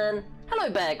Wilson. Hello,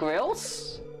 Bear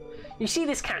Grylls. You see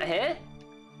this cat here?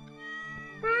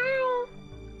 Meow.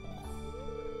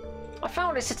 I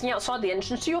found it sitting outside the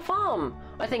entrance to your farm.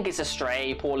 I think it's a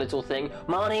stray, poor little thing.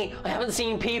 Marnie, I haven't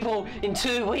seen people in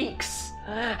 2 weeks.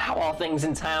 How are things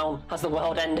in town? Has the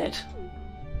world ended?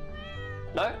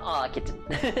 No? Ah, kitten.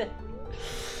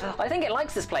 I think it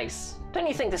likes this place. Don't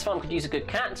you think this farm could use a good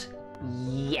cat?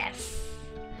 Yes.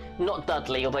 Not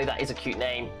Dudley, although that is a cute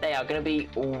name. They are going to be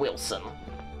Wilson.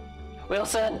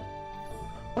 Wilson!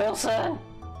 Wilson!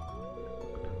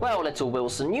 Well, little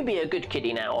Wilson, you be a good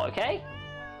kitty now, okay?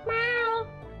 Meow.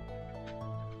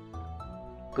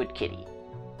 Good kitty.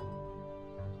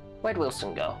 Where'd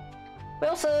Wilson go?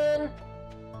 Wilson!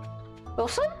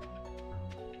 Wilson?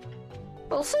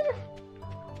 Wilson?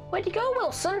 Where'd you go,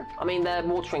 Wilson? I mean, their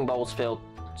watering bowl's filled,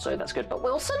 so that's good. But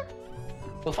Wilson?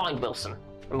 We'll find Wilson,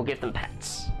 and we'll give them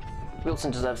pets.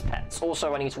 Wilson deserves pets.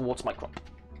 Also, I need to water my crop.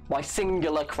 My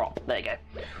singular crop. There you go.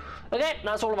 Okay,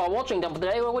 that's all of our watering done for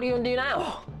today. Well, what are you going to do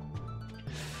now?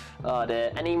 Oh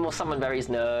dear. Any more summon berries?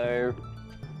 No.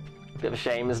 Bit of a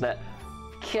shame, isn't it?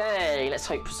 Okay, let's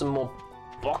hope for some more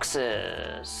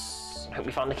boxes. Hope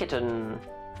we find the kitten.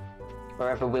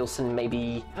 Wherever Wilson may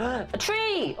be. A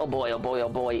tree! Oh boy, oh boy, oh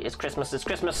boy. It's Christmas, it's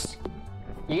Christmas.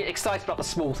 You get excited about the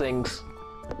small things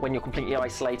when you're completely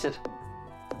isolated.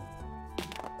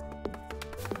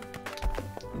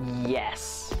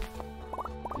 Yes.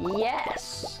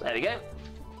 Yes. There we go.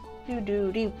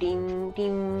 Ding, ding, ding,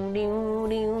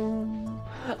 ding.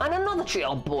 And another tree.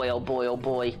 Oh boy, oh boy, oh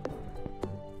boy.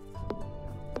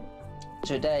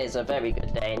 Today is a very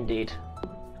good day indeed.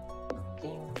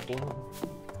 Ding, ding.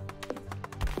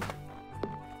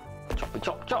 Choppy,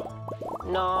 chop, chop.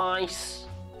 Nice.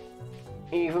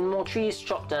 Even more trees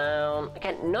chopped down.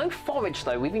 Again, no forage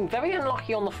though. We've been very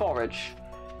unlucky on the forage,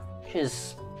 which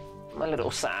is a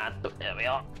little sad, but there we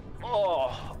are.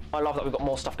 Oh, I love that we've got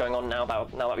more stuff going on now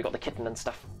that we've got the kitten and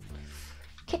stuff.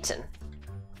 Kitten?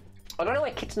 I don't know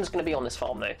where kitten's going to be on this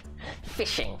farm though.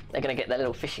 Fishing. They're going to get their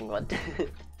little fishing rod.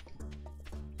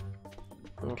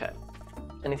 Okay.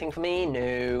 Anything for me?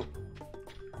 No.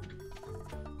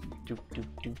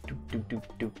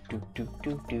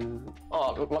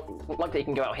 Oh, look like they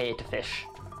can go out here to fish.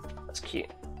 That's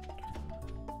cute.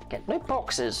 Okay, no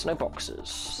boxes, no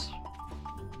boxes.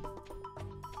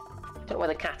 Don't know where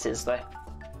the cat is though.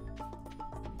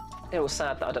 It was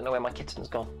sad that I don't know where my kitten's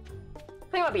gone. I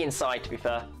think it might be inside, to be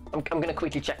fair. I'm going to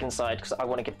quickly check inside because I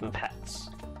want to give them pets.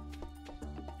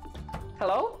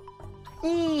 Hello?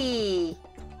 Eee!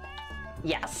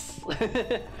 Yes.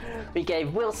 We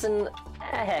gave Wilson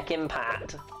a heckin'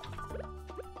 pat.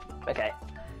 Okay.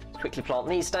 Let's quickly plant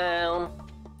these down.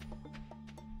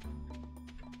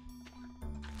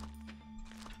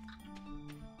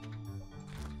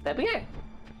 There we go.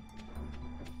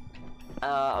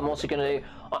 I'm also going to...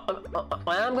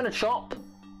 I am going to chop,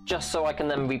 just so I can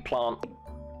then replant.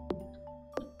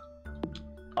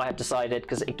 I have decided,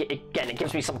 because again, it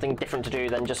gives me something different to do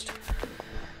than just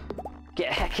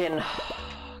get heckin'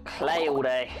 clay all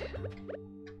day.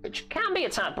 Which can be a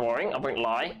tad boring, I won't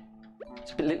lie.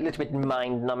 It's a little bit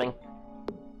mind-numbing.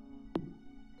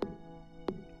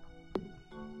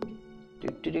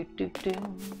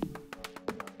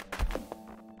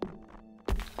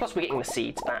 Plus we're getting the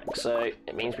seeds back, so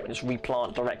it means we can just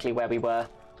replant directly where we were.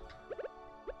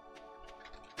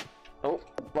 Oh,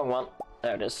 wrong one.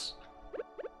 There it is.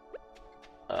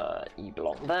 You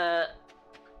belong there.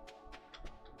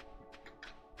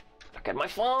 Look at my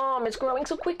farm, it's growing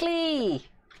so quickly!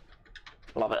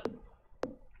 Love it.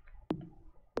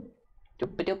 Oh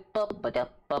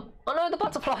no, the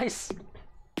butterflies!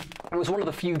 It was one of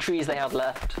the few trees they had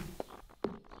left.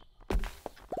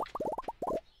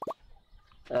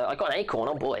 I got an acorn,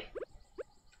 oh boy.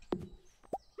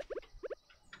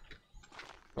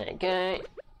 There you go.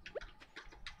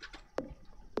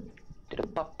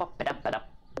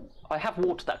 I have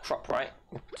watered that crop, right?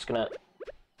 I'm just gonna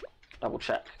double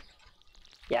check.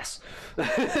 Yes.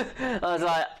 I was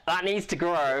like, that needs to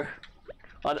grow.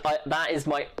 That is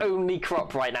my only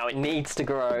crop right now. It needs to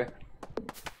grow.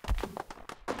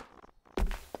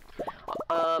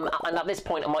 And at this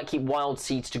point, I might keep wild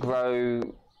seeds to grow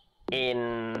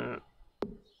in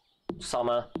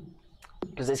summer,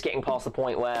 because it's getting past the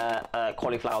point where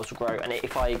cauliflowers will grow, and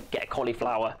if I get a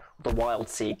cauliflower with a wild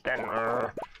seed, then it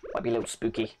might be a little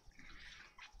spooky.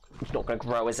 It's not going to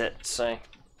grow, is it? So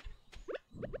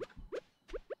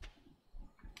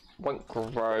won't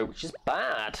grow, which is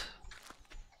bad.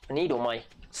 I need all my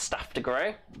stuff to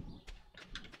grow.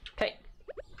 Okay,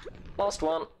 last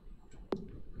one.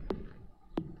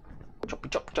 Chop,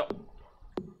 chop, chop.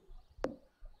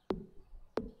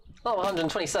 Oh,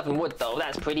 127 wood though,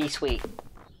 that's pretty sweet.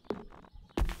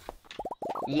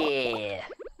 Yeah.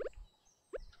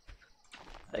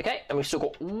 Okay, and we've still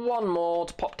got one more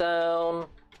to pop down.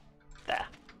 There.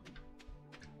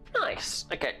 Nice.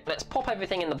 Okay, let's pop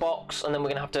everything in the box, and then we're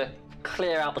gonna have to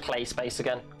clear out the clay space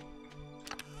again.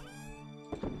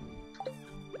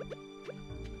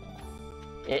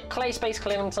 Clay space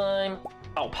clearing time.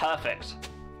 Oh, perfect.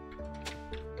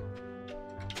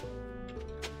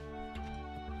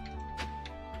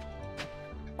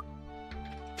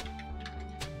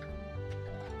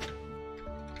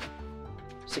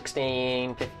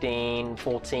 $16, $15,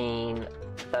 $14,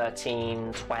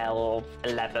 $13, $12,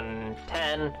 $11,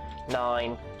 $10,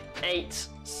 $9, $8,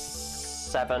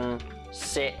 $7,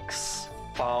 $6,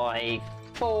 $5,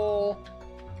 $4,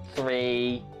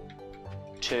 $3,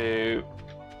 $2,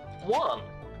 $1.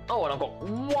 Oh, and I've got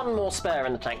one more spare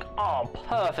in the tank. Oh,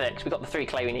 perfect. We got the 3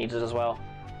 clay we needed as well.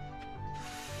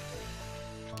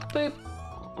 Boop.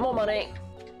 More money.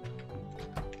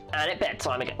 And it's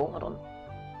bedtime again. Oh, hold on.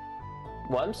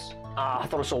 Worms? Ah, I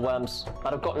thought I saw worms.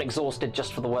 I'd have gotten exhausted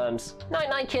just for the worms. Night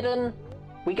night, kitten.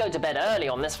 We go to bed early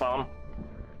on this farm.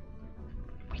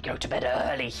 We go to bed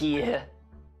early here.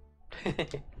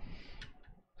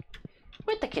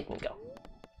 Where'd the kitten go?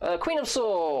 Queen of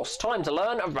Sauce. Time to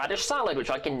learn a radish salad, which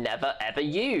I can never ever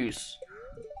use.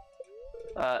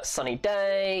 Sunny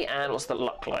day, and what's the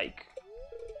luck like?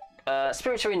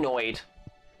 Spirits are annoyed.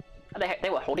 They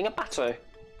were holding a battle.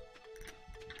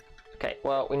 Okay,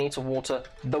 well, we need to water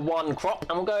the one crop,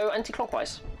 and we'll go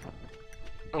anti-clockwise.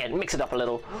 Again, mix it up a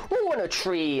little. Ooh, and a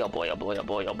tree. Oh boy, oh boy, oh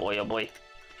boy, oh boy, oh boy.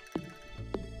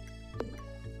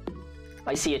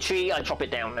 I see a tree, I chop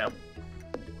it down now.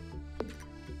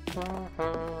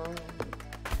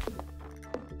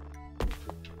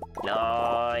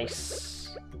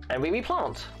 Nice. And we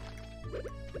replant.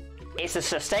 It's a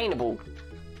sustainable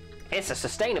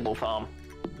farm.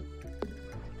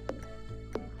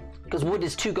 Because wood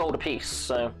is 2 gold a piece,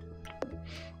 so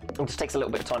it just takes a little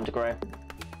bit of time to grow.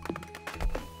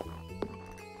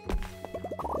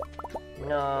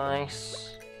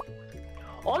 Nice.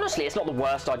 Honestly, it's not the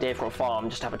worst idea for a farm,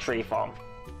 just to have a tree farm.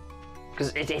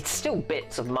 Because it's still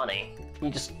bits of money. You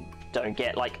just don't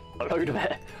get, like, a load of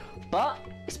it. But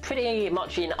it's pretty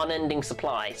much in unending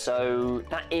supply, so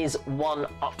that is one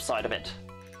upside of it.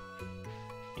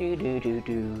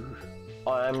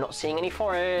 I'm not seeing any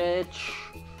forage.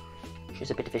 Which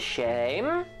is a bit of a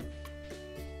shame.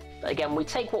 But again, we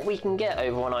take what we can get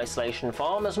over on Isolation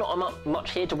Farm. There's not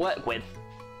much here to work with.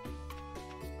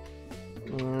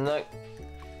 No.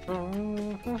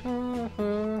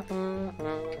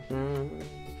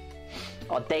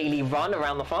 Our daily run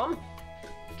around the farm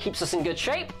keeps us in good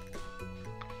shape.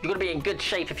 You've got to be in good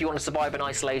shape if you want to survive in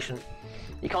isolation.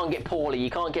 You can't get poorly, you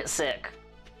can't get sick.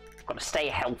 You've got to stay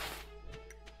healthy.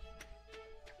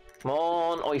 Come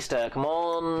on, oyster, come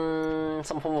on,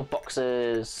 some form of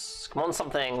boxes. Come on,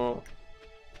 something.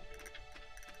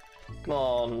 Come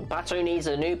on, Bato needs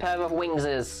a new pair of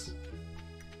wingses.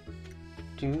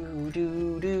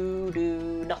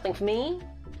 Nothing for me?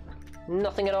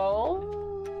 Nothing at all?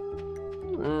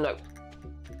 No.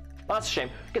 That's a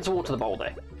shame. Get to water the bowl though.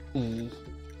 Here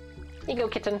you go,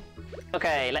 kitten.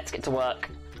 Okay, let's get to work.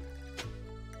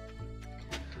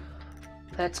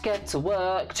 Let's get to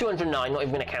work. 209, not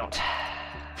even going to count.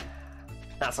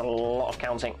 That's a lot of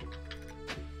counting.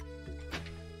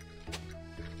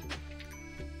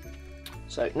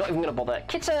 So, not even going to bother.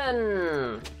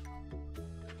 Kitten!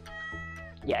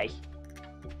 Yay.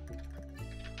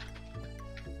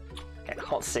 Okay, I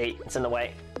can't see. It's in the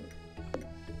way.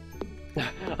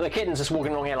 The kitten's just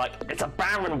walking along here like, it's a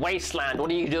barren wasteland,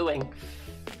 what are you doing?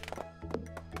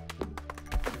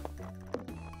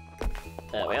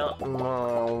 There we are.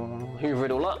 Hoover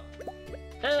it all up.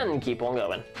 And keep on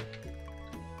going.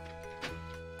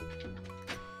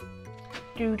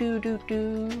 Do do do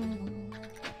do.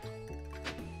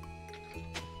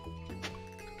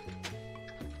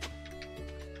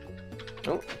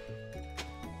 Oh.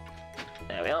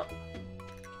 There we are.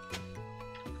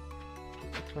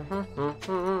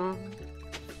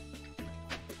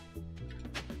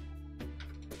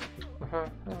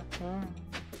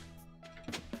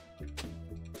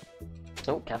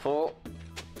 Oh, careful.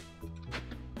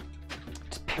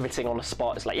 Just pivoting on a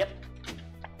spot, it's like, yep.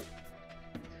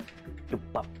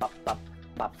 Bop, bop, bop,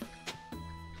 bop.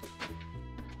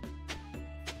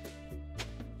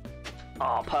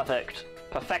 Oh, perfect.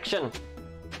 Perfection.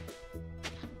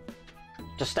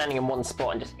 Just standing in one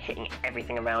spot and just hitting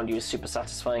everything around you is super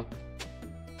satisfying.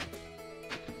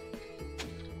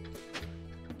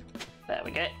 There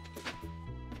we go.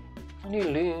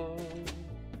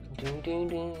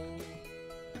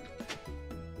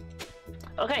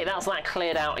 Okay, that's that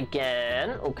cleared out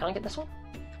again. Oh, can I get this one?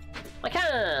 I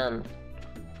can!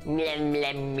 Mlem,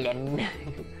 mlem, mlem.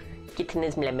 Kitten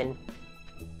is mlemon.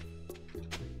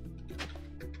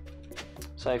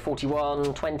 So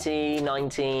 41, 20,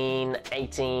 19,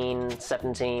 18,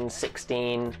 17,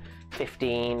 16,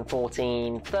 15,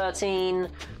 14, 13,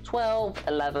 12,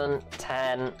 11,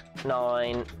 10,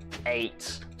 9,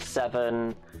 8,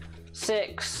 7,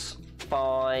 6,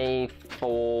 5,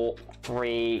 4,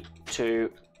 3,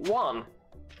 2, 1. And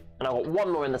I've got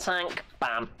one more in the tank.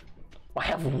 Bam. I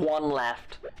have one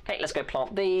left. Okay, let's go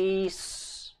plant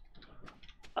these.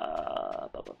 Oh.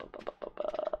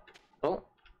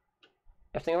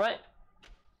 Everything alright?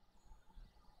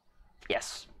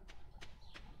 Yes.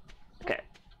 Okay.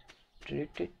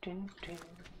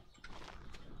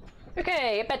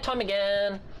 Okay, bedtime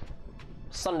again.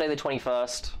 Sunday the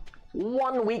 21st.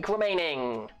 1 week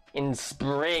remaining in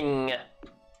spring.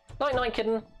 Night night,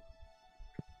 kitten.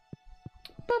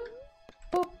 Boop,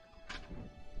 boop.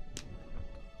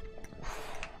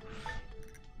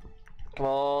 Come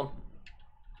on.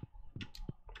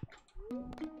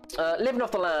 Living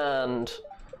off the land.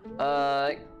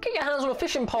 Get your hands on a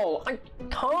fishing pole. I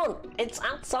can't. It's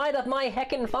outside of my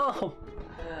heckin' farm.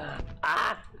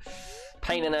 Ah.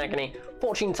 Pain and agony.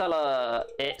 Fortune teller.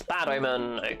 It's bad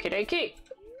omen. Okie dokie.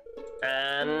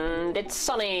 And it's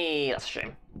sunny. That's a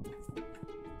shame.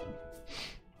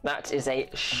 That is a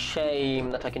shame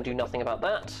that I can do nothing about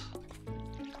that.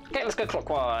 Okay, let's go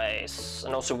clockwise.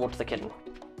 And also water the kitten.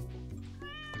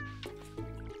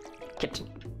 Kitten.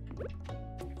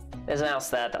 There's an house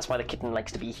there, that's why the kitten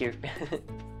likes to be here.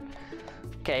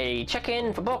 Okay, check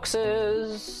in for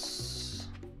boxes.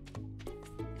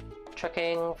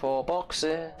 Checking for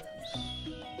boxes.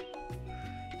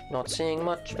 Not seeing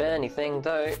much of anything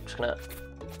though. Just gonna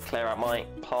clear out my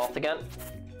path again.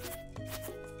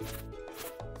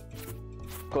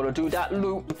 Gotta do that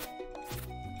loop.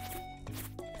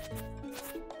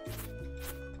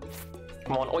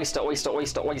 Come on, oyster, oyster,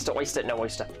 oyster, oyster, oyster. No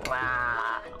oyster.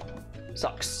 Ah.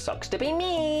 Sucks to be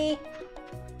me.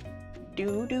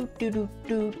 Do do do do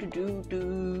do do do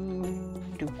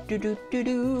do do do do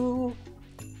do.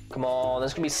 Come on,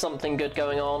 there's gonna be something good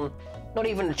going on. Not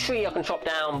even a tree I can chop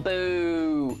down.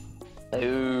 Boo.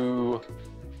 Boo.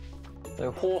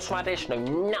 No horseradish, no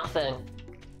nothing.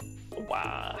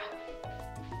 Wow.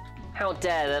 How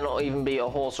dare there not even be a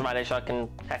horseradish I can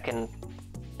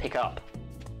pick up.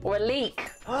 Or a leek.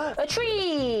 A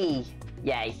tree!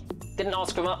 Yay. Didn't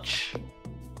ask for much.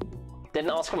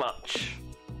 Didn't ask for much.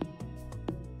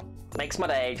 Makes my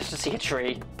day just to see a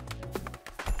tree.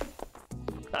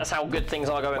 That's how good things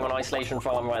are going on Isolation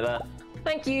Farm right there.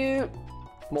 Thank you.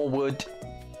 More wood.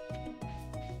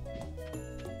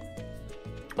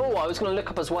 Oh, I was going to look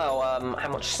up as well how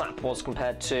much sap was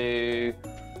compared to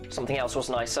something else,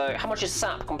 wasn't I? So how much is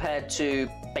sap compared to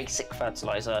basic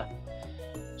fertilizer?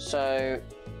 So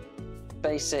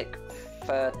basic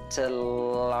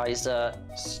fertilizer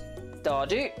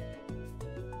Stardew.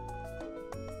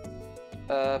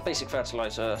 Basic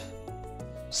fertilizer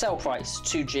sell price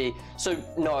 2G. So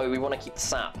no, we want to keep the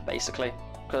sap basically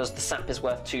because the sap is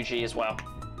worth 2G as well.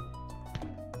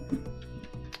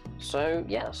 So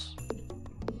yes,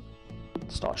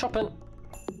 start chopping.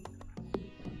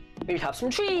 We have some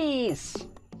trees.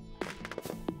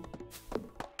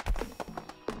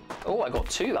 Oh, I got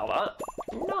 2 out of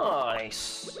that.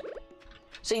 Nice.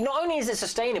 See, not only is it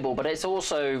sustainable, but it's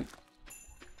also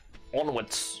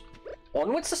onwards.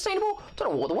 Onwards sustainable?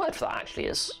 Don't know what the word for that actually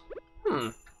is.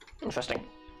 Interesting.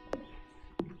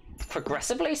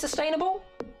 progressively sustainable?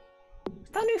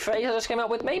 Is that a new phrase I just came up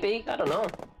with? Maybe. I don't know.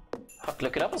 I'll have to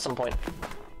look it up at some point.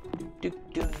 Do,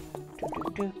 do, do,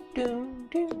 do, do,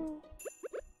 do.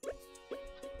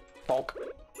 Bonk.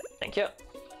 Thank you.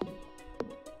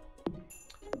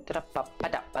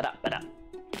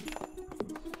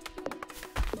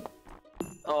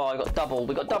 Oh, I got double.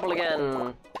 We got double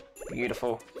again.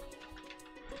 Beautiful.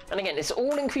 And again, it's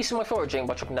all increasing my foraging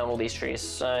by chopping down all these trees,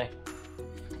 so...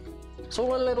 It's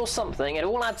all a little something. It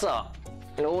all adds up.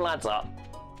 It all adds up.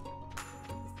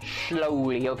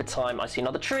 Slowly, over time. I see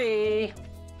another tree.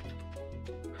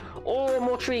 Oh,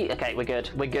 more tree. Okay, we're good.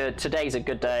 We're good. Today's a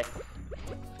good day.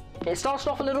 It started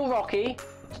off a little rocky.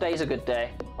 Today's a good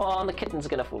day. Oh, and the kittens are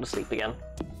going to fall asleep again.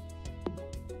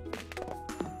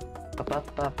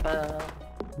 Ba-ba-ba-ba.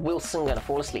 Wilson going to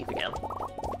fall asleep again.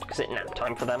 Because it's nap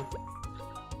time for them.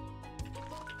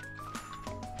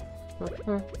 Okay,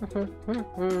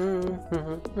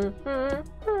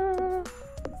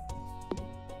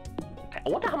 I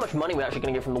wonder how much money we're actually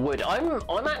going to get from the wood.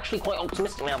 I'm actually quite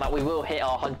optimistic now that we will hit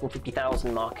our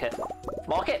 150,000 mark.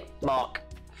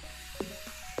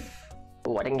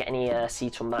 Oh, I didn't get any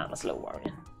seeds from that. That's a little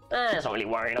worrying. It's not really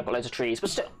worrying. I've got loads of trees, but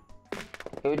still,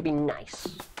 it would be nice.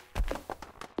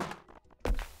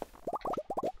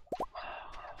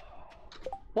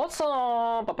 What's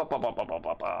our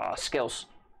skills?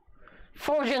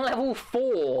 Foraging level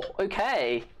 4.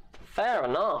 Okay, fair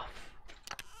enough.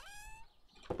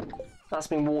 That's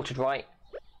been watered, right?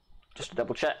 Just to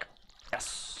double check.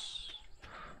 Yes.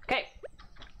 Okay.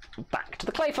 Back to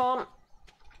the clay farm.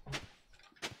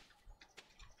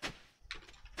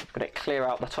 Got to clear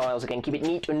out the tiles again. Keep it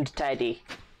neat and tidy.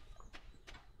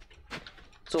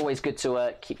 It's always good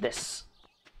to keep this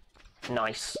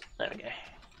nice. There we go.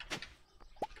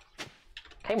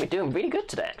 Okay, we're doing really good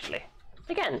today, actually.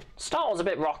 Again, start was a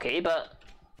bit rocky, but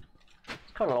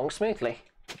it's coming along smoothly.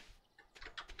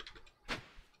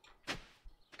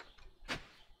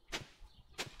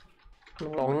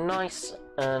 Coming along nice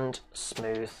and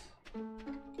smooth.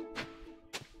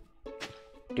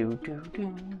 Do do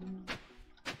do.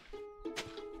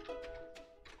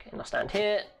 Okay, now stand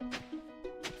here.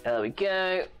 There we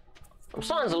go. I'm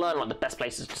starting to learn like the best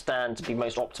places to stand to be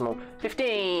most optimal.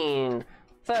 15,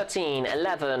 13,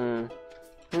 11,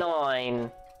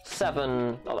 9,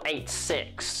 7, 8,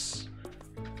 6,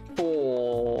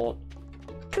 4,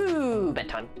 2,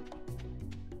 bedtime.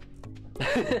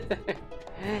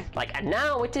 Like, and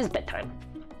now it is bedtime.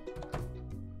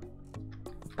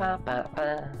 Ba, ba,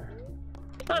 ba.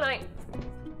 Oh, night.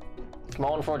 Come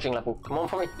on, foraging level. Come on,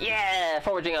 foraging. Yeah,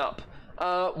 foraging up.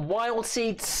 Wild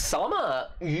seed summer.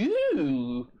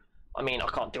 Ooh. I mean, I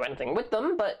can't do anything with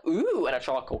them, but ooh, and a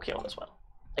charcoal kiln as well.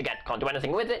 Again, can't do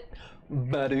anything with it,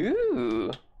 but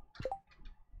ooh.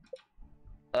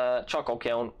 Charcoal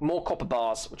kiln, more copper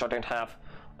bars, which I don't have,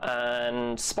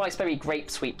 and spiceberry grape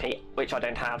sweet pea, which I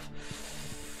don't have.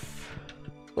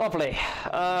 Lovely.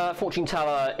 Fortune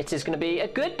teller, it is going to be a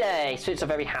good day, so it's a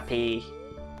very happy.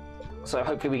 So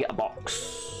hopefully we get a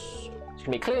box. It's going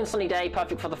to be a clear and sunny day,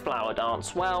 perfect for the flower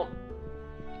dance. Well,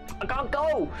 I can't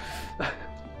go!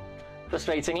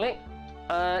 Frustratingly.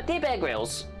 Dear Bear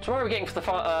Grylls, tomorrow we're getting for the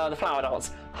flower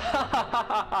dance.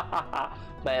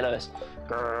 Mayonnaise.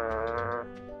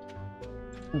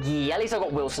 Yeah, at least I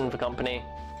got Wilson for company.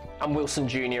 I'm Wilson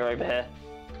Jr. over here.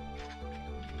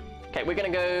 Okay, we're gonna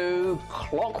go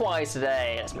clockwise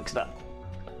today. Let's mix it up.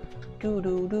 Do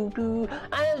do do do.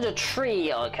 And there's a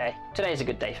tree. Okay, today's a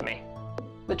good day for me.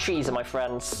 The trees are my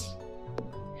friends,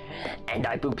 and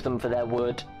I boop them for their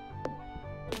wood.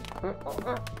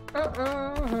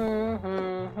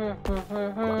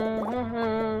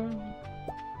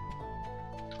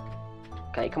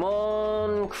 Okay, come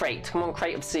on, crate. Come on,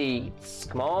 crate of seeds.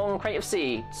 Come on, crate of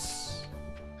seeds.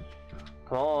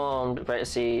 Come on, crate of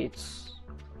seeds.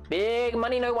 Big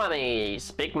money, no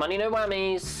whammies. Big money, no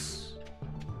whammies.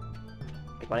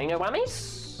 Big money, no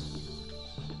whammies.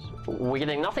 We're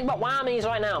getting nothing but whammies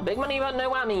right now. Big money, but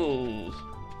no whammy.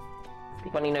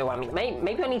 Big money, no whammy.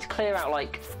 Maybe I need to clear out,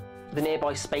 like, the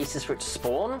nearby spaces for it to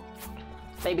spawn.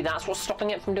 Maybe that's what's stopping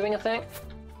it from doing a thing.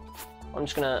 I'm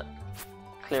just gonna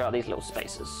clear out these little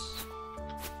spaces.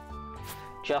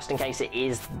 Just in case it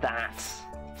is that.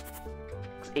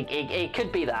 It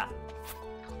could be that.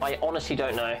 I honestly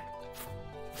don't know.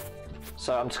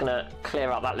 So I'm just gonna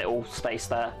clear out that little space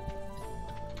there.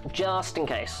 Just in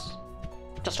case.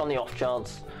 Just on the off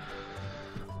chance.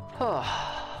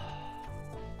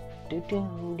 Do,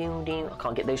 do, do, do. I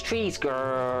can't get those trees,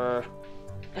 grrr.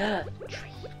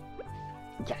 Tree.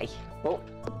 Yay. Oh.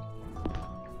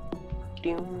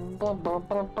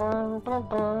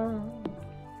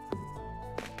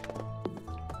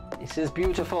 This is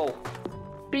beautiful.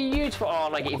 Beautiful. Oh,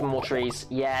 and I get even more trees.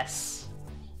 Yes.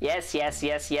 Yes, yes,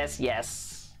 yes, yes,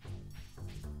 yes.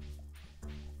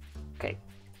 Okay.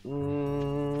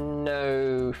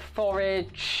 No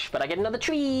forage, but I get another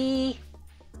tree.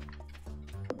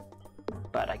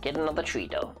 But I get another tree,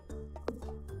 though.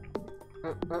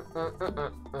 Okay,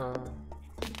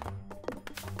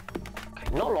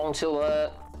 not long till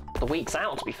the week's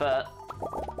out, to be fair.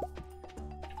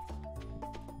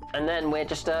 And then we're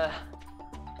just, yeah,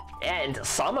 into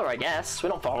summer, I guess. We're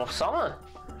not far off summer.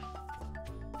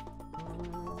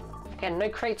 Again, no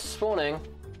crates spawning.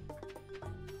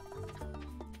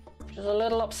 Which is a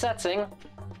little upsetting.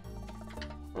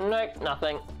 Nope,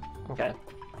 nothing. Okay.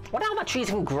 What how that tree's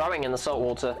even growing in the salt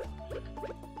water?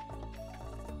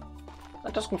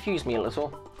 That does confuse me a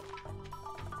little.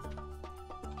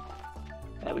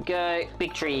 There we go.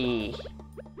 Big tree.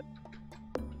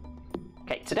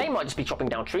 Okay, today might just be chopping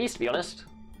down trees, to be honest.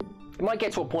 It might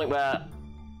get to a point where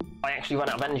I actually run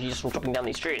out of energy just from chopping down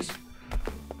these trees.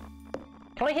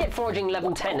 Can I hit foraging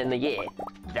level 10 in the year?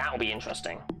 That'll be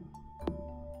interesting.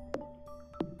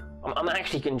 I'm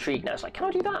actually intrigued now. It's like, can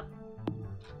I do that?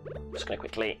 I'm just gonna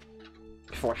quickly,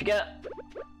 before I forget.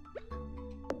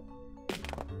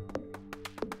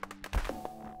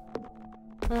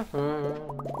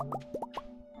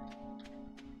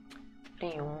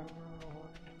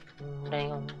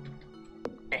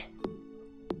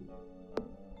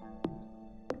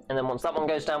 And then once that one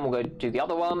goes down, we'll go do the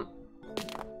other one.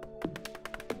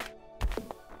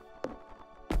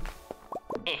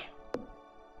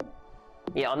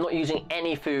 Yeah, I'm not using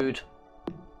any food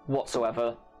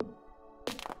whatsoever,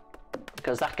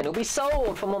 because that can all be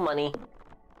sold for more money.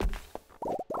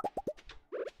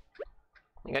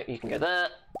 You can go there,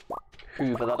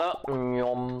 hoover that up,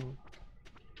 yum.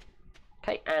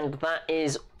 Okay, and that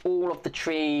is all of the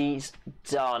trees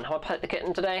done. Have I pet the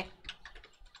kitten today?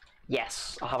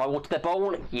 Yes. Have I watered their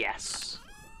bowl? Yes.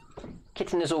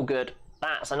 Kitten is all good.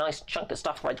 That's a nice chunk of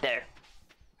stuff right there.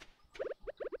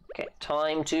 Okay,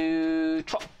 time to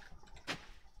chop.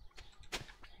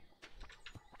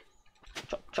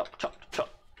 Chop, chop, chop, chop.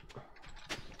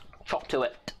 Chop to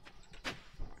it.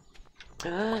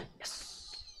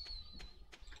 Yes.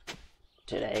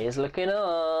 Today is looking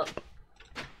up.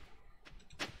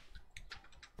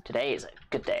 Today is a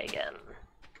good day again.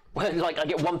 Like, I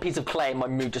get one piece of clay and my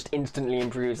mood just instantly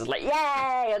improves. It's like, yay,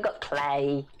 I got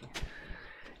clay.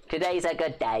 Today's a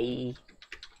good day.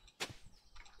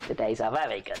 Today's a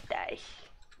very good day.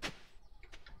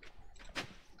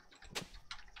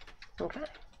 Okay.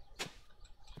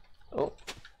 Oh.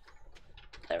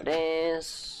 There it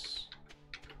is.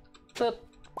 Bup,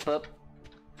 bup,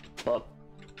 bup,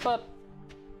 bup.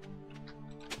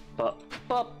 Bup,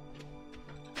 bup.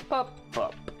 Bup,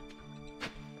 bup.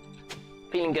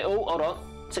 Feeling good. Oh, hold on.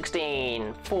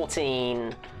 16,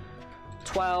 14,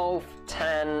 12,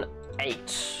 10,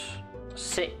 8,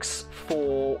 6,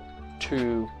 4,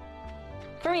 2,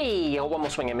 3. Oh, one more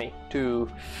swing at me.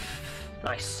 2.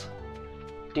 Nice.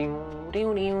 Ding,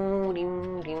 ding, ding,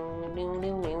 ding, ding, ding,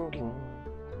 ding, ding, ding.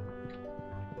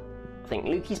 I think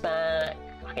Loki's back.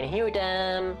 I can hear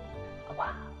them. Oh,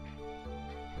 wow.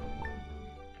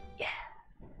 Yeah.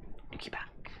 Loki back.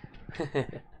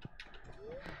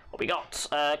 What we got?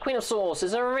 Queen of Sauce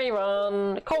is a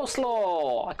rerun.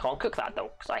 Coleslaw. I can't cook that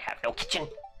though, because I have no kitchen.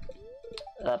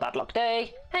 Bad luck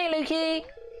day. Hey, Loki.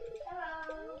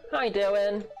 Hello. How you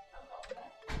doing?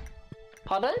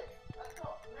 Pardon? I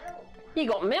got milk. You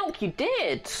got milk, you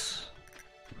did. Unsupervised.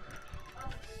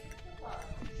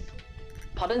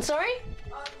 Pardon, sorry?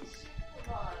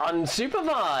 Unsupervised.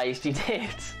 Unsupervised, you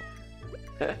did.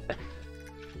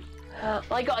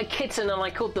 I got a kitten and I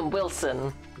called them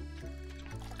Wilson.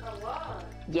 Oh, what?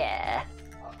 Yeah.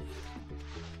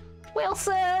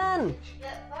 Wilson! Did you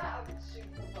get that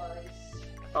unsupervised?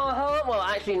 Oh, well,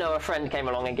 actually, no, a friend came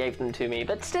along and gave them to me,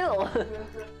 but still.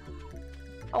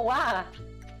 Oh, wow.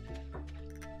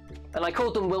 And I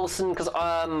called them Wilson because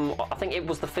I think it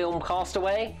was the film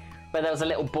Castaway, where there was a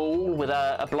little ball with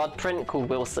a blood print called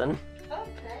Wilson.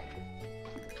 Okay.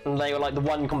 And they were like the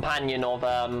one companion of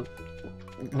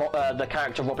the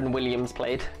character Robin Williams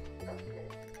played. Okay.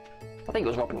 I think it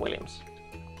was Robin Williams.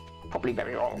 Probably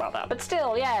very wrong about that, but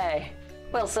still, yay!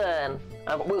 Wilson!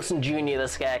 I've got Wilson Jr. the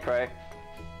Scarecrow.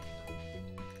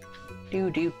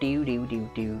 Do.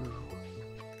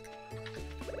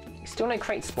 Still no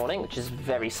crate spawning, which is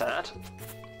very sad.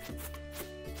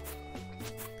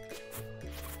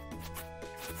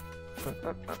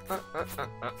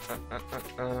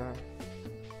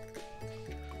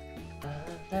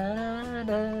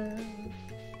 I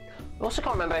also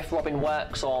can't remember if Robin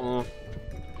works on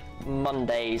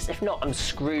Mondays. If not, I'm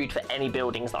screwed for any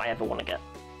buildings that I ever want to get.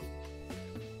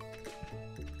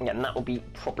 Yeah, and that will be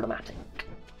problematic.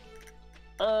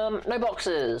 No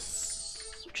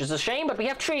boxes, which is a shame, but we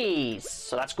have trees,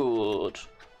 so that's good.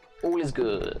 All is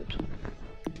good.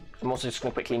 I'm also just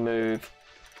going to quickly move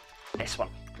this one.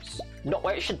 It's not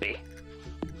where it should be.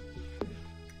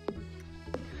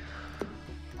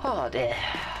 Oh dear.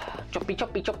 Choppy,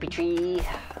 choppy, choppy tree.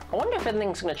 I wonder if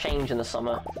anything's going to change in the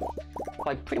summer.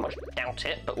 I pretty much doubt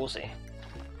it, but we'll see.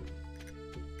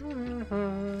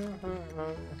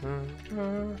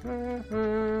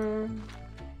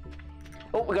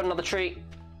 Oh, we got another tree.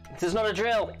 This is not a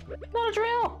drill. Not a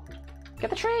drill. Get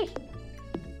the tree.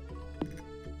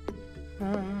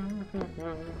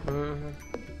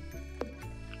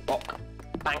 Bonk.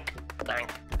 Bank. Dank.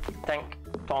 Tank.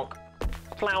 Tonk.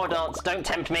 Flower dance. Don't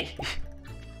tempt me.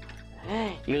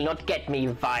 You'll not get me,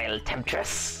 vile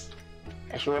temptress.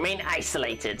 I shall remain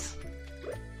isolated,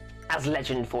 as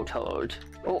legend foretold.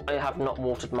 Oh, I have not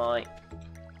watered my...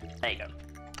 There you go.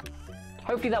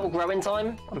 Hopefully that will grow in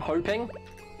time. I'm hoping.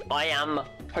 I am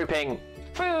hoping.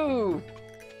 Woo!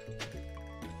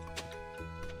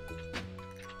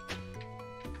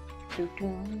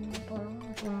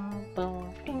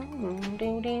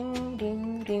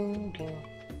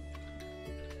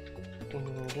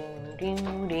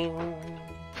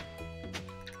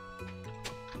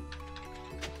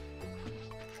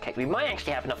 Okay, we might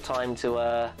actually have enough time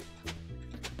to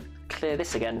clear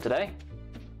this again today.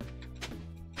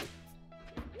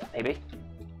 Maybe.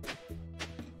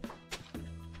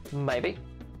 Maybe.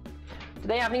 Do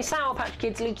they have any Sour Patch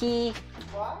Kids, Loki?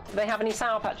 What? Do they have any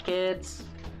Sour Patch Kids?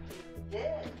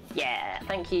 Yeah. Yeah,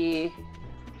 thank you.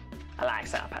 I like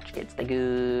Sour Patch Kids, they're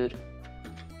good.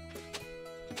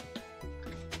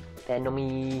 They're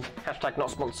nummy. Hashtag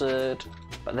not sponsored,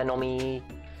 but they're nummy.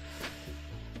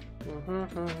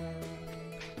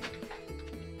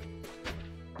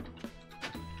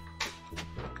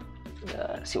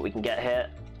 Let's see what we can get here.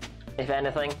 If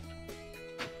anything.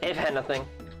 If anything.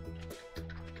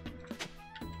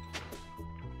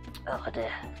 Oh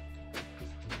dear.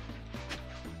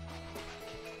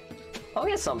 I'll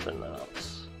get something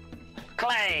else.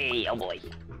 Clay! Oh boy.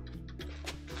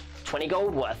 20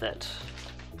 gold worth it.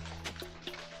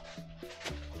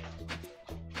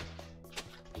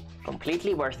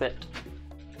 Completely worth it.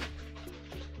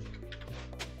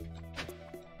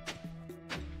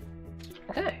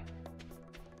 Okay.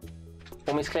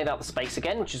 Almost cleared out the space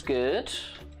again, which is good.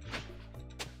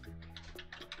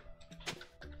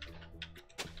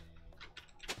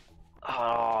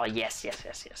 Oh, yes, yes,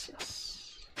 yes, yes, yes.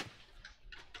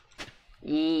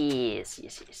 Yes,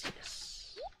 yes, yes,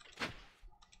 yes.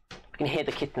 I can hear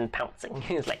the kitten pouncing.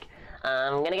 He's like,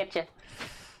 I'm gonna get you.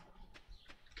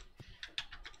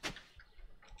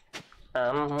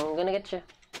 I'm gonna get you.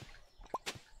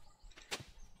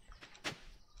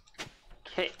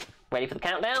 Okay, ready for the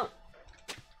countdown?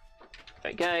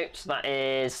 There we go. So that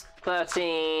is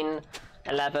 13,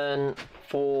 11,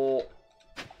 4,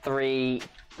 3,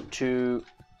 2,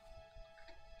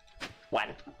 1.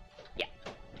 Yeah.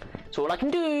 That's all I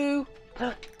can do.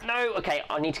 No, okay,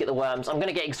 I need to get the worms. I'm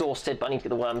gonna get exhausted, but I need to get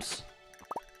the worms.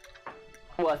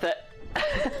 Worth it.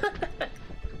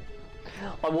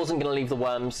 I wasn't gonna leave the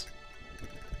worms.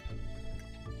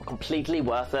 Completely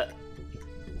worth it.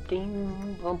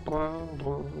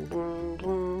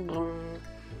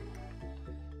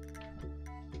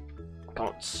 Come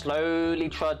on, slowly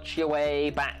trudge your way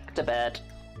back to bed.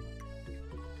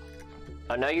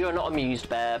 I know you're not amused,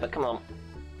 Bear, but come on.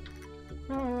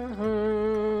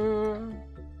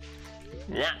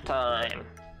 Nap time.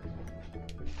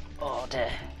 Oh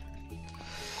dear.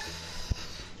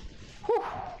 Whew.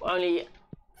 Only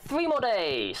 3 more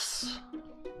days.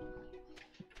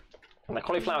 My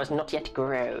cauliflower is not yet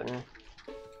grown.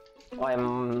 I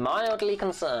am mildly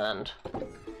concerned.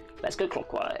 Let's go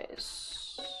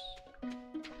clockwise.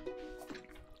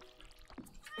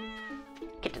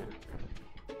 Kitten.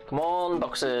 Come on,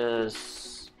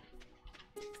 boxes.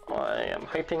 I am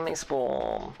hoping they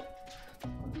spawn.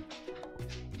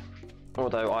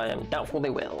 Although I am doubtful they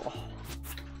will.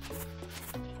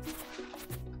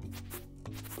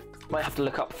 Might have to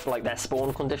look up for like their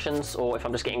spawn conditions, or if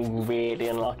I'm just getting really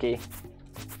unlucky,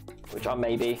 which I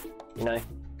may be, you know.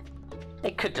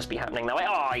 It could just be happening that way.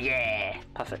 Oh yeah,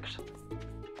 perfect.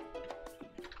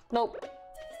 Nope.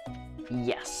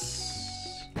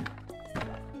 Yes.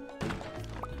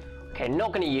 Okay,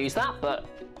 not going to use that, but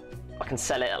I can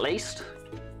sell it at least.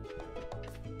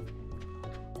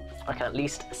 I can at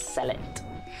least sell it.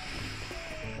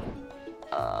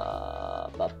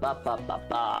 Ba ba ba ba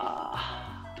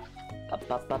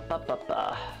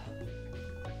ba.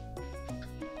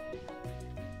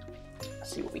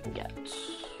 Let's see what we can get.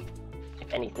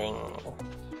 If anything,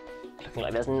 looking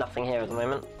like there's nothing here at the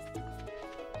moment.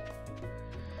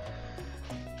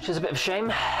 Which is a bit of a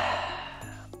shame.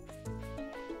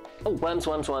 Oh, worms,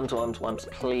 worms, worms, worms, worms.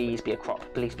 Please be a crop.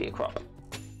 Please be a crop.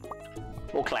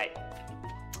 More clay.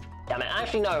 Damn it.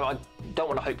 Actually, no, I don't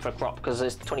want to hope for a crop because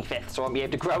it's the 25th, so I won't be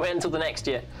able to grow it until the next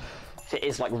year. If it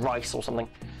is like rice or something.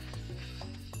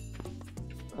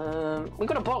 We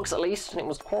got a box at least, and it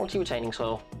was quality retaining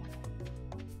soil.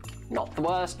 Not the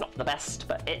worst, not the best,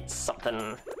 but it's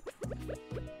something.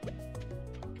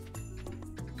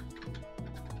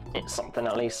 It's something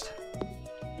at least.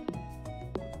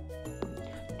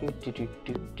 Let's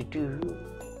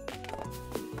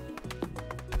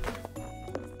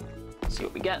see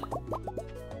what we get.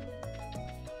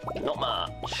 Not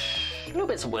much. Little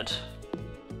bits of wood.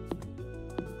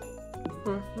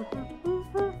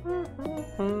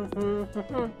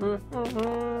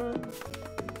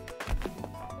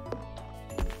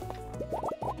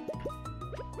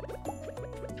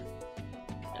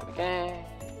 Okay.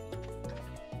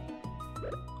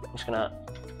 I'm just gonna.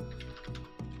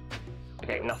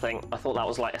 Okay, nothing. I thought that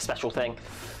was like a special thing.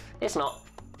 It's not.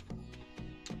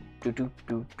 This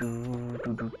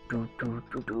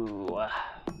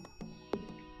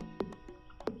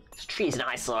tree's an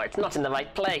eyesore. It's not in the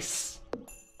right place.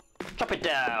 Chop it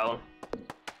down.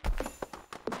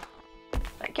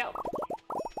 Thank you.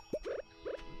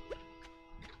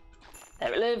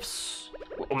 There it lives.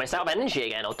 We're almost out of energy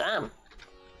again. Oh damn.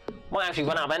 Might actually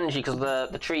run out of energy because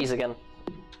of the trees again.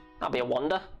 That'd be a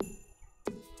wonder.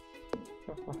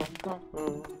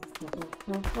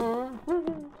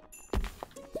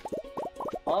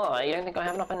 Oh, I don't think I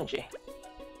have enough energy.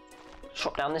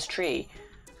 Chop down this tree,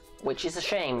 which is a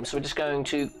shame. So we're just going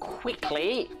to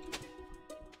quickly,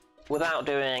 without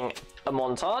doing a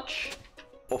montage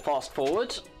or fast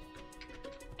forward,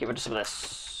 get rid of some of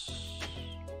this.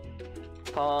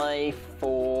 5,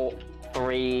 4,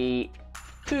 3,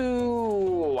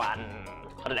 2, 1.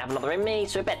 I don't have another in me,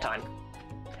 so bedtime.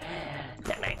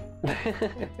 No.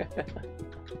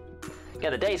 Yeah,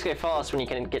 the days go fast when you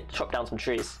can get chop down some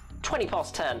trees. 20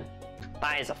 past 10.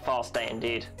 That is a fast day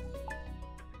indeed.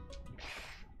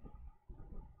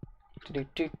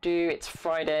 It's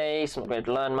Friday, so I'm not going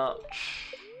to learn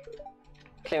much.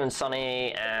 Clear and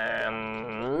sunny,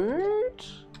 and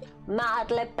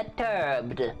mildly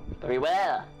perturbed. Very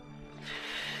well.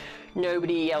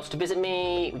 Nobody else to visit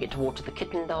me. We get to water the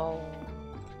kitten doll.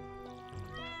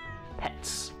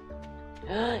 Pets.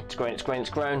 It's grown, it's grown, it's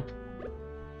grown.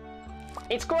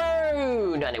 It's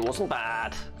grown! And it wasn't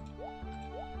bad.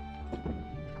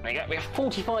 There you go. We have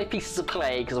 45 pieces of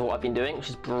clay because of what I've been doing, which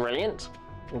is brilliant.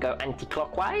 And go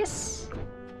anti-clockwise.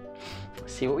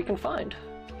 See what we can find.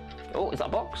 Oh, is that a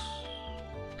box?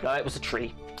 No, it was a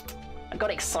tree. I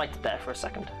got excited there for a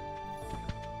second.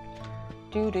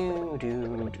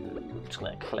 Just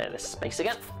gonna clear this space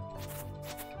again.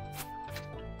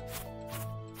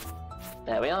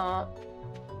 There we are.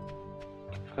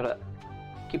 Gotta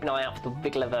keep an eye out for the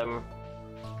big liver.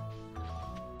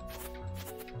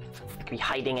 It could be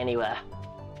hiding anywhere.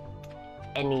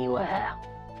 Anywhere.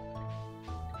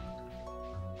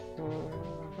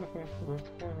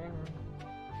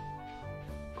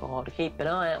 Gotta keep an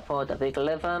eye out for the big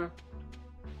liver.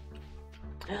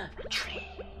 A tree.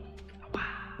 Wow.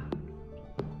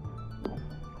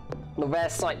 The rare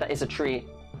sight that is a tree.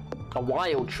 A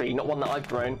wild tree, not one that I've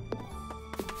grown.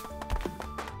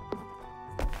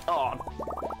 Oh,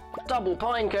 double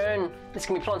pine cone. This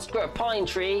can be planted to grow a pine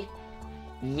tree.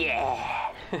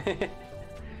 Yeah.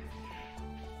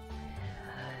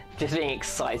 Just being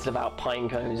excited about pine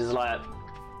cones is like,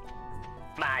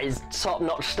 that is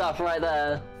top-notch stuff right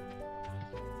there.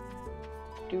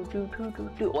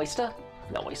 Oyster?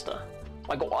 No oyster.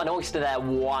 I got an oyster there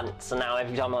once, and now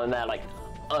every time I'm there, like,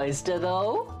 oyster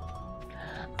though?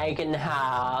 I can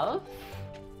have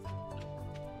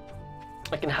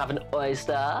an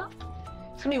oyster.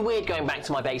 It's gonna be weird going back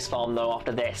to my base farm though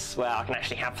after this, where I can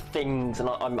actually have things, and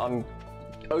I'm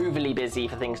overly busy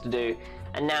for things to do.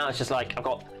 And now it's just like, I've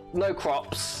got no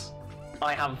crops,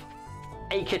 I have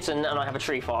a kitten, and I have a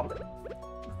tree farm.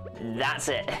 That's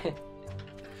it.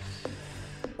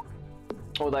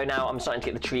 Although now I'm starting to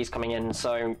get the trees coming in,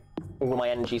 so all my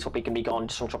energy is probably going to be gone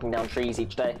just from chopping down trees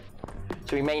each day.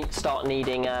 So we may start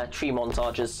needing tree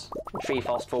montages, tree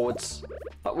fast forwards,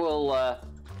 but we'll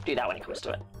do that when it comes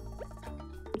to it.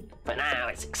 But now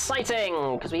it's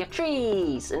exciting, because we have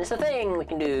trees, and it's a thing we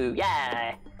can do,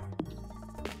 yeah!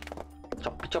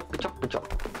 Chop, chop, chop, chop.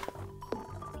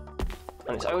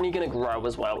 And it's only going to grow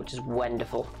as well, which is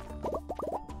wonderful.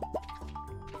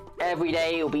 Every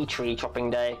day will be tree chopping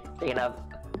day. You can have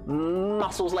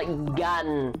muscles like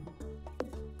gun.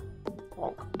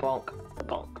 Bonk, bonk,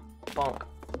 bonk, bonk.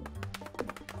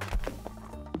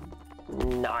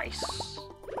 Nice.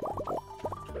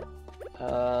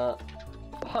 Huh.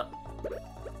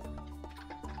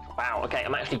 Wow, okay,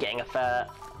 I'm actually getting a fair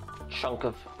chunk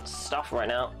of stuff right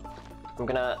now. I'm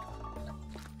gonna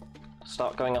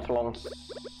start going up along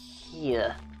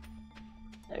here.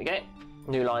 There we go.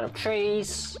 New line of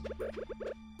trees.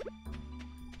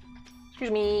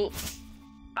 Excuse me.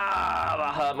 Ah,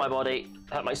 that hurt my body.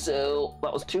 Hurt my soul.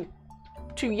 That was two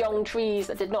young trees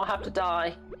that did not have to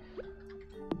die.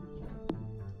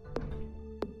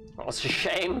 That was a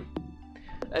shame.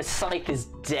 A scythe is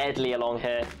deadly along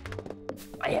here.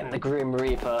 I am the Grim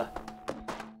Reaper.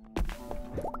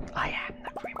 I am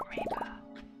the Grim Reaper.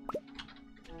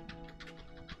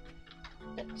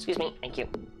 Excuse me, thank you.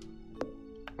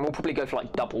 And we'll probably go for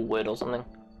like double wood or something.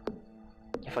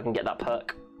 If I can get that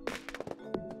perk.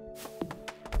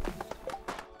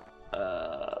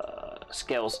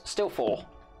 Skills, still 4.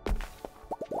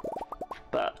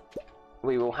 But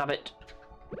we will have it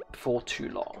for too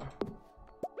long.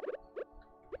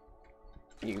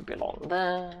 You belong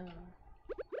there.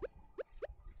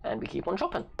 And we keep on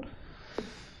chopping.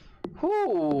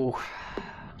 Whoo!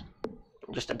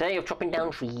 Just a day of chopping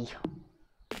down tree.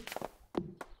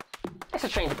 It's a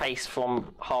change of pace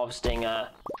from harvesting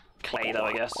clay though,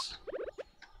 I guess.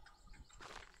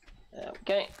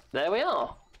 Okay, there we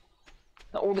are.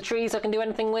 Are all the trees I can do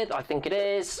anything with? I think it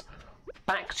is.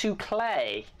 Back to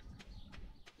clay.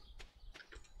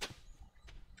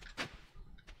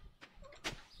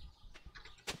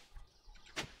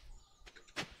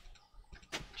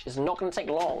 Which is not going to take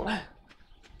long.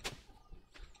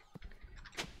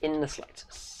 In the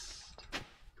slightest.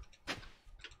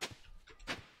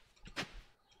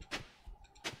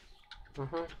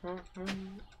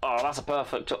 Oh, that's a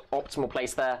perfect optimal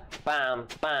place there. Bam,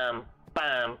 bam,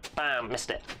 bam, bam.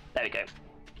 Missed it. There we go.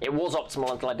 It was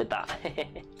optimal until I did that.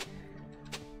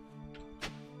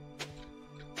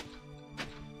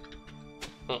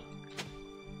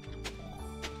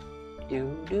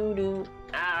 Do do do.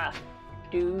 Ah.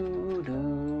 Do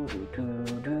do do do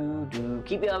do do.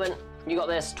 Keep going. You got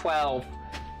this. 12,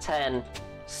 10, 8.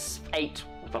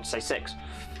 I was about to say 6.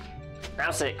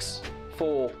 Now 6,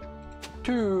 4,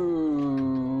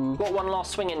 2. Got one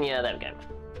last swing in here. There we go.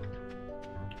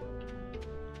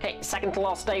 Okay, second to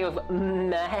last day of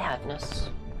madness.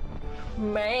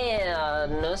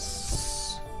 Madness.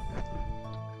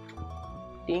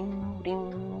 Ding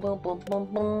ding boom boom boom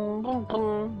boom boom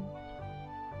boom.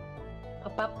 Pa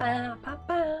pa pa pa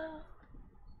pa.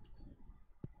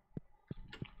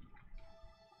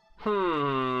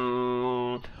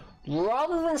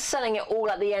 Rather than selling it all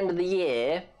at the end of the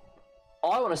year,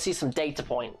 I want to see some data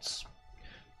points.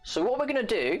 So what we're going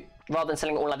to do, rather than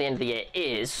selling it all at the end of the year,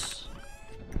 is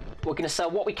we're going to sell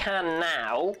what we can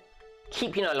now.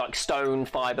 Keep, you know, like stone,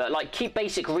 fibre, like keep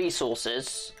basic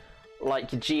resources, like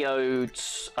the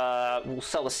geodes. We'll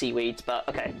sell the seaweeds, but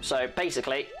okay. So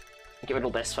basically, get rid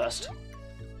of this first.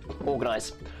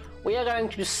 Organise. We are going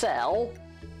to sell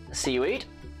seaweed,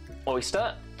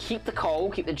 oyster, keep the coal,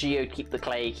 keep the geode, keep the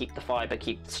clay, keep the fibre,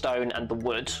 keep the stone and the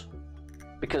wood,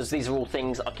 because these are all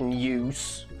things I can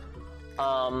use.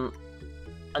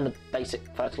 And the basic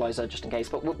fertilizer just in case,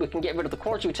 but we can get rid of the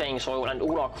quality retaining soil and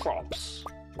all our crops.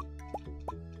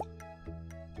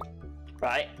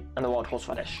 Right, and the wild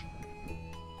horseradish.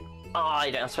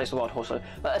 I don't have space for wild horseradish.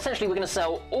 But essentially we're going to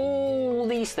sell all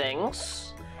these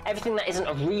things, everything that isn't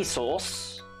a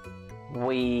resource,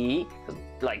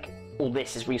 like all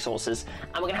this is resources,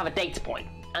 and we're going to have a data point,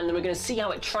 and then we're going to see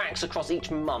how it tracks across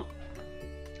each month.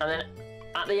 And then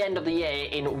at the end of the year,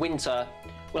 in winter,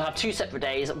 we'll have 2 separate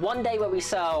days. One day where we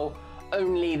sell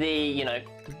only the, you know,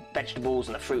 the vegetables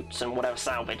and the fruits and whatever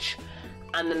salvage.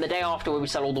 And then the day after where we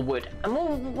sell all the wood. And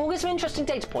we'll get some interesting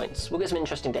data points.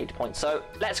 So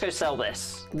let's go sell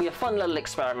this. It'll be a fun little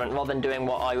experiment rather than doing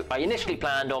what I initially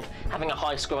planned of having a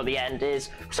high score at the end. We'll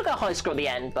still get a high score at the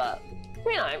end, but,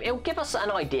 you know, it'll give us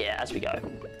an idea as we go.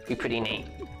 Be pretty neat.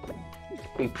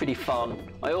 Be pretty fun.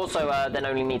 I also then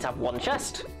only need to have 1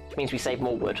 chest, which means we save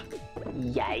more wood.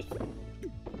 Yay.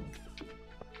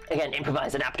 Again,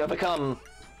 improvise, adapt, overcome.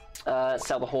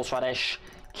 Sell the horseradish.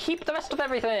 Keep the rest of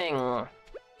everything.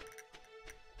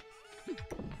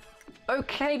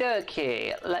 Okay,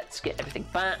 dokie. Let's get everything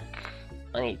back.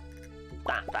 I need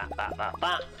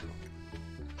that.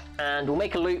 And we'll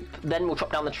make a loop, then we'll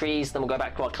chop down the trees, then we'll go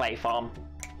back to our clay farm.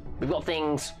 We've got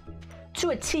things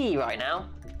to a T right now.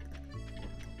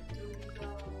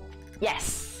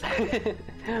 Yes!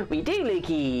 We do,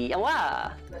 Loki!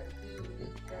 Wow!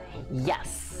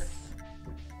 Yes!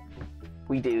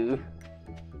 We do.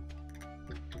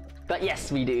 But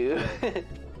yes, we do.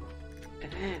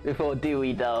 Before do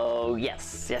we though?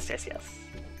 Yes, yes, yes, yes.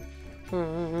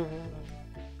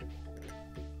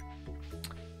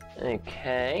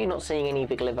 Okay, not seeing any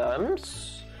big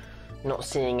worms. Not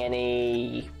seeing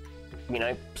any, you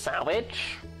know,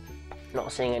 salvage.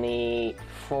 Not seeing any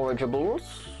forageables.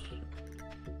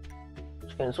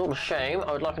 It's all a shame.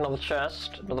 I would like another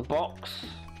chest, another box.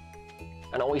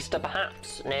 An oyster,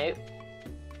 perhaps? No.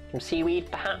 Some seaweed,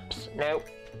 perhaps? No.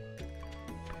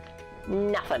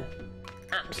 Nothing.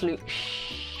 Absolute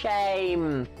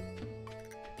shame.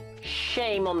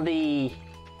 Shame on thee.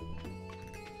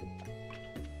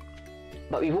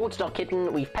 But we've watered our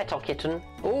kitten, we've pet our kitten.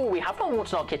 Oh, we have not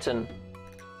watered our kitten.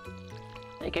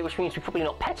 Okay, which means we've probably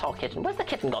not pet our kitten. Where's the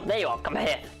kitten gone? There you are, come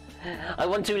here. I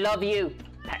want to love you.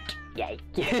 Pet. Yay.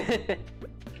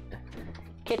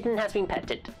 Kitten has been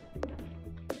petted.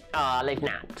 Ah, they've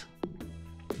napped.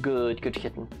 Good, good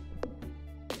kitten.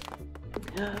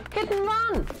 Kitten,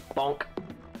 run! Bonk.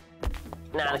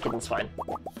 Nah, the kitten's fine.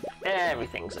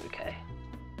 Everything's okay.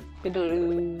 But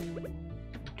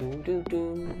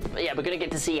yeah, we're gonna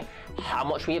get to see how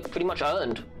much we have pretty much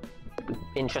earned.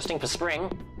 Interesting for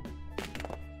spring.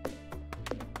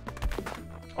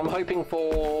 I'm hoping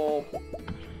for...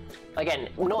 Again,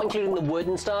 we're not including the wood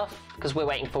and stuff, because we're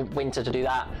waiting for winter to do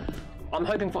that. I'm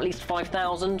hoping for at least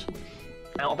 5,000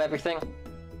 out of everything.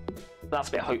 That's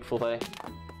a bit hopeful though.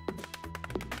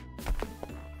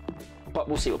 But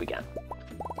we'll see what we get.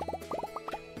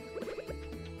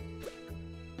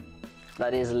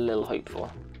 That is a little hopeful.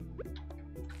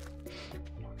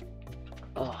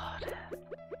 Oh,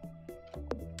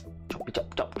 choppy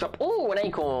chop chop chop. Oh, an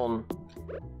acorn.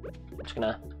 I'm just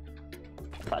gonna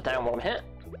put that down while I'm here.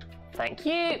 Thank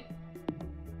you.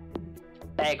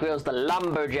 Bear Grylls the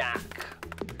lumberjack.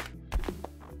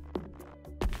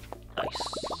 Nice.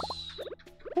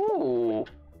 Ooh,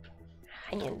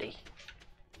 handy.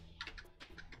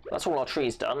 That's all our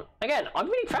trees done. Again, I'm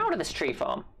really proud of this tree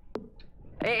farm.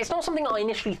 It's not something I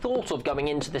initially thought of going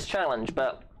into this challenge,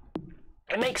 but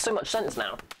it makes so much sense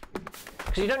now.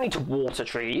 Because you don't need to water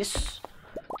trees.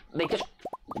 They just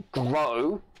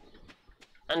grow,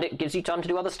 and it gives you time to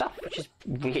do other stuff, which is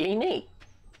really neat.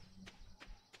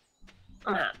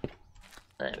 I'm happy.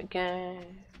 There we go.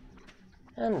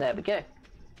 And there we go.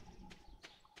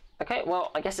 Okay,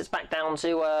 well, I guess it's back down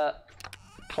to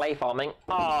clay farming.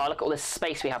 Oh, look at all this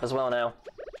space we have as well now.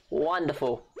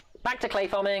 Wonderful. Back to clay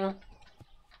farming.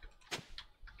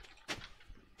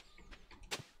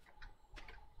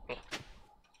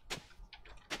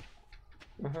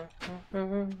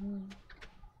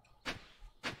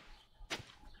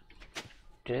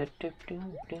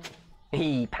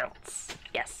 He pounce.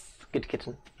 Yes, good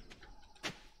kitten.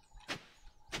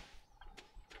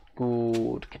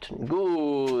 Good kitten,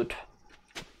 good.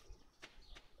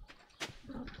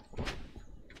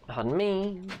 Pardon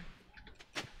me.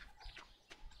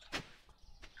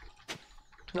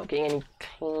 Not getting any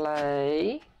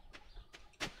clay.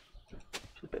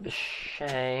 It's a bit of a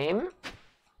shame.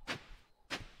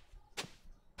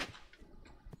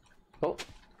 Oh.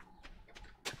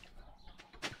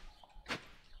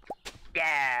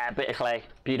 Yeah, bit of clay.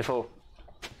 Beautiful.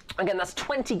 Again, that's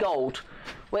 20 gold,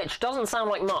 which doesn't sound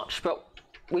like much, but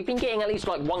we've been getting at least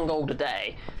like 1 gold a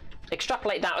day.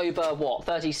 Extrapolate that over, what,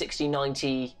 30, 60,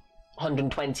 90,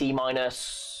 120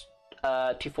 minus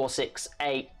 2, 4, 6,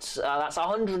 8. That's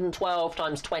 112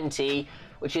 times 20,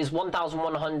 which is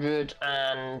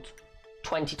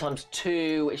 1,120 times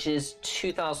 2, which is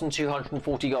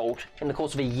 2,240 gold in the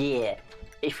course of a year,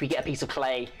 if we get a piece of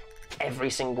clay every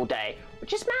single day,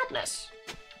 which is madness.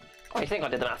 Oh, I think I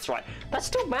did the maths right. That's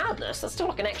still madness. That's still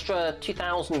like an extra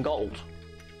 2,000 gold.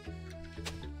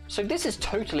 So this is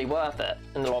totally worth it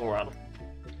in the long run.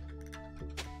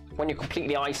 When you're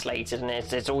completely isolated and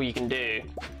it's all you can do.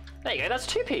 There you go, that's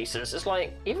 2 pieces. It's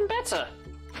like, even better.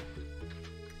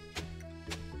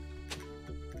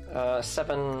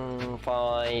 7,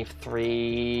 5,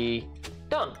 3,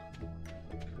 done.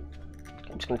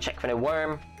 I'm just gonna check for no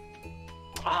worm.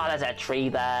 Ah, there's a tree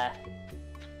there.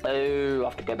 Oh, I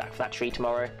have to go back for that tree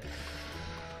tomorrow.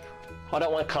 I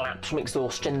don't want to collapse from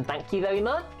exhaustion, thank you very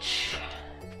much.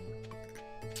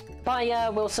 Bye,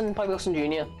 Wilson. Bye, Wilson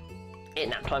Jr. It's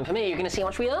nap time for me. You're going to see how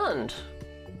much we earned.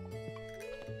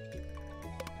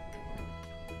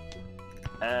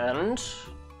 And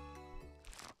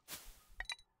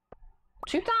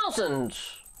 2,000.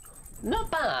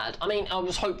 Not bad. I mean, I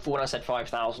was hopeful when I said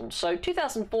 5,000. So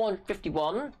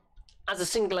 2,451 as a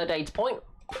singular data point.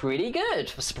 Pretty good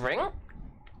for spring.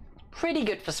 Pretty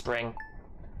good for spring.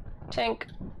 Tink.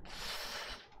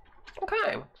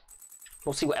 Okay.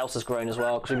 We'll see what else has grown as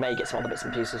well, because we may get some other bits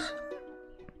and pieces.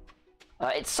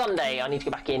 It's Sunday, I need to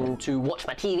go back in to watch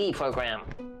my TV program.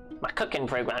 My cooking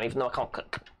program, even though I can't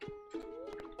cook.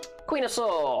 Queen of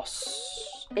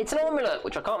sauce. It's an omelette,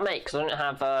 which I can't make because I don't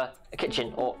have a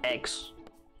kitchen or eggs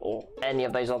or any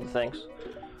of those other things.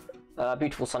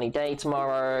 Beautiful sunny day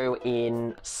tomorrow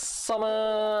in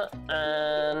summer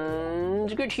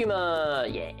and good humour.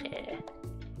 Yeah.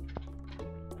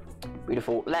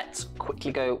 Beautiful. Let's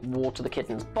quickly go water the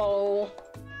kitten's bowl.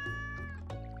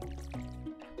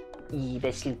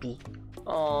 They're sleepy.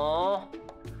 Aww.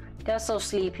 They're so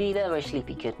sleepy. They're a very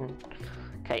sleepy kitten.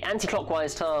 Okay,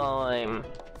 anti-clockwise time.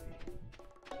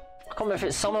 I can't remember if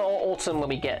it's summer or autumn when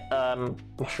we get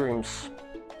mushrooms.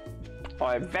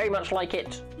 I very much like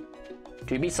it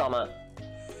to be summer.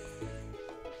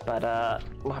 But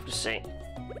we'll have to see.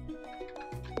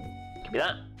 Could be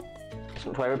that. It's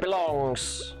not where it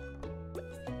belongs.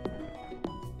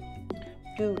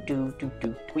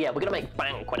 Yeah, we're gonna make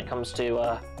bank when it comes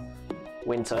to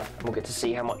winter, and we'll get to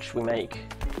see how much we make.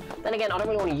 Then again, I don't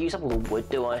really want to use up all the wood,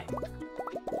 do I?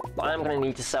 But I am going to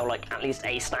need to sell like at least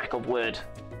a stack of wood.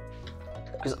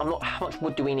 Because I'm not... How much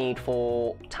wood do we need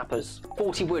for tappers?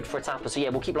 40 wood for a tapper, so yeah,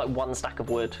 we'll keep like 1 stack of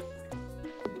wood.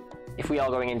 If we are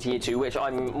going into year 2, which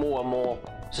I'm more and more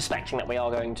suspecting that we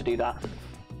are going to do that.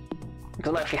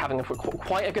 Because I'm actually having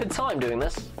quite a good time doing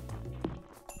this.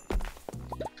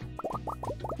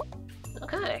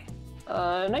 Okay.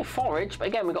 No forage, but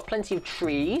again, we've got plenty of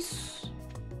trees.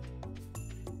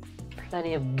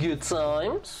 Plenty of good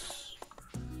times.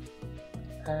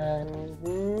 And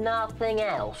nothing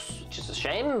else, which is a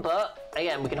shame, but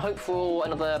again, we can hope for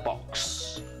another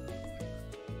box.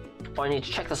 I need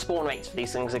to check the spawn rates for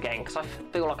these things again, because I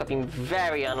feel like I've been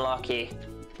very unlucky.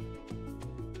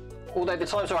 Although the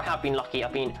times where I have been lucky,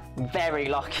 I've been very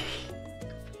lucky.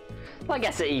 I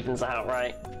guess it evens out,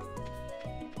 right?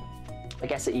 I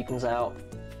guess it evens out.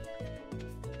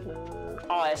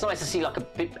 Oh, it's nice to see like a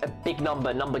big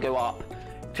number go up.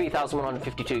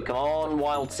 3,152. Come on,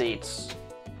 wild seeds.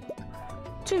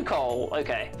 2 coal.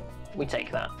 Okay, we take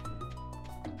that.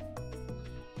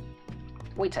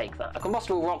 We take that. A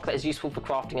combustible rock that is useful for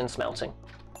crafting and smelting.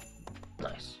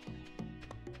 Nice.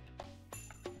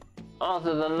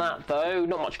 Other than that, though,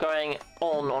 not much going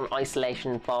on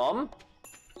Isolation Farm.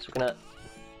 So we're gonna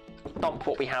dump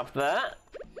what we have there.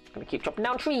 Gonna keep chopping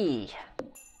down tree.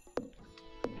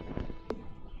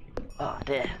 Oh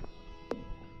dear.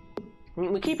 I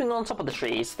mean, we're keeping on top of the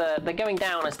trees. They're going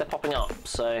down as they're popping up,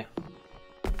 so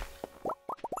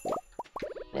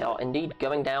they are indeed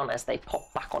going down as they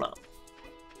pop back on up.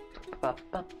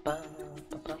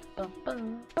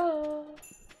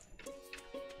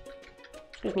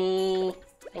 Excuse me.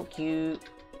 Thank you.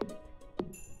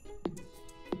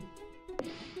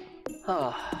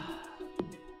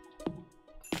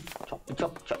 Chop,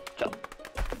 chop, chop, chop.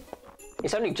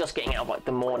 It's only just getting out of like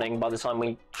the morning by the time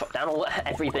we chop down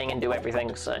everything and do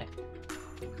everything, so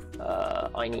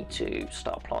I need to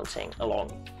start planting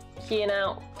along here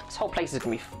now. This whole place is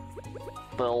gonna be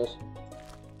full.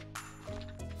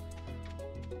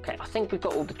 Okay, I think we've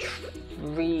got all the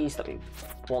trees that we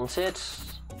wanted.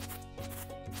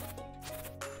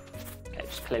 Okay,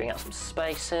 just clearing out some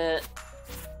space here.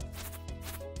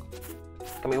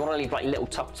 And we want to leave like little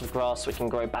tufts of grass so we can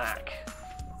grow back.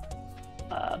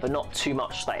 But not too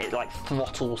much that it like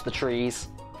throttles the trees.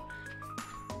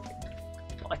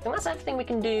 I think that's everything we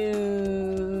can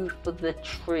do for the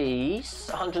trees.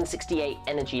 168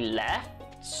 energy left.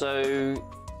 So,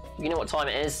 you know what time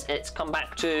it is. It's come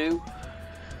back to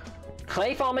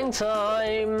clay farming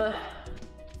time.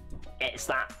 It's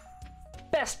that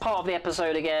best part of the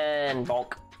episode again.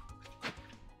 Bonk.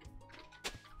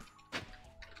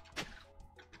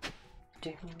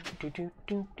 Do, do, do,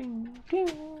 do, do, do.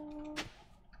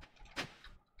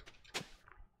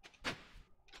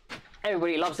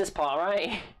 Everybody loves this part,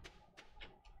 right?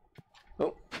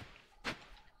 Oh.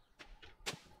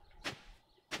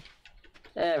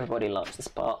 Everybody loves this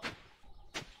part.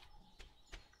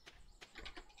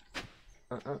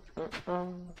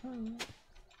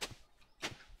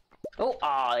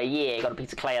 Oh, yeah, got a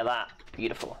piece of clay of that.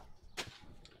 Beautiful.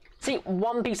 See,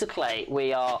 1 piece of clay,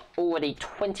 we are already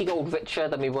 20 gold richer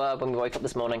than we were when we woke up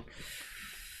this morning.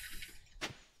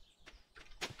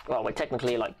 Well, we're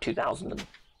technically like 2,000 and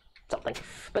something,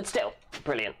 but still,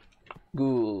 brilliant.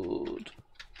 Good.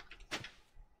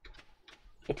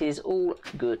 It is all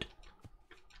good.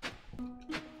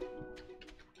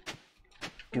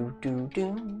 Do, do,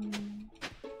 do.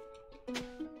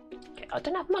 Okay, I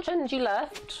don't have much energy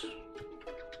left,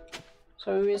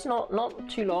 so it's not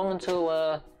too long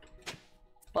until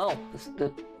well,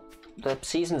 the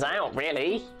season's out,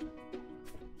 really.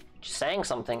 She's saying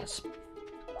something. It's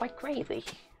quite crazy.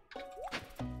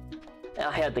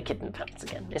 I heard the kitten pounce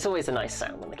again. It's always a nice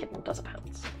sound when the kitten does a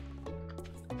pounce.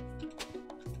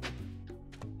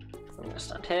 I'm gonna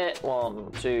stand here.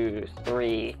 1, 2,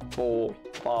 3, 4,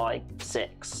 5,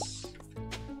 6.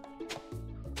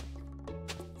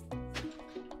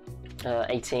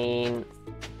 18.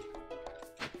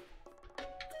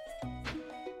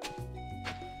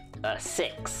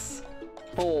 6,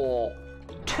 4,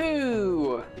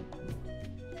 2.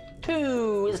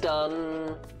 2 is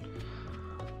done.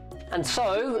 And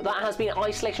so that has been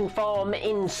Isolation Farm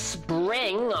in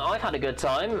spring. I've had a good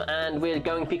time, and we're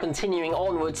going to be continuing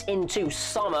onwards into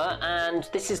summer. And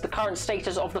this is the current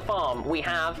status of the farm. We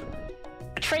have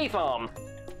a tree farm.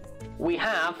 We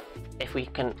have, if we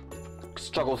can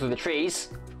struggle through the trees,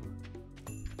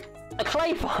 a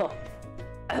clay farm.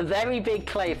 A very big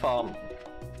clay farm.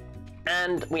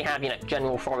 And we have,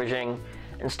 general foraging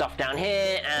and stuff down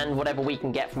here, and whatever we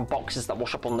can get from boxes that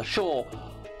wash up on the shore.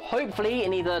 Hopefully,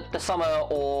 in either the summer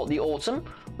or the autumn,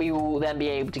 we will then be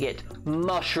able to get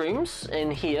mushrooms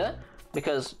in here,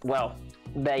 because, well,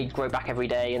 they grow back every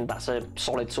day, and that's a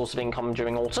solid source of income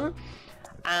during autumn.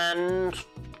 And,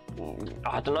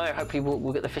 I don't know, hopefully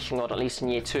we'll get the fishing rod at least in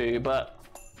year 2, but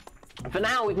for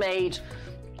now we've made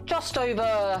just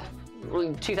over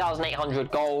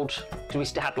 2,800 gold, because we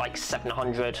still had like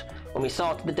 700 when we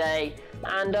started the day,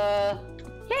 and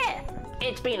yeah,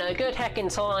 it's been a good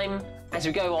heckin' time as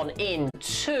we go on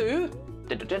into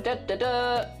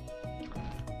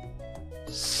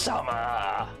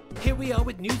summer. Here we are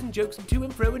with news and jokes and to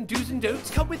and fro and do's and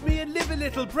don'ts. Come with me and live a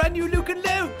little brand new Luke and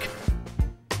Loke.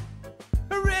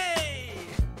 Hooray!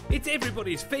 It's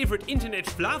everybody's favourite internet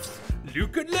fluffs,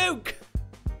 Luke and Loke.